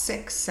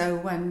 6:30. So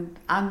when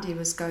Andy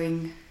was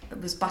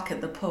back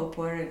at the pub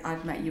where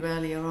I'd met you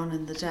earlier on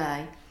in the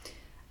day,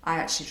 I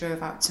actually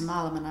drove out to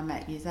Malham and I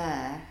met you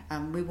there,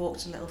 and we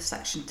walked a little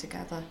section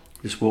together.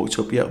 Just walked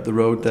up the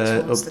road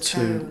there, up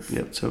to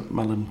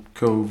Malham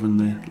Cove and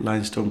the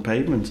limestone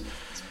pavement.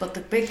 But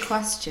the big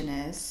question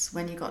is,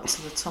 when you got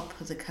to the top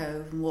of the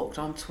cove and walked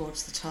on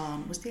towards the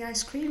tarn, was the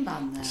ice cream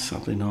van there?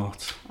 Sadly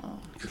not.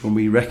 When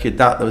we wrecked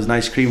that, there was an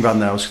ice cream van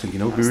there. I was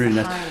thinking, it'd be really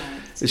nice.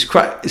 It's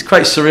quite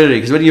surreal,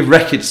 because when you've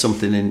wrecked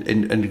something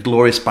in a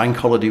glorious bank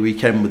holiday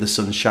weekend with the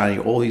sun shining,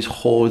 all these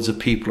hordes of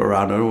people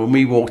around. And when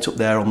we walked up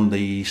there on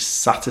the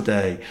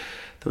Saturday,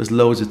 there was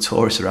loads of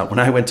tourists around. When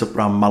I went up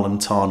around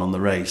Malham Tarn on the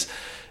race,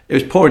 it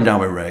was pouring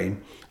down with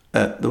rain.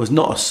 There was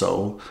not a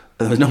soul.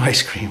 There was no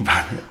ice cream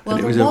van. Well,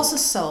 there was a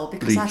soul,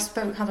 because I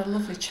had a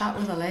lovely chat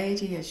with a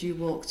lady as you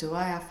walked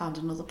away. I found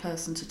another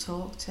person to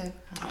talk to.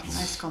 Had a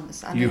nice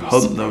conversation. You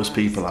hunt those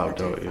people out,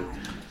 don't you?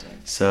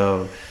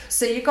 So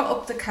you got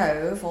up the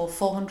cove, all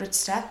 400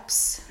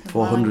 steps.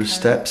 400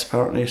 steps,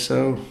 apparently.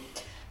 So.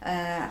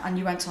 And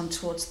you went on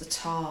towards the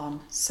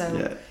tarn. So.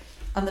 Yeah.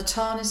 And the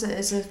tarn is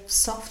a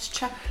soft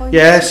checkpoint?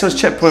 Yeah, so it's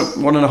checkpoint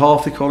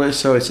 1.5, they call it.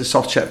 So it's a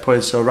soft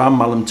checkpoint. So around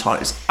Malham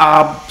Tarn, it's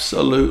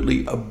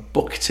absolutely a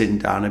bucketing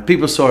down. And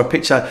people saw a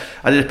picture.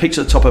 I did a picture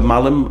at the top of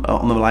Malham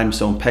on the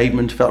limestone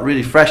pavement. Felt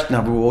really fresh, didn't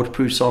have a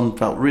waterproofs on.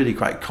 Felt really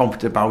quite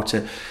confident about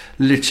it.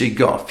 Literally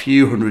got a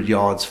few hundred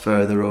yards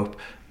further up,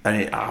 and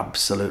it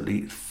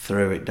absolutely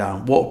threw it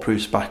down.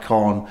 Waterproofs back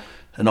on.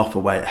 and off I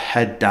went,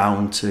 head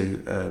down to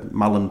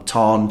Malham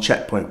Tarn,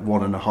 checkpoint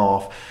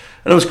 1.5.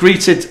 And I was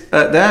greeted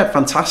there,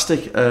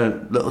 fantastic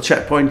little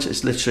checkpoint.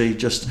 It's literally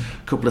just a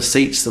couple of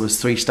seats. There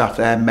was 3 staff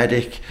there,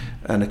 medic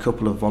and a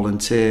couple of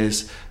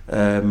volunteers.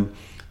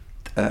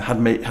 Had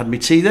me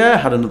tea there,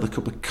 had another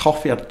cup of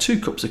coffee, had 2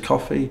 cups of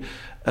coffee,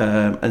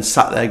 and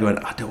sat there going,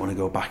 I don't want to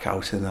go back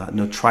out in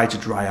that. Tried to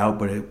dry out,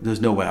 but there's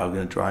no way I was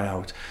going to dry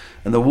out.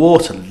 And the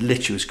water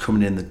literally was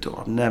coming in the door.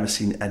 I've never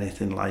seen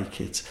anything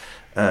like it.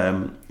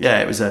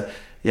 It was and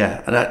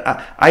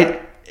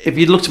I if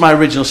you looked at my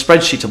original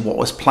spreadsheet of what I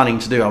was planning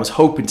to do, I was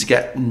hoping to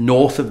get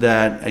north of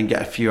there and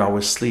get a few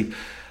hours sleep.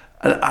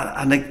 And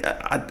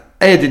I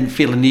didn't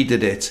feel I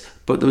needed it,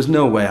 but there was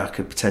no way I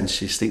could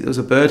potentially sleep. There was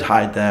a bird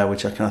hide there,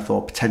 which I kind of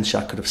thought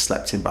potentially I could have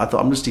slept in, but I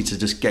thought I just need to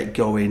just get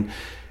going.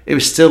 It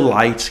was still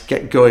light,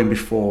 get going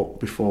before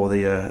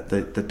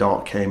the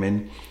dark came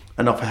in.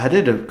 And off I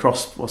headed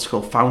across what's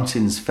called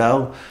Fountains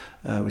Fell,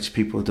 which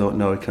people don't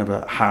know, kind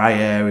of a high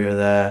area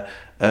there.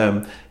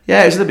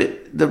 It was a little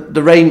bit,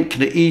 the rain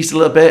kind of eased a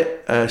little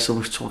bit, so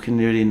we're talking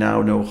nearly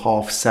now,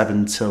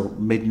 7:30 till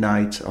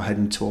midnight, or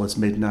heading towards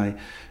midnight.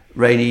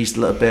 Rain eased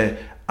a little bit.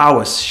 I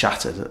was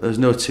shattered. There's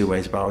no two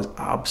ways about it. I was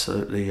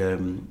absolutely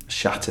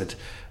shattered.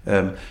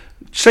 A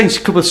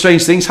couple of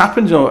strange things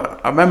happened.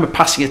 I remember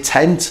passing a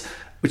tent,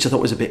 which I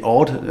thought was a bit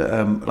odd,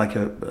 like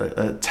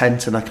a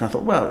tent, and I kind of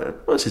thought, well,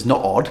 this is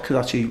not odd, because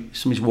actually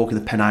somebody's walking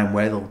the Pennine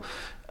Whale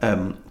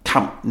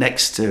camp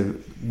next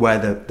to where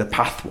the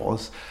path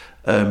was.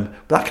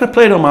 But that kind of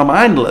played on my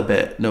mind a little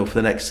bit, for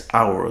the next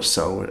hour or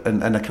so,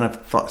 and I kind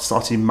of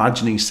started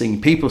imagining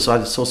seeing people. So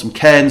I saw some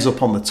cairns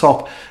up on the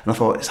top, and I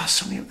thought, is that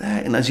something up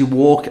there? And as you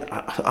walk,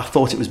 I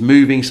thought it was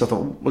moving, so I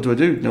thought, what do I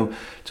do?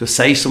 To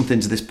say something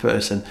to this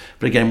person.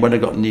 But again, when I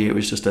got near, it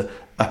was just a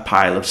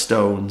pile of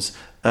stones.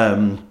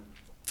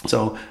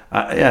 So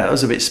it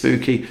was a bit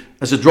spooky.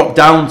 As I dropped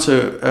down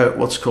to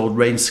what's called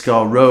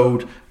Rainscar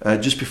Road,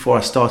 just before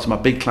I started my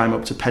big climb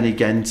up to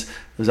Pennygent,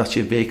 there was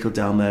actually a vehicle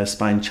down there,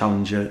 Spine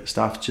Challenger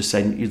staff, just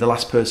saying, you're the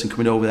last person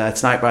coming over there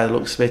tonight by the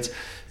looks of it.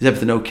 Is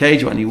everything okay?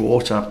 Do you want any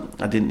water?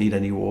 I didn't need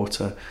any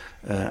water.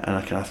 And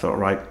I kind of thought,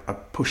 right, I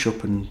push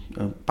up and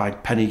by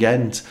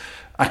Pennygent.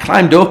 I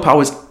climbed up. I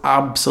was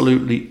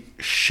absolutely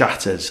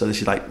shattered. So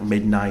this is like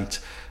midnight.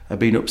 I've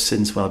been up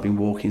since, I've been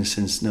walking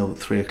since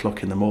 3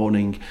 o'clock in the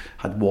morning,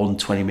 had 1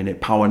 20-minute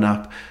power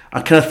nap.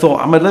 I kind of thought,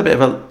 I'm a little bit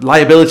of a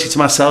liability to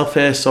myself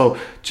here, so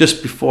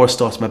just before I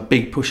started my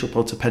big push-up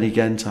onto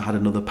Pennygent, I had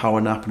another power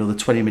nap, another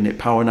 20-minute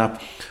power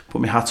nap, put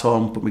my hat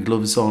on, put my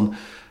gloves on.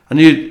 I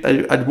knew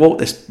I'd walked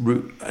this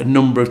route a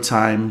number of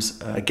times,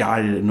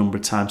 guided it a number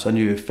of times, so I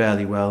knew it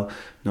fairly well.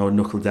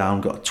 Knuckled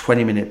down, got a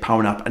 20-minute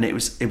power nap, and it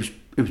was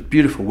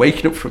beautiful.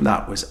 Waking up from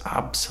that was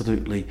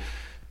absolutely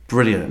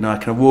brilliant. And I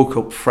kind of woke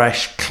up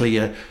fresh,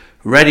 clear,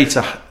 ready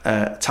to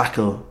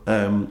tackle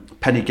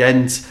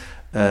Pennygent.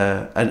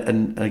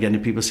 And again,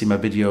 if people see my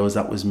videos,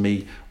 that was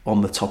me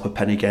on the top of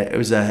Pennygent. It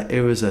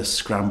was a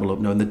scramble up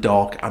in the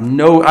dark. I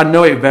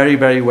know it very,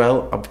 very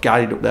well. I've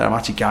guided up there. I'm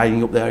actually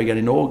guiding up there again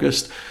in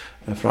August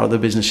for other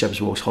Business Shepherd's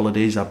Walks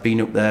holidays. I've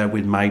been up there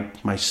with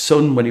my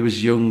son when he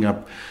was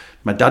young.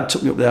 My dad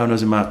took me up there when I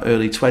was in my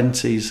early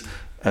 20s.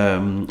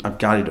 I've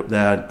guided up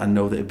there. I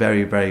know that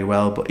very, very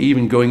well. But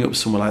even going up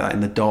somewhere like that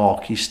in the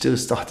dark, you still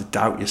start to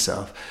doubt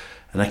yourself.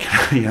 And I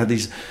had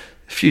these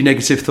few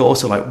negative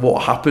thoughts of like,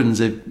 what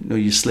happens if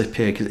you slip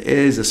here? Because it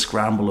is a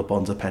scramble up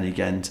onto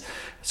Pennygent.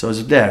 So I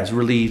was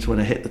relieved when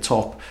I hit the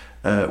top,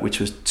 which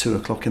was 2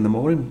 o'clock in the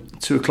morning.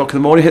 2 o'clock in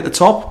the morning, hit the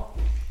top,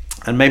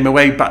 and made my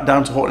way back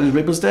down to Horton and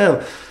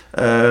Ribblesdale.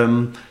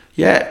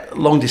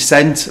 Long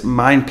descent,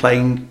 mind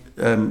playing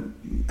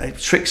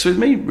tricks with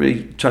me,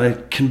 really trying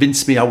to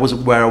convince me I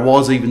wasn't where I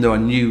was, even though I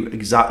knew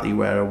exactly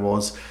where I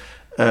was.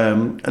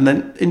 And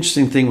then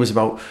interesting thing was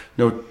about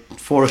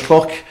 4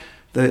 o'clock,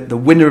 the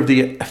winner of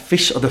the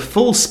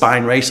full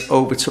spine race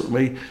overtook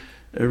me.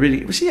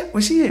 Was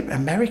he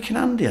American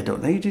Andy? I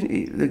don't know.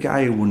 The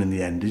guy who won in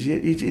the end.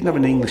 He didn't have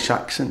an English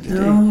accent, did he?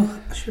 No,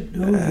 I should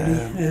know.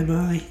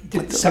 Really. He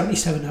did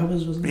 77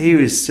 hours, wasn't he? He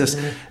was just.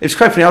 It was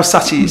quite funny. I was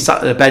sat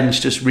at the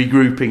bench just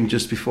regrouping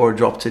just before I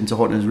dropped into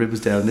Horton and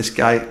Ribblesdale, and this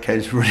guy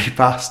came really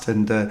fast,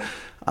 and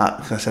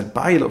I said,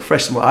 "Bye, you look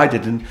fresh than what I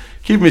did." And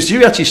keeping as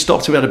you actually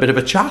stopped, we had a bit of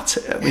a chat.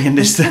 Me and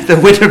the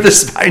winner of the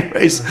spine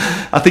race.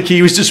 I think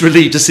he was just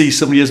relieved to see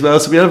somebody as well,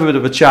 so we had a bit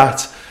of a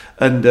chat.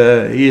 And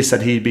he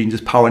said he'd been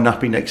just power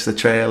napping next to the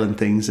trail and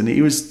things, and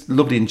he was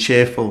lovely and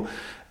cheerful.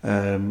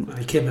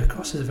 He came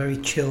across as a very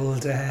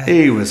chilled.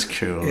 He was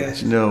cool.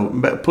 Yes.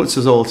 Puts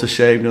us all to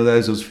shame.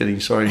 There's us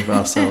feeling sorry for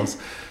ourselves.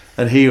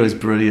 And he was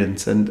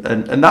brilliant, and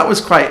that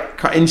was quite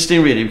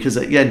interesting, really, because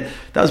again,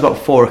 that was about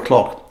 4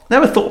 o'clock.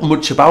 Never thought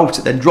much about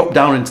it. Then dropped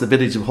down into the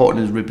village of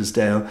Horton and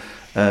Ribblesdale,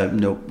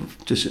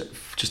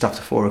 just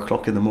after 4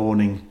 o'clock in the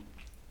morning.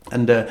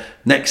 And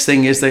next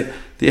thing is the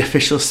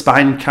official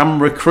Spine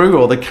camera crew,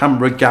 or the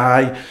camera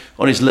guy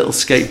on his little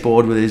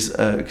skateboard with his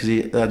because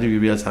I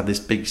didn't realise I had this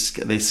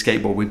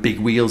skateboard with big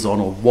wheels on,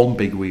 or one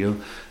big wheel,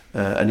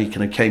 and he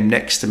kind of came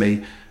next to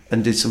me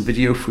and did some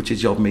video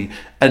footage of me,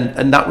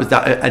 and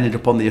that ended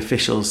up on the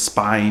official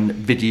Spine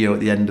video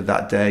at the end of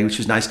that day, which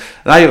was nice.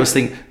 And I always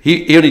think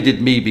he only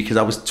did me because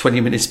I was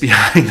 20 minutes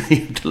behind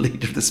the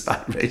leader of the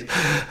Spine race.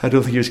 I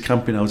don't think he was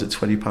camping. I was at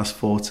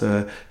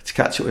 4:20 to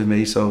catch up with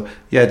me. So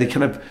yeah,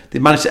 they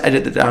managed to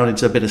edit it down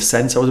into a bit of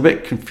sense. I was a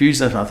bit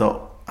confused, and I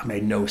thought I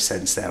made no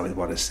sense there with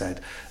what I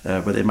said,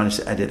 but they managed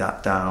to edit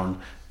that down.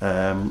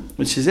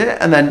 Which is it.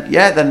 And then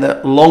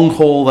the long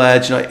haul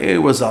there,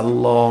 it was a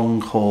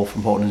long haul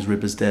from Portland's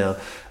Ribersdale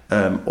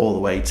all the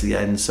way to the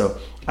end. So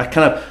I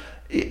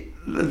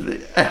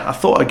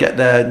thought I'd get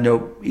there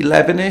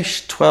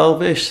 11ish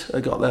 12ish. I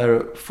got there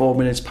at 4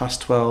 minutes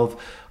past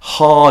 12.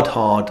 Hard,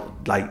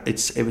 like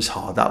it was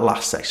hard. That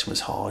last section was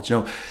hard.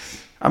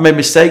 I made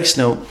mistakes.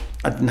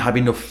 I didn't have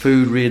enough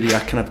food really.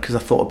 Because I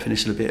thought I'd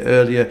finish a little bit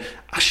earlier.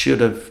 I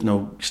should have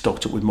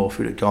stocked up with more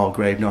food at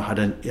Gargrave.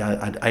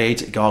 I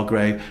ate at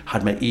Gargrave,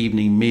 had my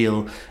evening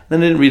meal, then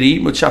I didn't really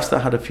eat much after. I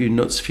had a few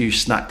nuts, a few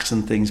snacks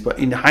and things. But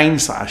in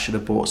hindsight, I should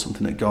have bought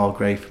something at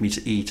Gargrave for me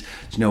to eat,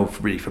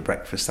 really for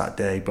breakfast that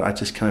day. But I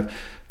just kind of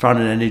found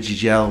an energy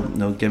gel,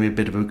 gave me a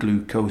bit of a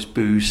glucose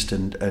boost,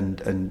 and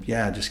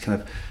just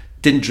kind of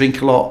didn't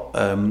drink a lot.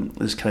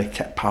 Just kind of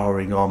kept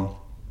powering on.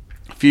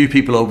 A few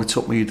people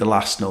overtook me the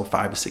last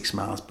 5 or 6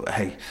 miles, but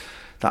hey,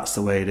 that's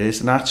the way it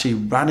is. And I actually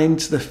ran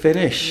into the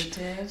finish. You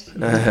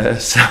did.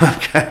 So I'm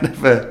kind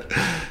of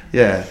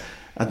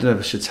I don't know if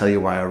I should tell you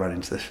why I ran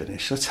into the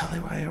finish. Should I tell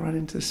you why I ran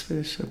into this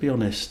finish? I'll be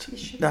honest.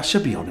 I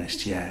should be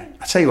honest, yeah.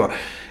 I tell you what,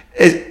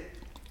 is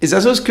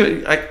as I was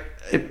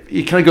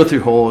you kind of go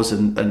through Hawes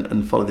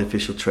and follow the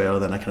official trail,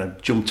 then I kind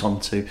of jumped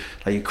onto,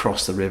 you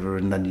cross the river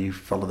and then you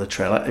follow the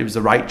trail. It was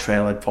the right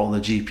trail. I'd follow the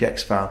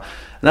GPX file.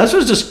 And as I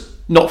was just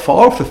not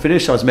far off the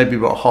finish, I was maybe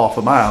about half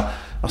a mile,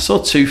 I saw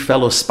two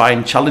fellow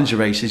Spine Challenger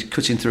races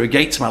cutting through a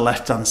gate to my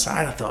left-hand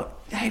side. I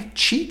thought, they've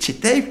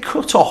cheated. They've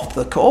cut off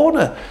the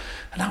corner.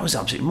 And I was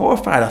absolutely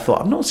mortified. I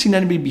thought, I've not seen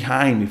anybody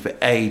behind me for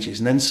ages.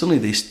 And then suddenly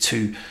these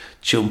two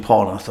jump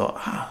on. I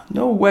thought,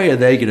 no way are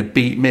they going to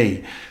beat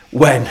me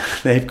when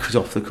they've cut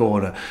off the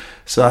corner.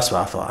 So that's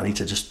why I thought I need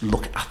to just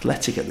look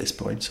athletic at this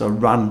point. So I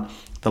ran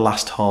the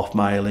last half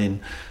mile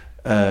in.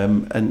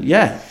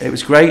 It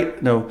was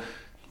great.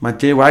 My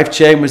dear wife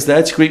Jane was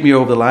there to greet me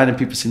over the line, and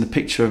people seen the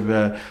picture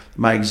of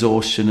my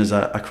exhaustion as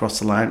I crossed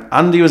the line.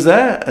 Andy was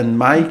there, and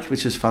Mike,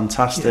 which was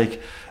fantastic.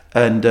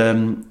 Yeah. And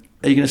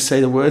are you going to say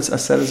the words I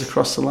said as I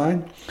crossed the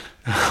line,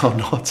 or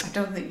not? I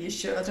don't think you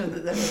should. I don't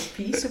think they're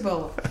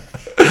repeatable.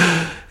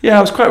 Yeah,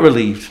 I was quite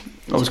relieved.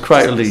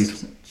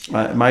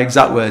 My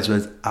exact words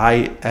were,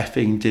 "I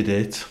effing did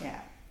it."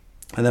 Yeah.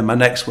 And then my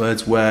next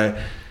words were,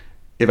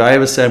 "If I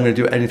ever say I'm going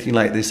to do anything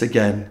like this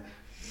again,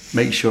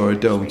 make sure I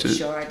don't.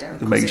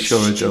 Make sure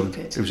I don't.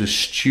 It was a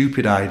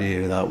stupid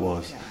idea, that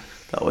was. Yeah.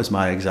 That was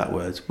my exact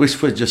words. Which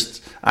were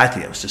just, I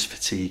think it was just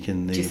fatigue. Do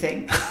you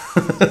think?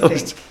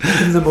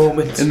 In the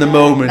moment. In the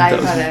moment. Now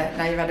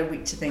you've had a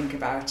week to think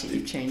about it.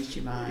 You've changed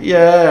your mind.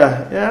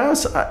 Yeah.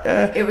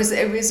 It was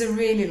a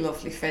really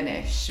lovely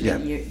finish. Yeah.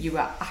 You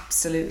were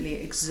absolutely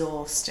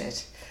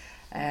exhausted.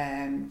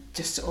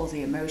 Just all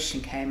the emotion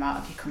came out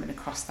of you coming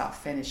across that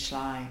finish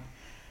line.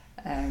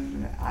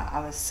 I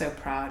was so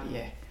proud of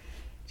you.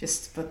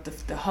 But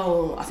the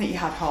whole, I think you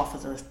had half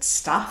of the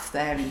staff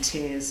there in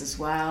tears as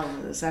well.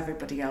 There's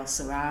everybody else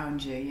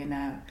around you,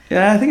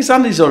 Yeah, I think it's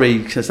Andy's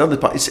already said the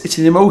part. It's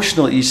an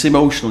emotional. It's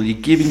emotional.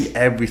 You're giving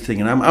everything,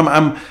 and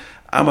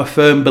I'm a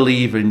firm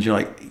believer in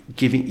you're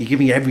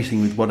giving everything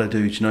with what I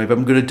do. If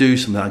I'm going to do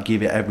something, I'll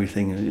give it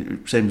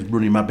everything. Same as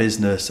running my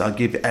business, I'll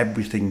give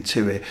everything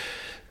to it.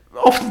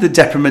 Often the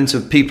detriment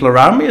of people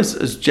around me,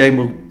 as Jane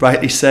will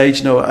rightly say,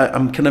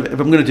 I'm kind of, if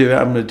I'm going to do it,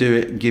 I'm going to do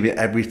it and give it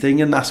everything,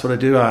 and that's what I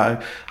do.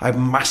 I have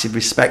massive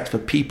respect for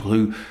people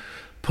who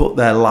put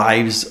their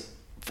lives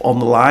on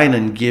the line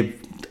and give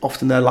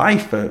often their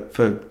life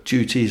for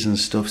duties and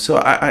stuff. So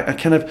I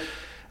kind of,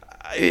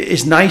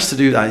 it's nice to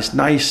do that. It's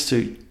nice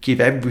to give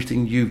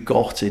everything you've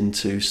got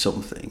into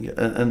something,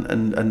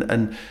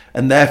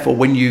 and therefore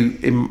when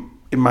you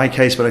in my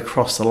case, when I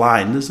cross the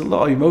line, there's a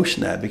lot of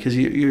emotion there because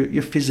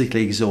you're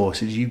physically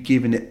exhausted. You've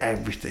given it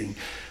everything,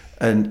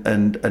 and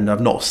I've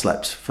not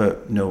slept for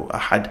I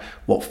had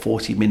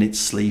 40 minutes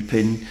sleep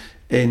in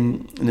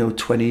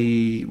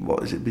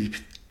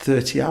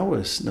 30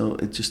 hours. No,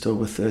 it's just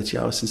over 30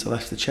 hours since I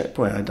left the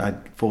checkpoint. I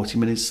had 40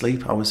 minutes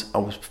sleep. I was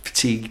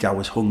fatigued. I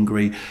was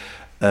hungry.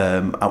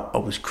 I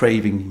was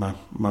craving my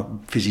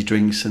fizzy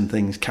drinks and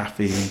things,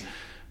 caffeine.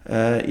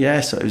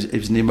 So it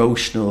was an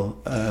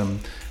emotional.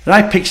 And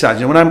I picture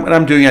that, when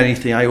I'm doing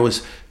anything, I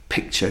always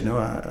picture,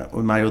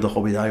 with my other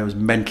hobby, I always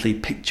mentally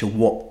picture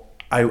what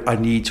I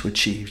need to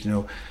achieve,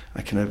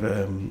 I kind of,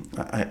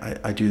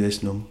 I do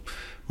this,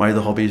 my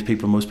other hobby, as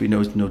people most be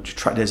knows,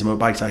 track days and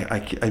motorbikes,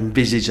 I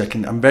envisage, I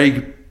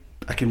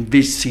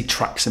can see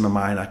tracks in my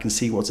mind, I can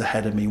see what's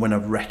ahead of me, when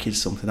I've wrecked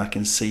something, I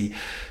can see,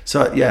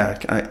 so yeah,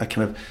 I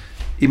kind of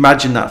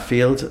imagine that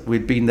field.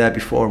 We'd been there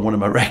before in one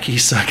of my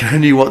recce's, so I kind of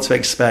knew what to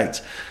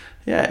expect.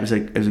 Yeah, it was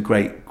a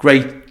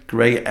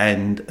great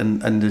end,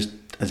 and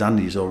as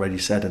Andy's already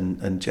said,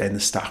 and Jane, the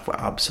staff were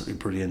absolutely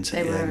brilliant.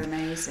 They were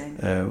amazing.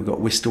 We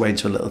got whisked away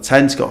into a little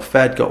tent, got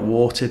fed, got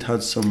watered,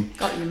 had some.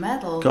 Got your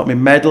medal. Got my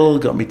medal,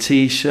 got my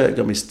T-shirt,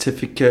 got my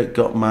certificate,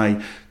 got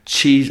my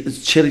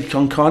chili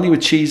con carne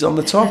with cheese on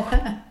the top.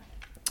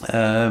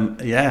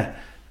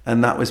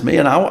 And that was me.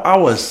 And I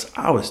was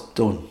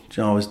done.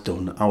 You know, I was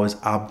done. I was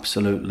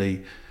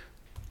absolutely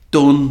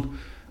done.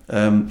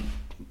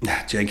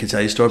 Jane can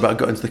tell you a story about I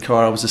got into the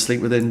car, I was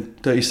asleep within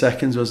 30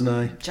 seconds, wasn't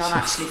I? John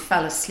actually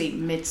fell asleep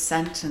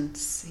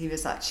mid-sentence. He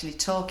was actually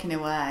talking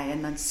away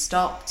and then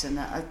stopped, and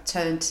I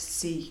turned to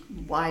see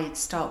why he'd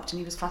stopped, and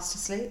he was fast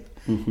asleep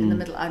in the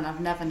middle. And I've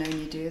never known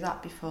you do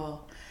that before.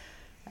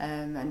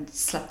 And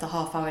slept the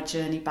half-hour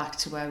journey back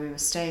to where we were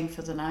staying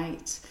for the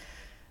night.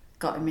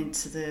 Got him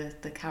into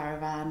the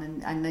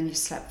caravan, and then you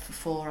slept for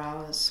 4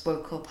 hours,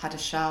 woke up, had a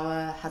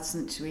shower, had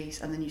something to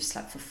eat, and then you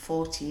slept for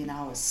 14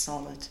 hours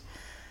solid.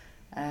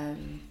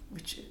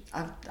 Which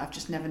I've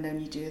just never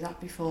known you do that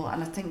before.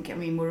 And I think, I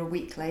mean, we're a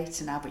week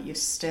later now, but you're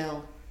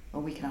still a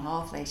week and a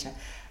half later,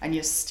 and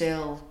you're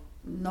still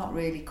not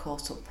really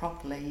caught up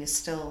properly. You're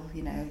still,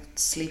 you know,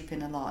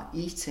 sleeping a lot,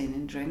 eating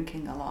and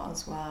drinking a lot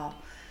as well,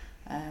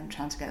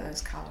 trying to get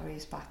those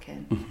calories back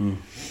in.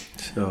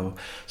 So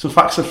some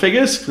facts and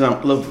figures, because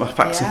I love my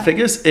facts and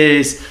figures,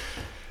 is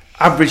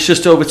average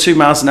just over 2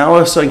 miles an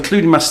hour, so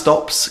including my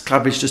stops,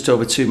 average just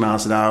over 2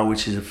 miles an hour,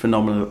 which is a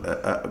phenomenal.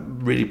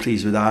 Really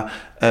pleased with that.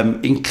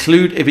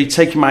 If you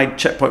take my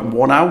checkpoint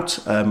 1 out,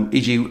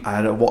 e.g. I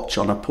had a watch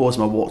on, I paused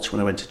my watch when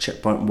I went to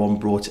checkpoint 1,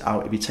 brought it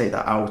out. If you take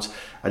that out,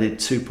 I did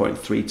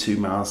 2.32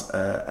 miles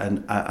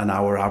an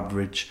hour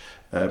average,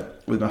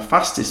 with my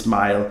fastest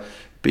mile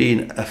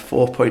being a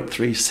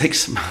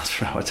 4.36 miles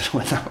per hour. I don't know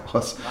what that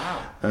was.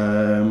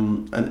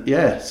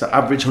 Wow. So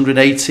average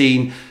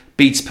 118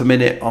 beats per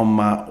minute on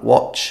my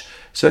watch.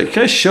 So it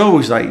kind of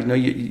shows, like, you know,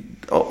 you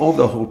over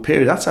the whole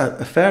period, that's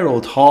a fair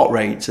old heart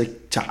rate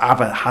to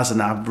have as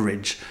an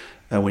average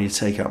when you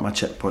take out my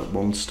checkpoint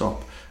 1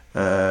 stop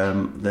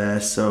there.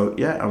 So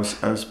yeah, I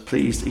was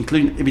pleased,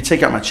 including if you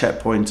take out my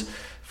checkpoint,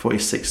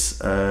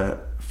 46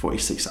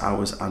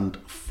 hours and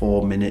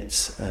 4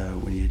 minutes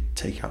when you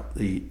take out I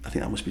think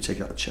that must be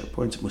taking out the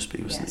checkpoint. It must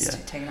be, wasn't it? Yeah,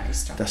 taking out your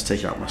stop. That's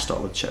taking out my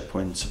stop with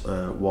checkpoint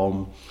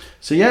 1.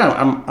 So yeah,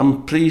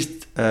 I'm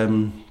pleased.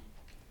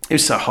 It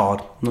was so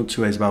hard, not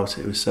two ways about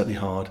it. It was certainly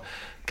hard.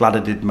 Glad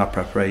I did my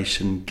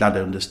preparation, glad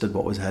I understood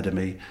what was ahead of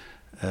me.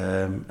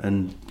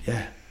 And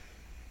yeah,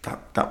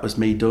 that was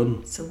me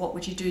done. So what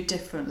would you do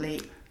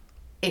differently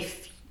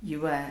if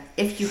you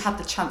had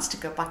the chance to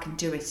go back and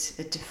do it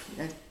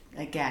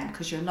again?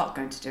 Because you're not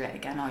going to do it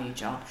again, are you,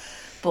 John?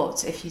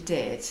 But if you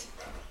did,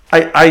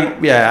 what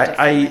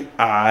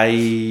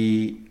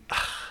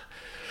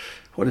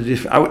did I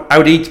do? I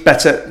would eat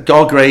better.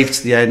 Gargrave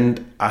to the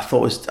end. I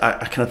thought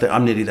I kind of think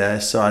I'm nearly there,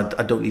 so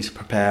I don't need to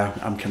prepare.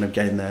 I'm kind of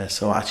getting there.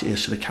 So actually, I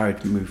should have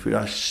carried my food.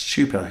 I was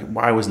stupid.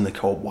 Why was in the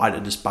cold? Why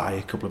did I just buy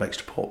a couple of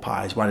extra pork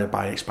pies? Why did I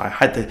buy extra? I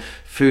had the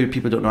food.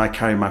 People don't know I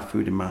carry my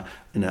food in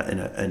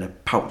a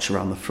pouch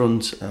around the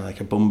front, like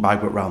a bum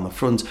bag, but around the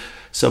front.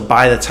 So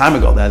by the time I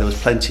got there was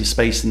plenty of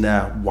space in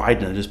there. Why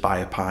didn't I just buy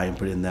a pie and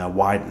put it in there?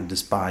 Why didn't I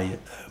just buy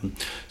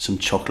some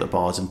chocolate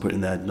bars and put it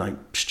in there? Like,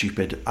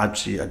 stupid.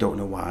 Actually, I don't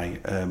know why.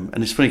 And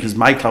it's funny because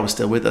Michael was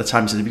still with at the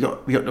time. He said, "Have you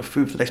got enough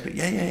food for the next bit?"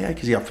 Yeah.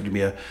 Because he offered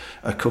me a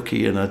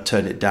cookie and I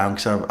turned it down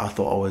because I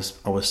thought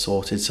I was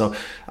sorted. So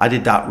I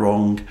did that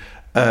wrong.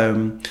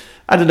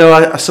 I don't know.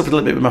 I suffered a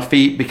little bit with my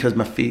feet because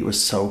my feet were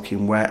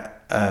soaking wet.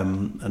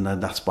 And then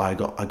that's why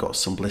I got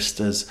some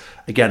blisters.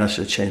 Again, I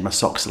should have changed my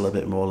socks a little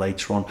bit more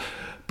later on.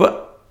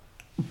 But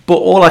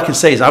all I can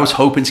say is I was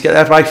hoping to get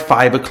there by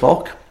 5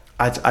 o'clock.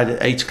 I had an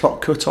 8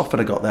 o'clock cut off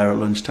and I got there at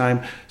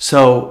lunchtime.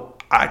 So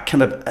I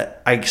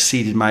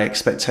exceeded my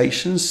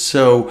expectations.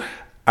 So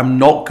I'm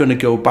not going to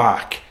go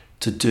back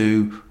to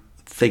do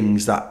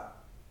things that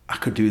I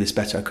could do this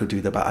better. I could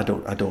do that, but I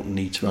don't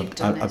need to. I've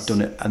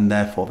done it, and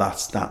therefore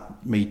that's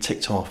me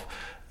ticked off.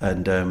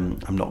 And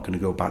I'm not going to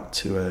go back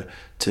to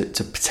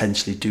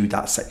potentially do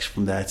that section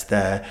from there to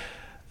there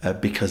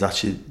because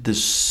actually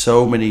there's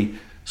so many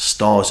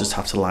stars just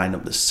have to line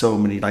up. There's so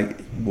many, like,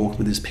 walking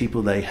with these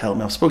people, they help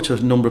me. I've spoken to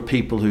a number of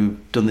people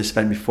who've done this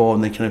event before,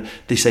 and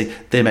they say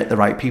they met the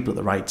right people at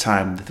the right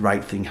time, the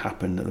right thing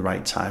happened at the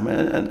right time,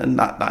 and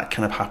that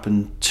kind of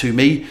happened to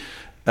me.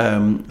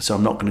 So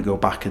I'm not going to go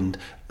back and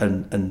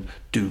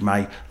do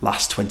my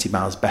last 20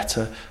 miles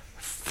better.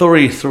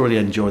 Thoroughly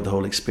enjoyed the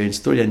whole experience.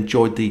 Thoroughly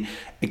enjoyed the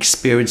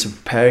experience of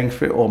preparing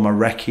for it. All my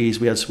recce's.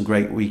 We had some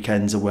great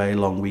weekends away,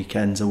 long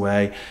weekends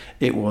away.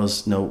 It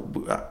was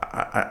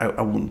I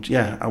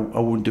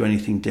wouldn't do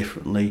anything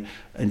differently.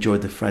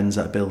 Enjoyed the friends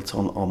that I built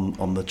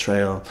on the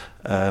trail.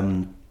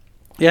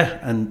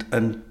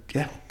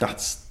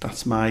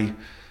 That's my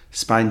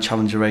Spine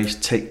Challenger race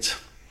ticked.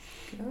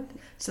 Good.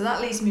 So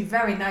that leads me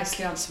very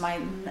nicely on to my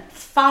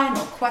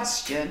final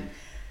question,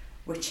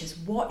 which is,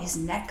 what is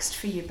next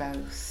for you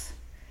both?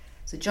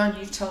 So John,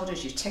 you told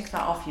us you tick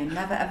that off. You're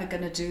never ever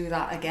going to do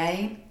that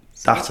again.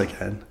 So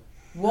again.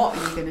 What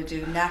are you going to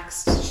do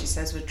next? She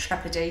says with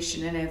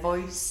trepidation in her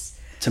voice.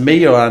 To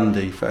me or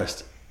Andy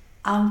first?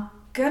 I'm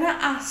gonna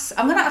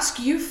ask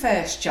you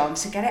first, John,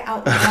 to get it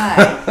out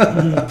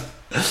the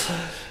way.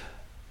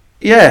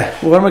 Yeah,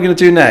 well, what am I going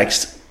to do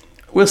next?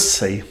 We'll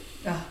see.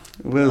 Oh.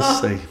 We'll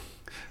see.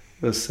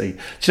 Do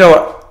you know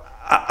what?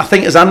 I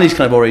think, as Andy's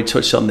kind of already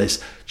touched on this,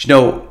 do you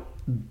know,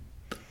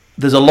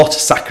 there's a lot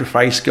of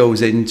sacrifice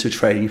goes into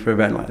training for an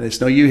event like this.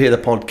 Now, you hear the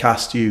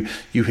podcast, you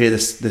hear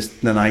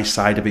the nice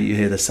side of it, you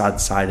hear the sad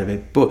side of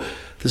it, but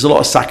there's a lot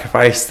of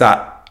sacrifice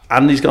that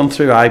Andy's gone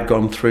through, I've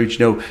gone through. Do you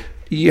know,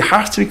 you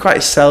have to be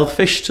quite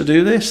selfish to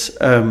do this,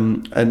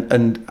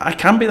 and I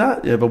can be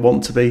that if I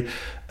want to be.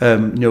 You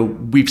know,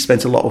 we've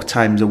spent a lot of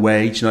times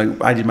away. You know,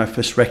 I did my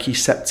first recce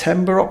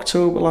September,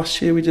 October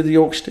last year. We did the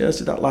Yorkshire,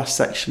 did that last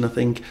section, I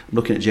think. I'm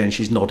looking at Jen,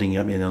 she's nodding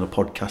at me, and on a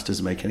podcast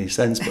doesn't make any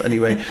sense. But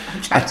anyway,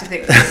 I'm trying to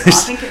think. I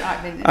think it might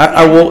have been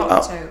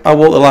I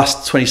walked the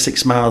last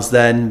 26 miles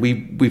then.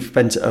 We've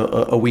spent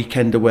a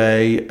weekend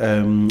away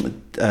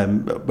when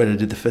I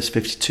did the first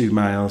 52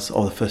 miles,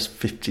 or the first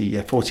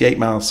 48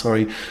 miles,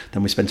 sorry.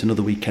 Then we spent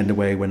another weekend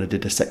away when I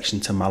did a section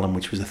to Malham,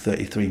 which was a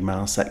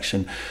 33-mile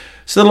section.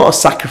 So a lot of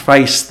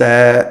sacrifice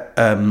there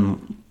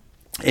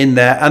in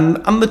there,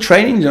 and the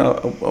training. You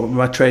know,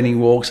 my training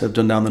walks I've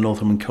done down the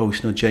Northumberland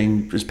coast. You know,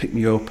 Jane just picked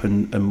me up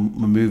and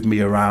moved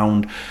me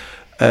around,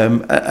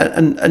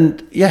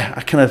 and yeah,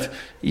 I kind of,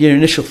 your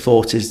initial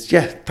thought is,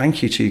 yeah,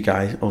 thank you to you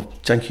guys, or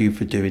thank you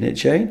for doing it,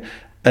 Jane,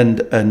 and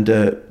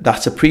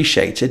that's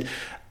appreciated.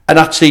 And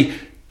actually,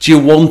 do you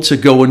want to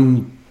go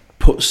and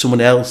put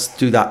someone else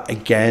do that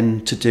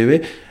again to do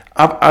it?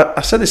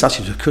 I said this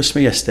actually to a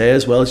customer yesterday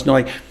as well. It's, you know,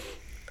 like,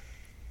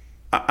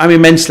 I'm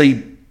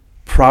immensely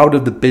proud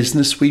of the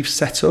business we've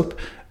set up,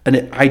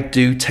 and I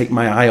do take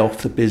my eye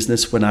off the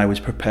business when I was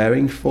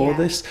preparing for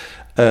this.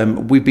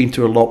 We've been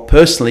through a lot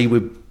personally.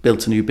 We've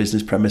built a new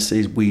business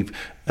premises. We've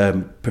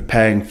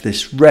preparing for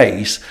this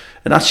race,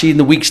 and actually in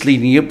the weeks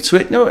leading up to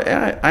it,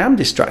 I am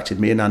distracted.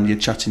 Me and Andy are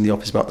chatting in the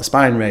office about the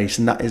Spine race,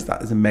 and that is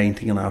the main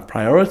thing on our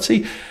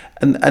priority.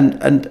 And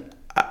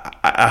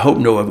I hope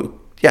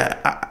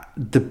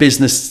the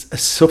business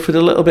has suffered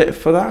a little bit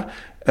for that.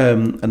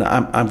 And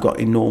I've got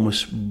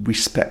enormous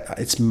respect.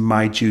 It's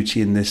my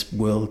duty in this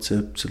world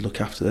to look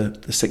after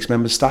the 6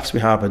 member staffs we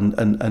have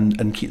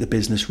and keep the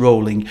business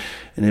rolling.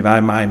 And if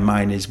my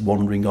mind is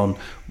wandering on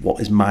what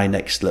is my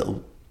next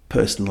little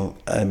personal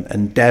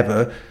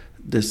endeavour,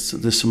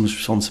 there's some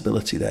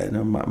responsibility there. You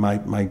know,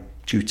 my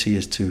duty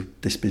is to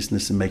this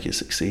business and make it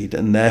succeed.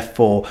 And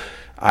therefore,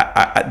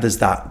 there's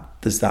that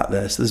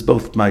there. So there's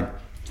both my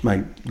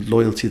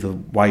loyalty to the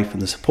wife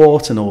and the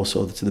support, and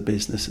also to the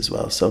business as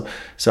well. So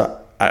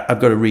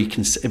I've got to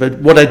reconsider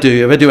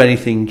if I do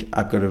anything.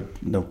 I've got to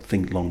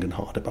think long and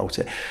hard about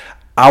it.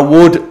 I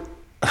would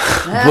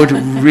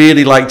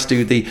really like to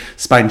do the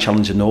Spine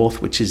Challenger North,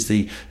 which is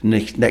the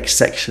next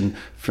section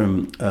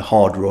from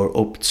Hardrow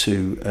up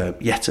to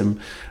Yettham.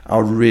 I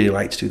would really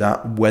like to do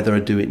that. Whether I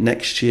do it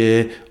next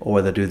year or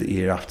whether I do it the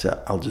year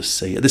after, I'll just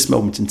see. At this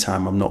moment in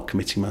time, I'm not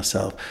committing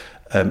myself.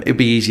 It'd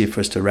be easier for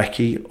us to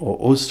recce,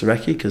 or us to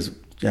recce, because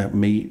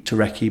me to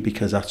recce,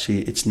 because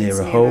actually it's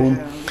nearer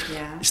home.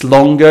 It's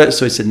longer,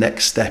 so it's a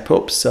next step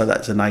up. So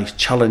that's a nice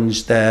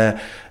challenge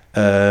there.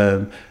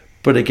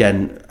 But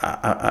again,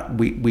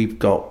 we've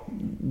got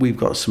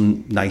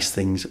some nice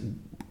things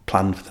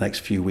planned for the next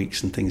few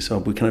weeks and things. So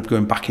we're kind of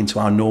going back into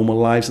our normal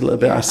lives a little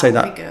bit. I say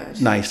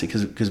that nicely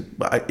because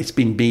it's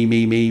been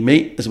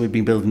me as we've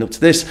been building up to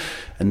this,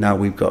 and now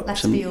we've got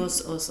Let's be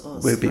us.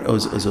 We'll be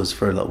us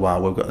for a little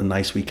while. We've got a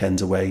nice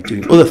weekends away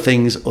doing other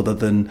things other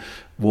than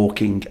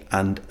walking,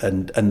 and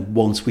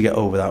once we get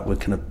over that, we'll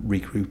kind of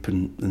regroup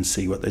and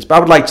see what this. But I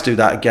would like to do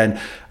that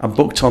again. I'm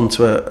booked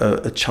onto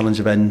a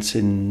challenge event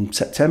in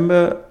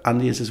September.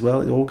 Andy is as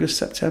well. August,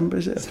 September,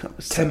 is it?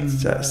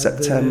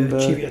 September. The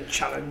Cheviot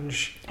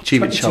Challenge.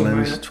 Cheviot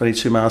Challenge,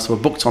 22 miles. So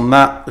we're booked on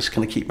that. Just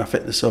kind of keep my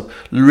fitness up.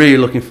 Really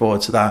looking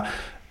forward to that.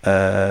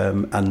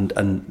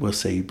 And we'll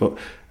see. But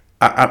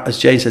as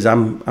Jane says,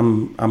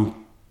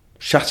 I'm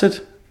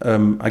shattered.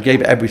 I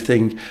gave it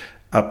everything.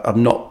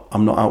 I'm not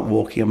out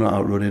walking. I'm not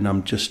out running.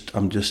 I'm just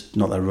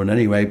not that I run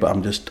anyway. But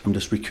I'm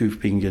just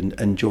recouping and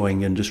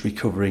enjoying and just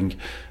recovering,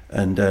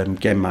 and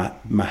getting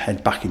my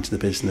head back into the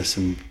business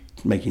and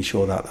making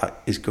sure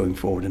that is going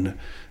forward in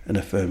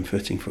a firm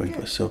footing for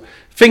us. So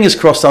fingers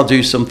crossed, I'll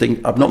do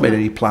something. I've not made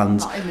any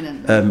plans. Not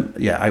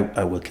imminently.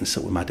 I will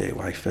consult with my dear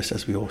wife first,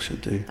 as we all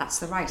should do. That's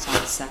the right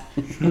answer.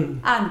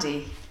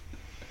 Andy,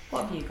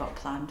 what have you got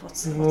planned?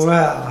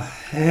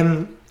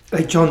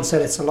 Like John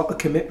said, it's a lot of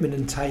commitment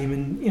and time,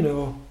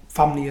 and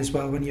family as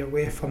well when you're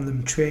away from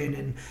them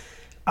training.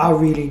 I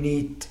really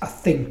need, I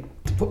think,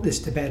 to put this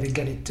to bed and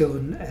get it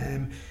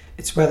done.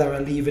 It's whether I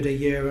leave it a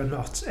year or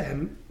not.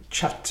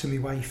 Chat to my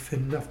wife,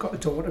 and I've got a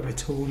daughter at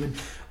home and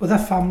other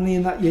family,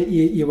 and that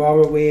you are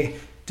away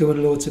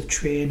doing loads of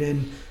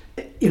training.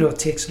 It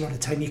takes a lot of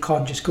time. You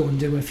can't just go and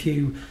do a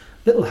few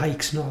little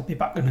hikes and I'll be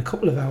back in a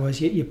couple of hours.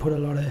 You put a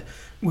lot of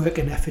work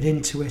and effort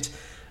into it.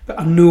 But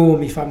I know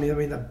my family,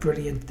 they're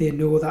brilliant. They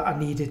know that I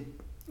need it.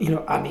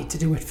 I need to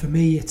do it for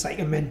me. It's like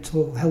a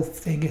mental health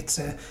thing. It's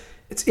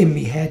it's in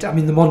my head. I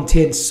mean, the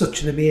Montaigne's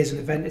such an amazing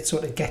event. It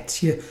sort of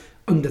gets you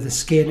under the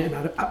skin,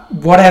 and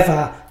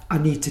whatever I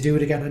need to do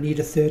it again, I need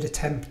a third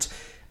attempt.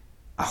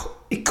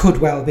 It could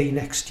well be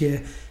next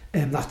year.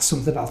 That's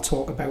something I'll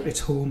talk about at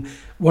home.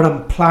 What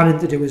I'm planning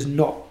to do is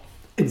not,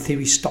 in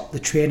theory, stop the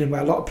training,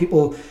 where a lot of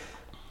people,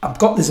 I've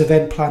got this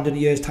event planned in a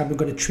year's time, we're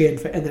going to train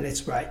for it, and then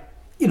it's right.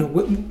 You know,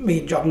 me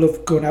and John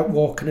love going out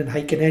walking and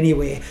hiking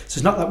anyway, so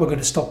it's not that we're going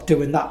to stop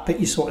doing that, but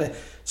you sort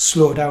of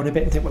slow down a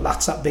bit and think, well,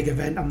 that's that big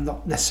event. I'm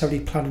not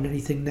necessarily planning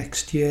anything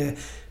next year,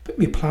 but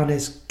my plan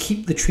is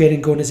keep the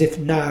training going as if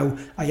now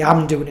I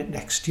am doing it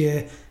next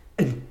year,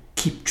 and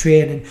keep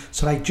training.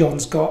 So like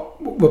John's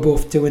got, we're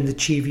both doing the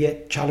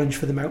Cheviot Challenge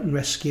for the Mountain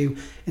Rescue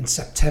in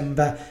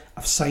September.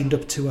 I've signed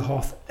up to a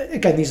half,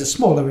 again, these are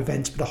smaller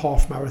events, but a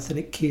half marathon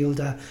at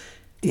Kielder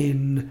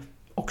in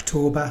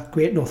October,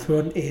 Great North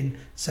Run in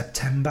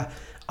September.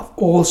 I'm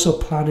also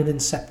planning in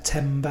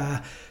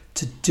September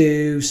to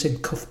do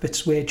St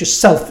Cuthbert's Way, just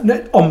self,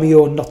 on my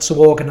own, not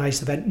so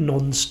organised event,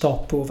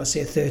 non-stop over,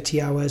 say,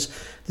 30 hours,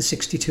 the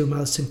 62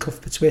 miles St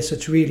Cuthbert's Way. So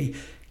it's really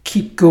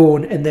keep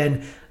going, and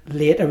then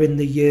later in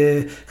the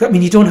year, I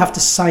mean, you don't have to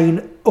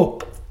sign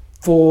up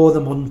for the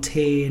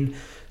Montaigne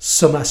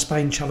Summer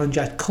Spine Challenge.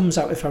 It comes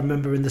out, if I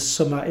remember, in the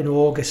summer, in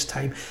August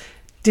time.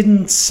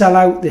 Didn't sell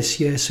out this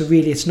year, so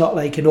really it's not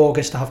like in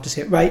August I have to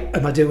say, right,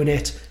 am I doing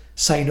it?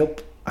 Sign up.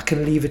 I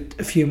can leave it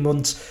a few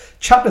months,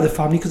 chat to the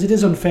family, because it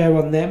is unfair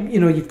on them. You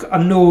know, I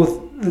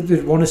know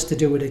they want us to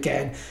do it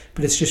again,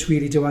 but it's just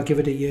really, do I give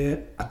it a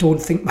year? I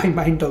don't think my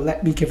mind will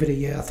let me give it a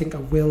year. I think I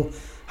will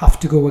have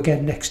to go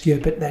again next year,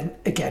 but then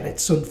again,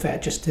 it's unfair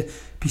just to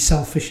be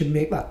selfish and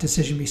make that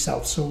decision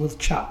myself. So we'll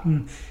chat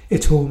and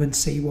at home and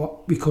see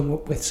what we come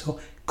up with. So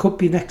could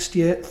be next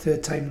year,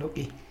 third time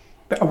lucky.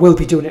 But I will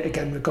be doing it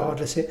again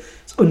regardless.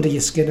 It's under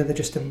your skin, and they're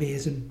just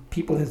amazing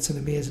people, and it's an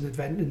amazing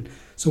event. And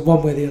so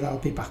one way or the other, I'll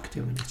be back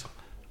doing it.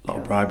 A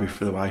lot of bribery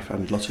for the wife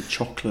and lots of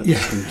chocolates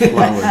and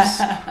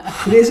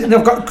flowers. It is, and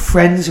I've got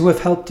friends who have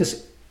helped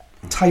us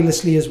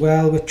tirelessly as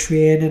well with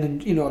training,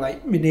 and you know,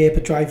 like my neighbour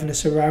driving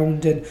us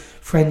around, and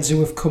friends who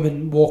have come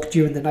and walked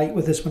during the night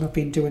with us when I've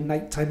been doing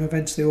nighttime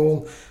events. They're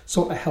all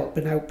sort of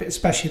helping out, but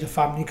especially the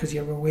family, because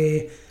you're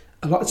away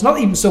a lot. It's not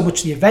even so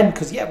much the event,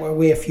 because we're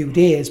away a few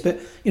days, but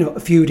you know,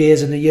 a few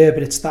days in a year,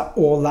 but it's that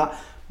all that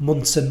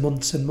months and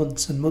months and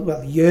months and months,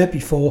 well, a year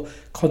before,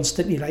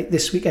 constantly, like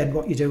this weekend,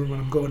 what you doing when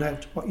I'm going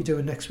out, what you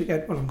doing next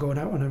weekend when I'm going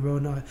out on a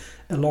run or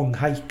a long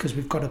hike, because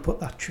we've got to put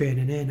that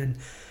training in. And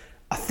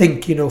I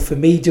think, you know, for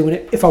me doing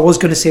it, if I was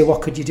going to say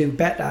what could you do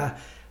better,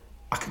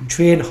 I can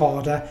train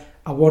harder.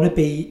 I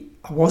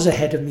was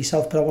ahead of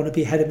myself, but I want to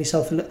be ahead of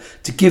myself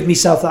to give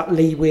myself that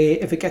leeway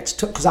if it gets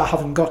tough, because I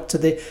haven't got to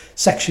the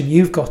section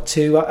you've got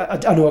to.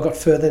 I know I got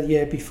further the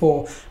year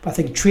before, but I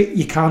think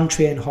you can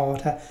train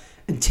harder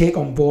and take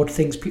on board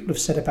things people have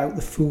said about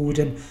the food.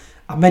 And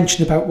I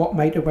mentioned about what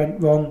might have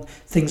went wrong,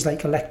 things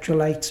like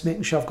electrolytes,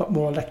 making sure I've got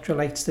more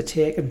electrolytes to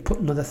take, and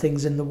putting other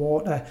things in the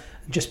water,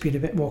 and just being a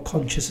bit more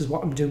conscious of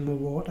what I'm doing with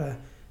water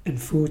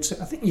and food. So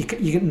I think you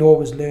can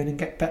always learn and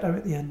get better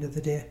at the end of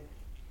the day.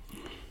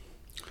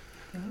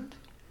 Good.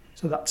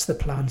 So that's the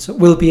plan. So it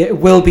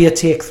will be a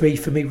take 3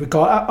 for me.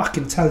 I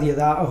can tell you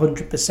that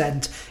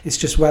 100%. It's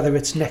just whether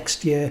it's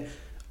next year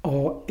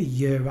or a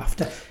year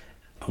after.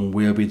 And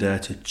we'll be there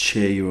to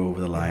cheer you over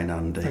the line,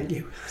 Andy. Thank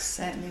you.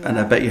 Certainly will. And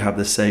I bet you have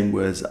the same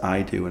words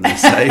I do when I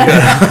say,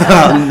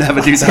 I'll never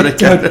do that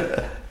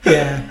again.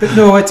 Yeah, but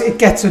no, it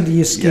gets under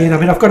your skin. Yeah. I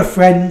mean, I've got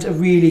a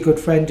really good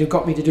friend who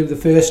got me to do the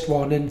first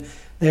one, and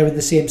they're in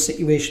the same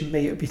situation with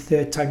me. It would be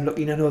third time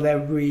lucky, and I know they're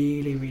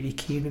really, really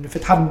keen. And if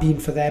it hadn't been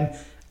for them,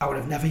 I would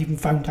have never even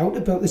found out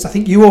about this. I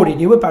think you already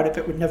knew about it,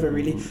 but we'd never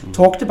really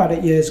talked about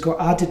it years ago.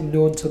 I didn't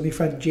know until my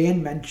friend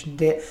Jane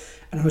mentioned it,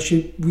 and how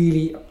she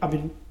really, I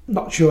mean,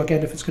 not sure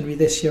again if it's going to be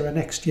this year or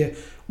next year,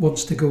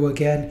 wants to go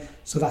again.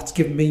 So that's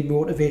given me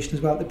motivation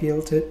as well to be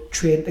able to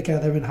train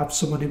together and have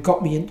someone who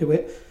got me into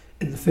it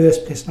in the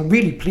first place. And I'm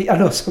really pleased. I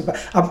know,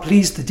 I'm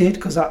pleased they did,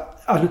 because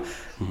I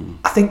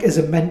think as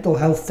a mental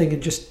health thing,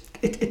 and just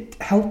it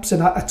helps.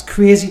 And it's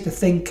crazy to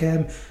think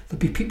there'll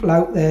be people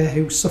out there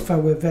who suffer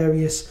with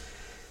various,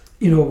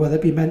 you know, whether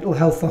it be mental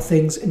health or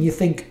things, and you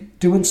think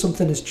doing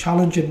something as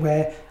challenging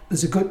where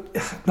there's a good,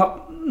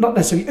 not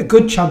necessarily a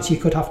good chance you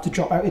could have to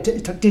drop out.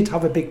 It did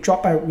have a big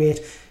dropout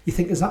rate. You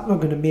think, is that not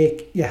going to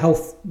make your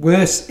health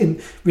worse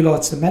in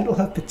regards to mental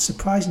health? But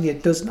surprisingly,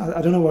 it doesn't.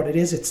 I don't know what it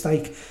is. It's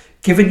like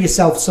giving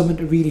yourself something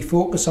to really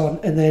focus on.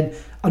 And then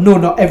I know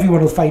not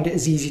everyone will find it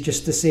as easy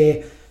just to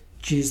say,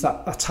 geez,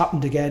 that's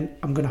happened again.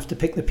 I'm going to have to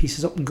pick the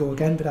pieces up and go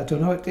again. But I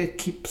don't know. It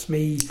keeps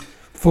me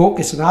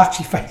focused, and I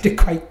actually find it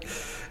quite,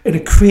 in a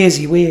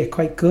crazy way,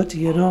 quite good,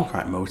 you know.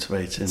 Quite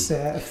motivating. It's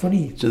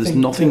funny. So there's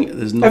nothing.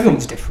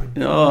 Everyone's different.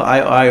 You know,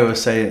 I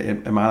always say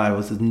in my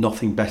life, there's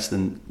nothing better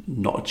than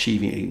not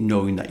achieving it,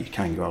 knowing that you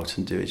can go out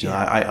and do it. You know,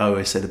 I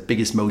always say the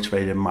biggest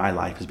motivator in my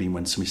life has been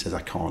when somebody says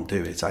I can't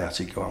do it. I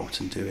actually go out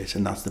and do it,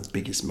 and that's the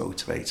biggest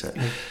motivator.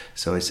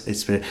 So it's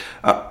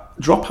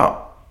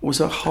dropout. was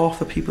that half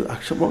the people?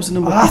 Actually, what was the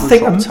number? I of people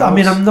think, dropped out?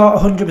 I'm not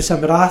 100%,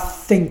 but I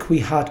think we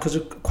had, because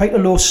quite a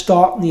low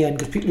start in the end,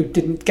 because people who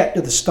didn't get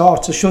to the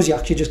start, so it shows you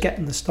actually just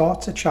getting the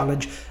start's a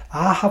challenge.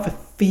 I have a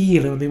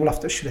feeling,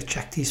 should have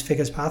checked these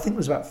figures, but I think it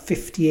was about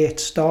 58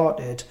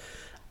 started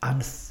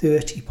and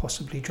 30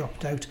 possibly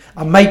dropped out.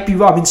 I might be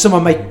wrong,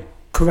 someone might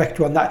correct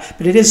you on that,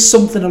 but it is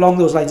something along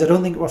those lines. I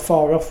don't think we're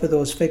far off with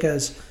those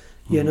figures,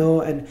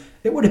 and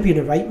it would have been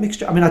a right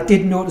mixture. I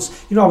did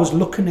notice, I was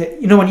looking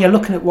at, when you're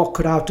looking at what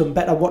could I have done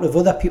better, what have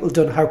other people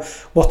done,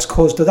 what's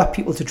caused other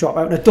people to drop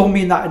out, and I don't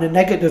mean that in a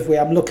negative way.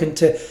 I'm looking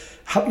to,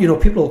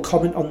 people will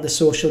comment on the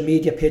social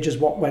media pages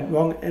what went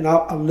wrong, and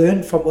I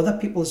learned from other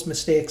people's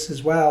mistakes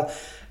as well.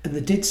 And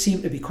there did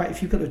seem to be quite a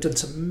few people who've done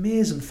some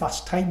amazing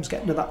fast times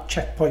getting to that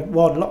checkpoint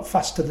 1, a lot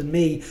faster than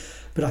me,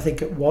 but I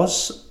think it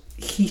was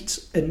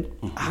heat, and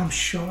I'm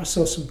sure I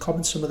saw some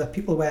comments from other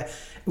people where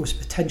it was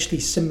potentially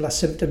similar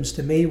symptoms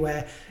to me,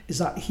 where is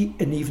that heat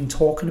and even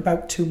talking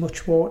about too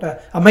much water.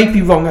 I might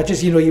be wrong, I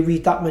just, you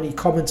read that many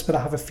comments, but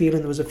I have a feeling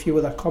there was a few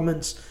other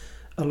comments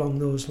along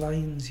those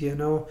lines,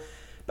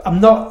 But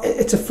I'm not,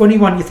 it's a funny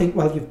one. You think,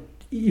 well,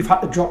 you've had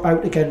to drop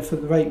out again for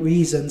the right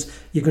reasons.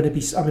 You're going to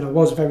be, I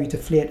was very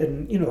deflated,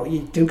 and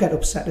you do get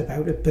upset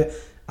about it, but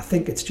I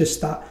think it's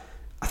just that,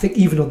 I think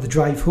even on the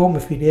drive home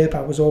with me neighbour,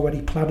 I was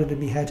already planning in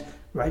my head,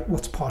 right,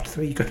 what's part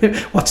 3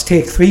 what's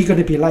take 3 going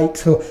to be like?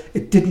 So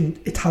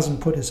it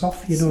hasn't put us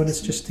off, and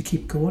it's just to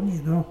keep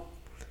going,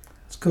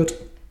 It's good.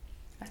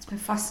 It's been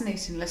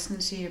fascinating listening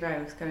to you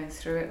both going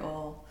through it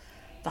all,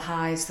 the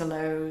highs, the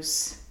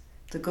lows,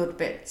 the good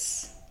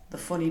bits, the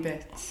funny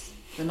bits,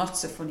 the not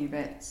so funny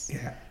bits.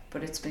 Yeah.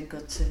 But it's been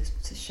good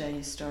to share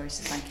your story,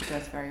 so thank you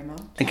both very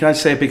much. And can I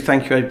say a big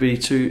thank you, everybody,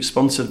 to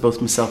sponsor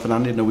both myself and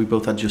Andy. I know we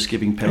both had Just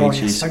Giving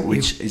pages,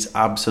 which is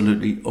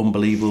absolutely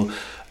unbelievable.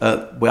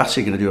 We're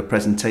actually going to do a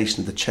presentation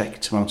of the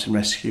check to Mountain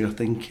Rescue, I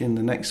think, in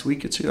the next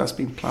week or two. That's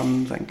been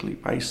planned, thankfully,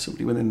 by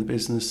somebody within the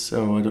business,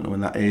 so I don't know when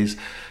that is.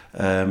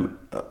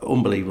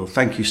 Unbelievable.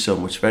 Thank you so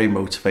much. Very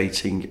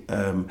motivating.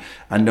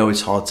 I know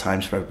it's hard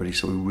times for everybody,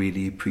 so we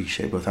really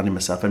appreciate both Andy and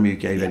myself. Andy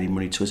gave any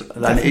money to us,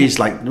 and it is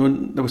like they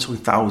were talking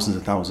thousands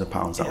and thousands of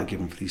pounds that were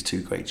given for these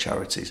 2 great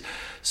charities.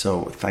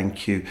 So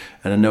thank you.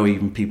 And I know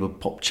even people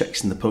pop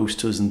checks in the post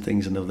to us and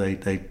things. I know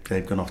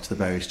they've gone off to the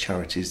various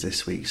charities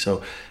this week.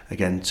 So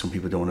again, some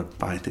people don't want to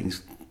buy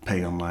things,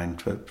 pay online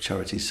for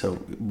charities,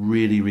 so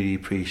really, really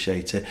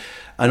appreciate it.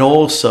 And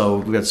also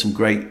we had some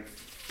great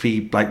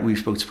feedback. We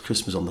spoke to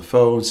customers on the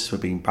phone since we're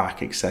being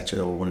back, etc.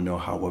 They all want to know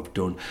how we've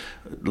done.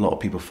 A lot of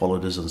people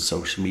followed us on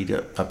social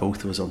media,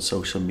 both of us on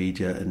social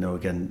media, and know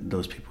again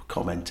those people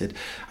commented.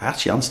 I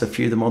actually answered a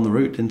few of them on the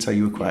route, didn't I?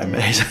 You were quite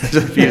amazed.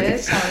 A few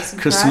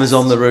customers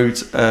on the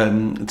route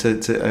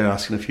to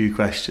asking a few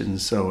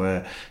questions.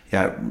 So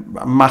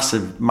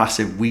massive.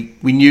 We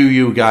knew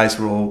you guys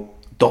were all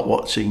dot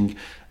watching.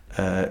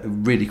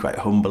 Really quite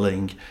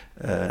humbling,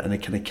 and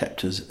it kind of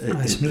kept us.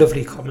 Some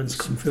lovely comments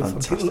come through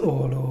from people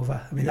all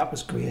over. That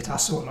was great. I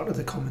saw a lot of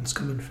the comments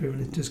coming through,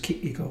 and it does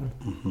keep you going.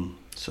 Mm-hmm.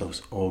 So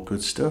it's all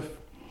good stuff.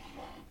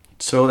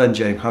 So then,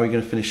 James, how are you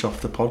going to finish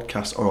off the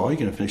podcast, or are you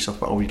going to finish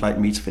off, or would you like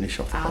me to finish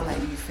off the podcast? I'll let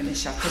you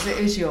finish off, because it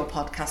is your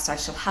podcast. I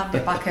shall hand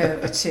it back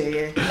over to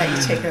you, let you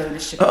take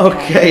ownership.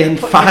 Okay, and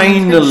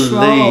finally,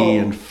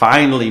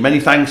 many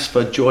thanks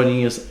for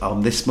joining us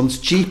on this month's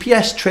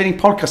GPS Training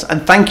Podcast,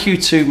 and thank you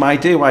to my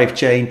dear wife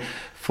Jane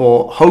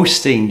for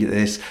hosting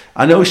this.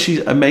 I know she's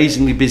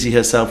amazingly busy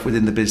herself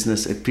within the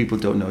business. If people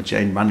don't know,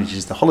 Jane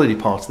manages the holiday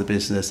part of the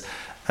business,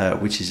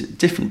 which is a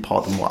different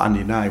part than what Andy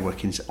and I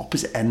work in. It's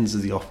opposite ends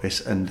of the office,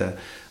 and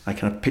I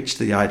kind of pitched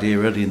the idea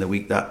early in the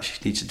week that she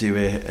needs to do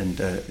it,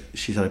 and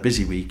she's had a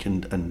busy week,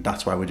 and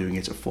that's why we're doing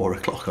it at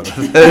 4:00 on a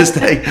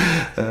Thursday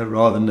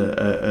rather than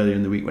earlier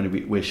in the week when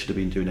we should have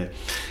been doing it.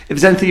 If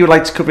there's anything you would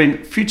like to cover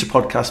in future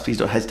podcasts, please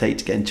don't hesitate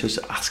to get in touch,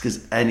 ask us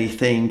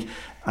anything.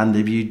 And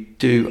if you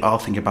do are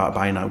thinking about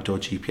buying an outdoor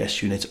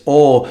GPS unit,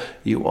 or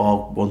you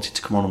are wanting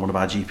to come on one of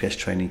our GPS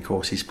training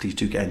courses, please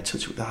do get in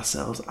touch with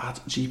ourselves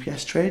at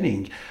GPS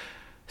Training.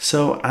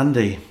 So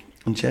Andy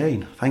and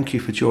Jane, thank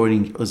you for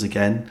joining us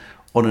again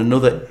on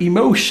another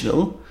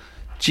emotional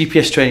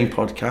GPS training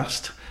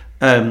podcast.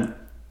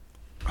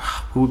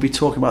 Will we be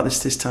talking about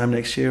this time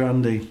next year,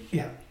 Andy?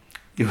 Yeah.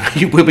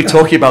 We'll be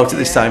talking about it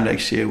this time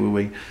next year, will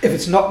we? If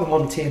it's not the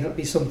Montane, it'll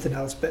be something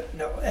else. But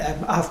no,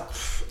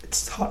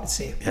 it's hard to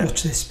say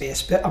watch this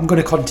space, but I'm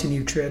going to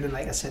continue training.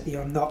 Like I said,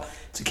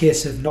 it's a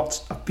case of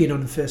I've been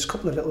on the first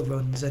couple of little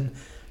runs, and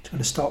I'm going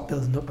to start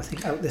building up. I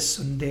think out this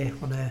Sunday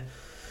on a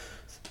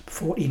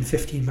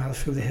 14-15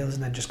 miles through the hills,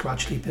 and then just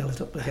gradually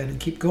build up again and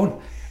keep going.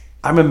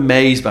 I'm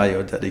amazed by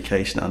your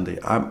dedication, Andy.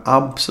 I'm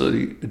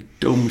absolutely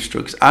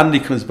dumbstruck. Andy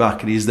comes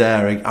back and he's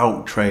there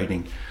out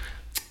training.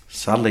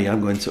 Sadly, we're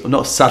going to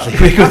World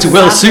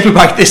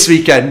Superbike this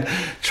weekend.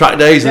 Track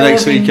days the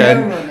next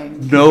weekend.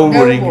 No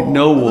running,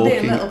 no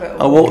walking.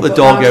 I walk the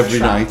dog every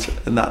night,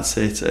 and that's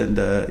it. And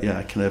I'm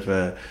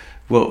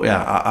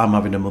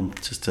having a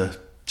month just to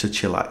to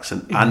chillax.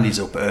 And Andy's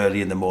up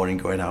early in the morning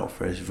going out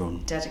for his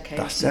run. Dedication.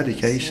 That's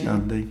dedication,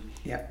 Andy.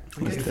 Yeah.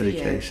 That's Good for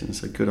dedication. you.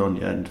 So good on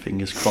you, and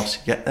fingers crossed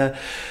you get there.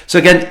 So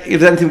again, if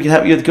there's anything we can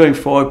help you with going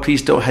forward,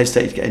 please don't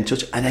hesitate to get in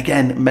touch. And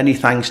again, many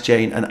thanks,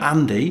 Jane and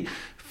Andy,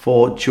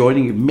 for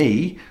joining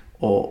me,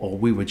 or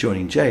we were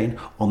joining Jane,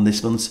 on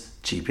this month's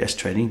GPS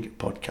Training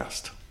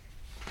Podcast.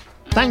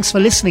 Thanks for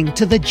listening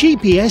to the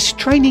GPS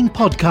Training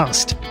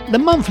Podcast, the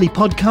monthly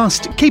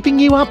podcast keeping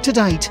you up to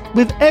date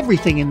with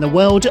everything in the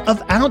world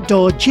of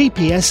outdoor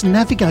GPS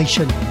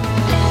navigation.